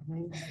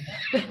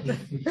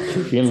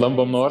 شايفين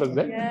لمبة منورة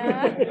ازاي؟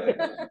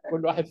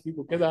 كل واحد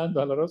فيكم كده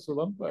عنده على راسه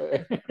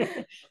لمبة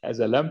as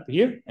a lamp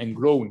here and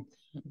glowing.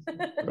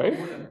 Right?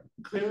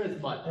 Clear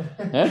as mud.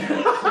 Clear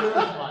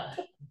as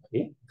mud.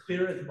 Yeah?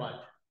 Clear as mud.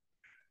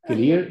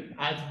 Clear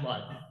as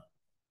mud.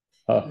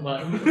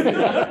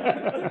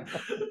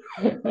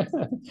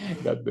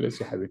 God bless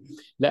you,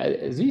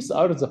 حبيبي. These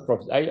are the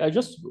prophecies. I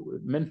just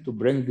meant to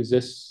bring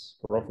this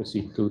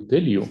prophecy to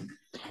tell you.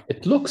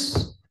 It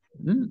looks,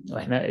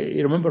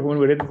 you remember when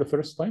we read it the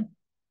first time?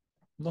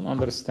 Don't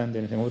understand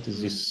anything. What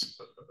is this?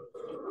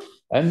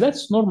 And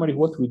that's normally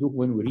what we do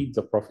when we read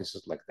the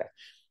prophecies like that.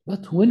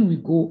 But when we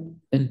go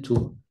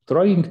into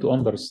trying to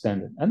understand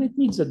it. And it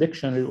needs a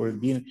dictionary, or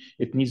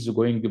it needs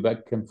going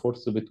back and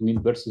forth between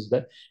verses,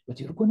 but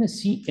you're going to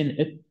see in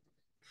it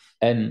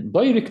an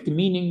direct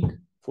meaning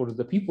for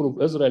the people of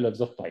Israel at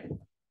that time.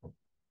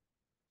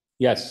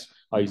 Yes,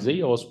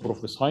 Isaiah was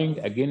prophesying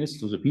against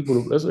the people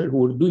of Israel who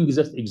were doing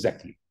that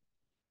exactly,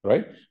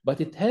 right? But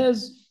it has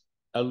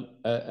a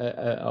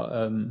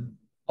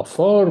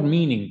far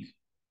meaning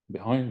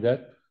behind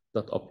that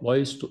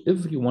applies to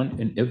everyone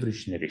in every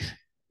generation,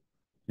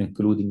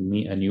 including me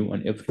and you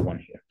and everyone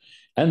here.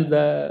 And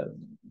the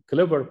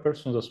clever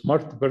person, the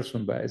smart person,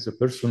 is a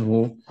person who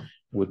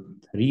would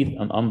read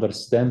and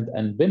understand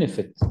and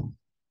benefit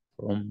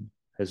from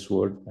his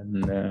word and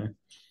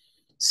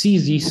see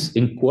these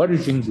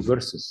encouraging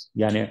verses.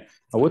 Yani,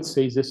 I would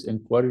say this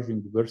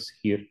encouraging verse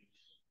here,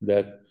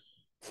 that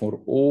for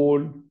all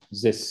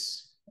this,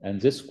 and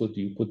this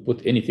you could put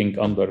anything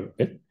under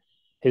it,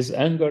 his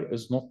anger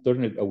is not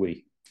turned away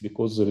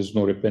because there is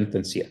no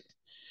repentance yet.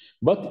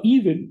 But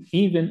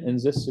even in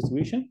this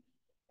situation,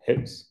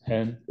 his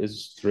hand is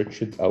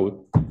stretched out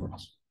for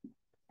us.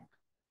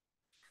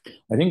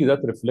 I think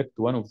that reflects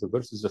one of the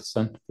verses that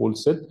St. Paul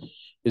said,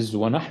 is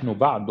وَنَحْنُ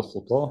بَعْدُ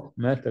خُطَاهُ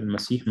مَاتَ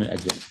الْمَسِيحُ مِنْ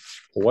أَجْلِنَا.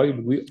 While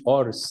we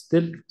are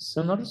still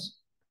sinners,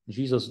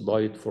 Jesus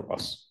died for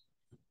us.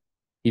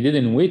 He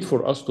didn't wait for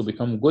us to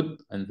become good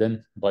and then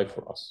die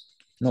for us.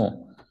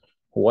 No.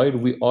 While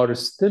we are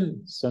still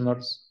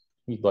sinners,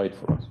 he died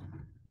for us.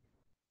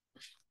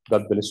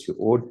 God bless you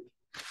all.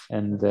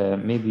 And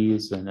maybe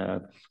in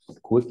a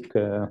quick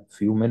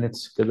few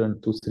minutes,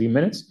 2-3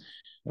 minutes,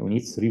 we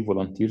need 3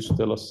 volunteers to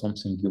tell us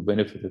something you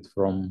benefited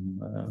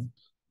from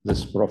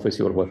this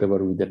prophecy or whatever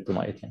we did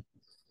tonight. Yeah.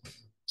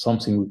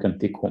 Something we can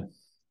take home.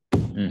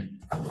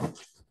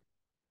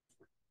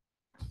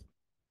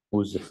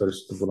 Who's the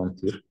first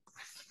volunteer?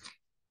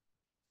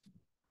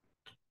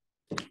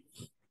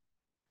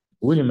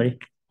 William Marie,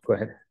 go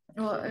ahead.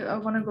 Well, I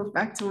want to go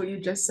back to what you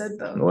just said,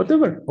 though.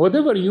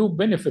 Whatever you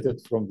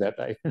benefited from that,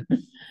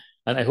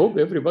 and I hope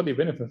everybody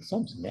benefits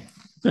something.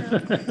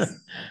 Yeah.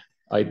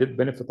 I did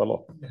benefit a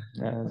lot.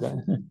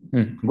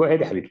 Go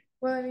ahead, Habib.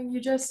 Well, I mean, you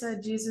just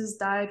said Jesus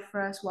died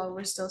for us while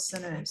we're still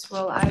sinners.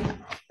 Well,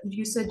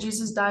 you said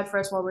Jesus died for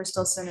us while we're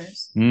still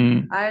sinners.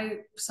 I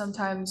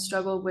sometimes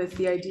struggle with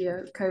the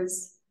idea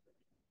because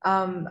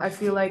I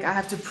feel like I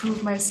have to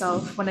prove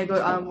myself when I go,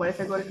 if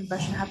I go to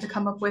confession, I have to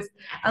come up with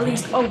at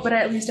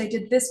least I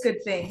did this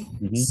good thing.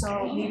 So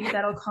maybe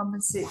that'll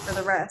compensate for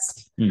the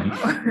rest.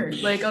 Or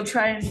like, I'll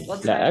try.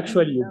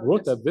 Actually, you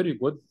brought a very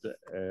good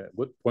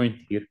point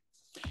here,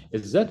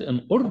 is that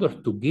in order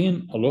to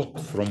gain a lot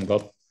from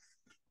God,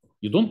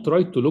 you don't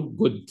try to look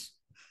good.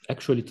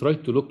 Actually, try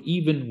to look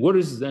even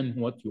worse than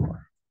what you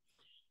are.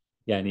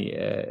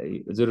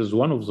 There is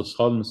one of the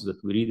psalms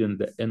that we read in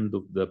the end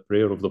of the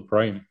prayer of the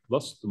prime,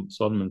 last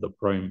psalm in the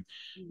prime.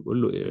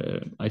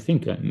 I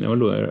think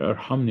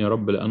ارحمني يا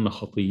رب لأن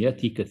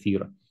خطياتي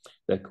كثيرة.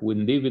 Like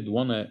when David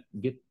wanna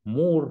get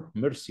more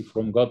mercy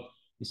from God,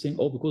 he's saying,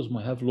 because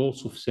I have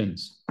lots of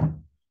sins.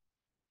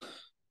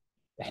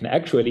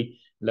 Actually,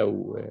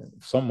 لو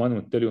someone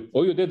would tell you,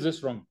 you did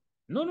this wrong.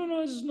 No,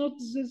 it's not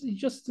this, it's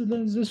just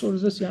this or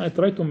this. I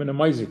try to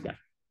minimize it.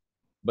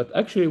 But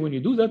actually, when you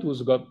do that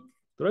with God,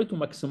 try to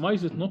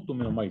maximize it, not to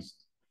minimize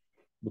it.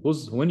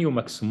 Because when you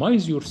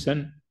maximize your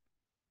sin,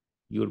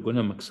 you're going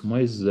to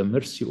maximize the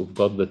mercy of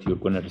God that you're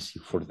going to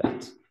receive for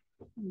that.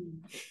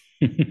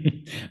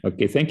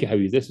 Okay, thank you,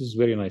 Habib. This is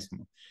very nice.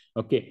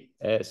 Okay,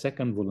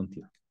 second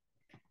volunteer.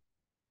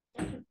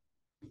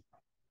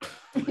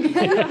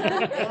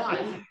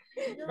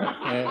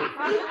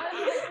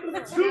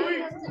 2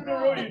 weeks in a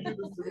row you did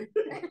this to me.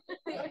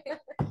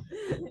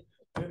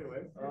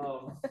 Anyway,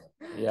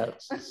 yeah,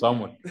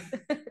 someone.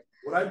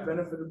 What I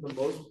benefited the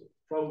most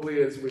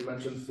probably, as we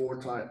mentioned 4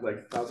 times,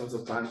 like thousands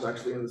of times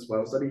actually in this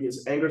Bible study,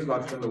 his anger is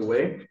not turned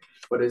away,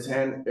 but his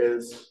hand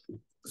is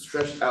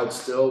stretched out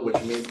still,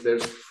 which means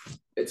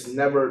it's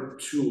never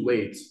too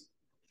late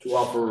to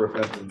offer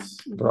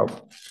repentance.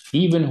 Bravo.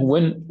 Even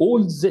when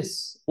all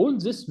this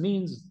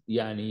means,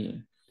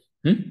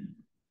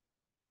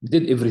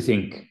 did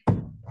everything.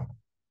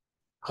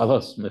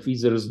 خلاص,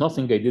 there is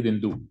nothing I didn't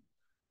do,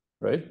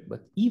 right?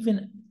 But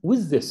even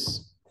with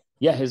this,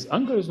 his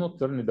anger is not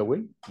turned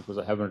away because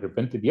I haven't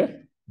repented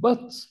yet,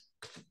 but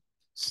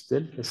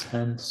still his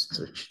hand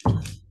stretched.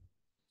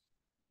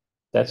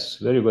 That's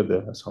very good,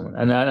 Salman.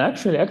 And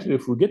actually,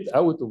 if we get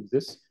out of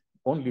this,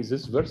 only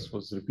this verse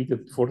was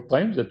repeated 4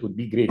 times, that would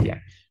be great,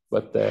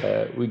 But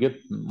we get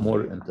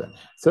more into it.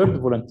 Third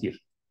volunteer.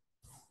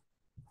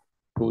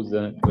 Who's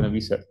going to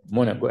be sir?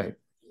 Mona, go ahead.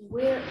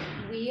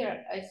 We are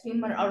as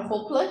human are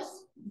hopeless,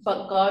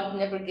 but God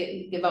never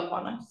give up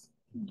on us.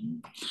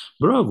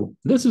 Bravo.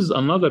 This is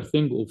another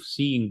thing of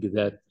seeing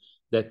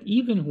that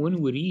even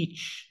when we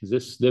reach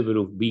this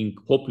level of being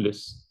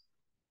hopeless,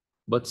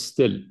 but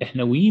still,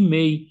 we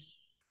may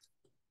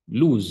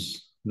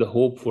lose the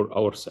hope for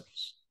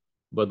ourselves,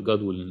 but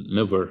God will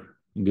never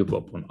give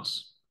up on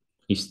us.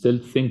 He still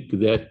think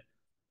that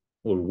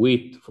or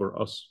wait for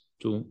us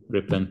to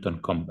repent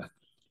and come back.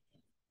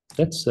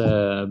 That's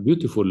a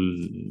beautiful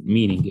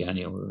meaning,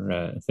 يعني,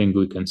 or thing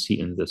we can see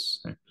in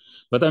this.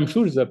 But I'm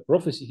sure the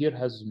prophecy here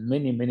has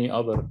many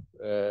other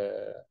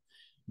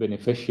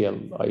beneficial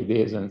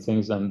ideas and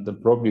things, and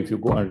probably if you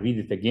go and read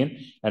it again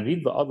and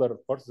read the other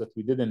parts that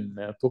we didn't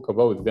talk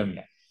about them,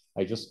 يعني.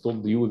 I just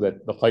told you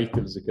that the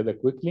titles كده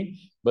quickly,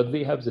 but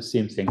they have the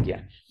same thing,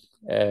 يعني.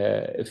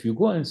 If you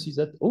go and see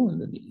that,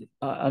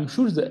 I'm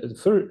sure the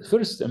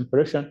first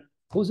impression,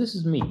 this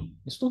is me.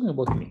 He's talking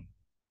about me.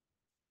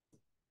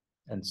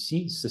 And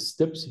see the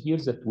steps here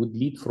that would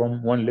lead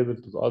from one level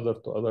to the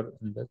other,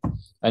 and that.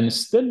 And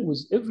still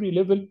with every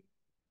level,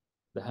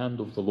 the hand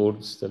of the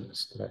Lord still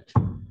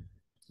stretching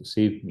to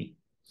save me.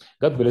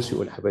 God bless you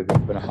all حبايبي.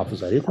 ربنا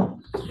يحافظ عليكم.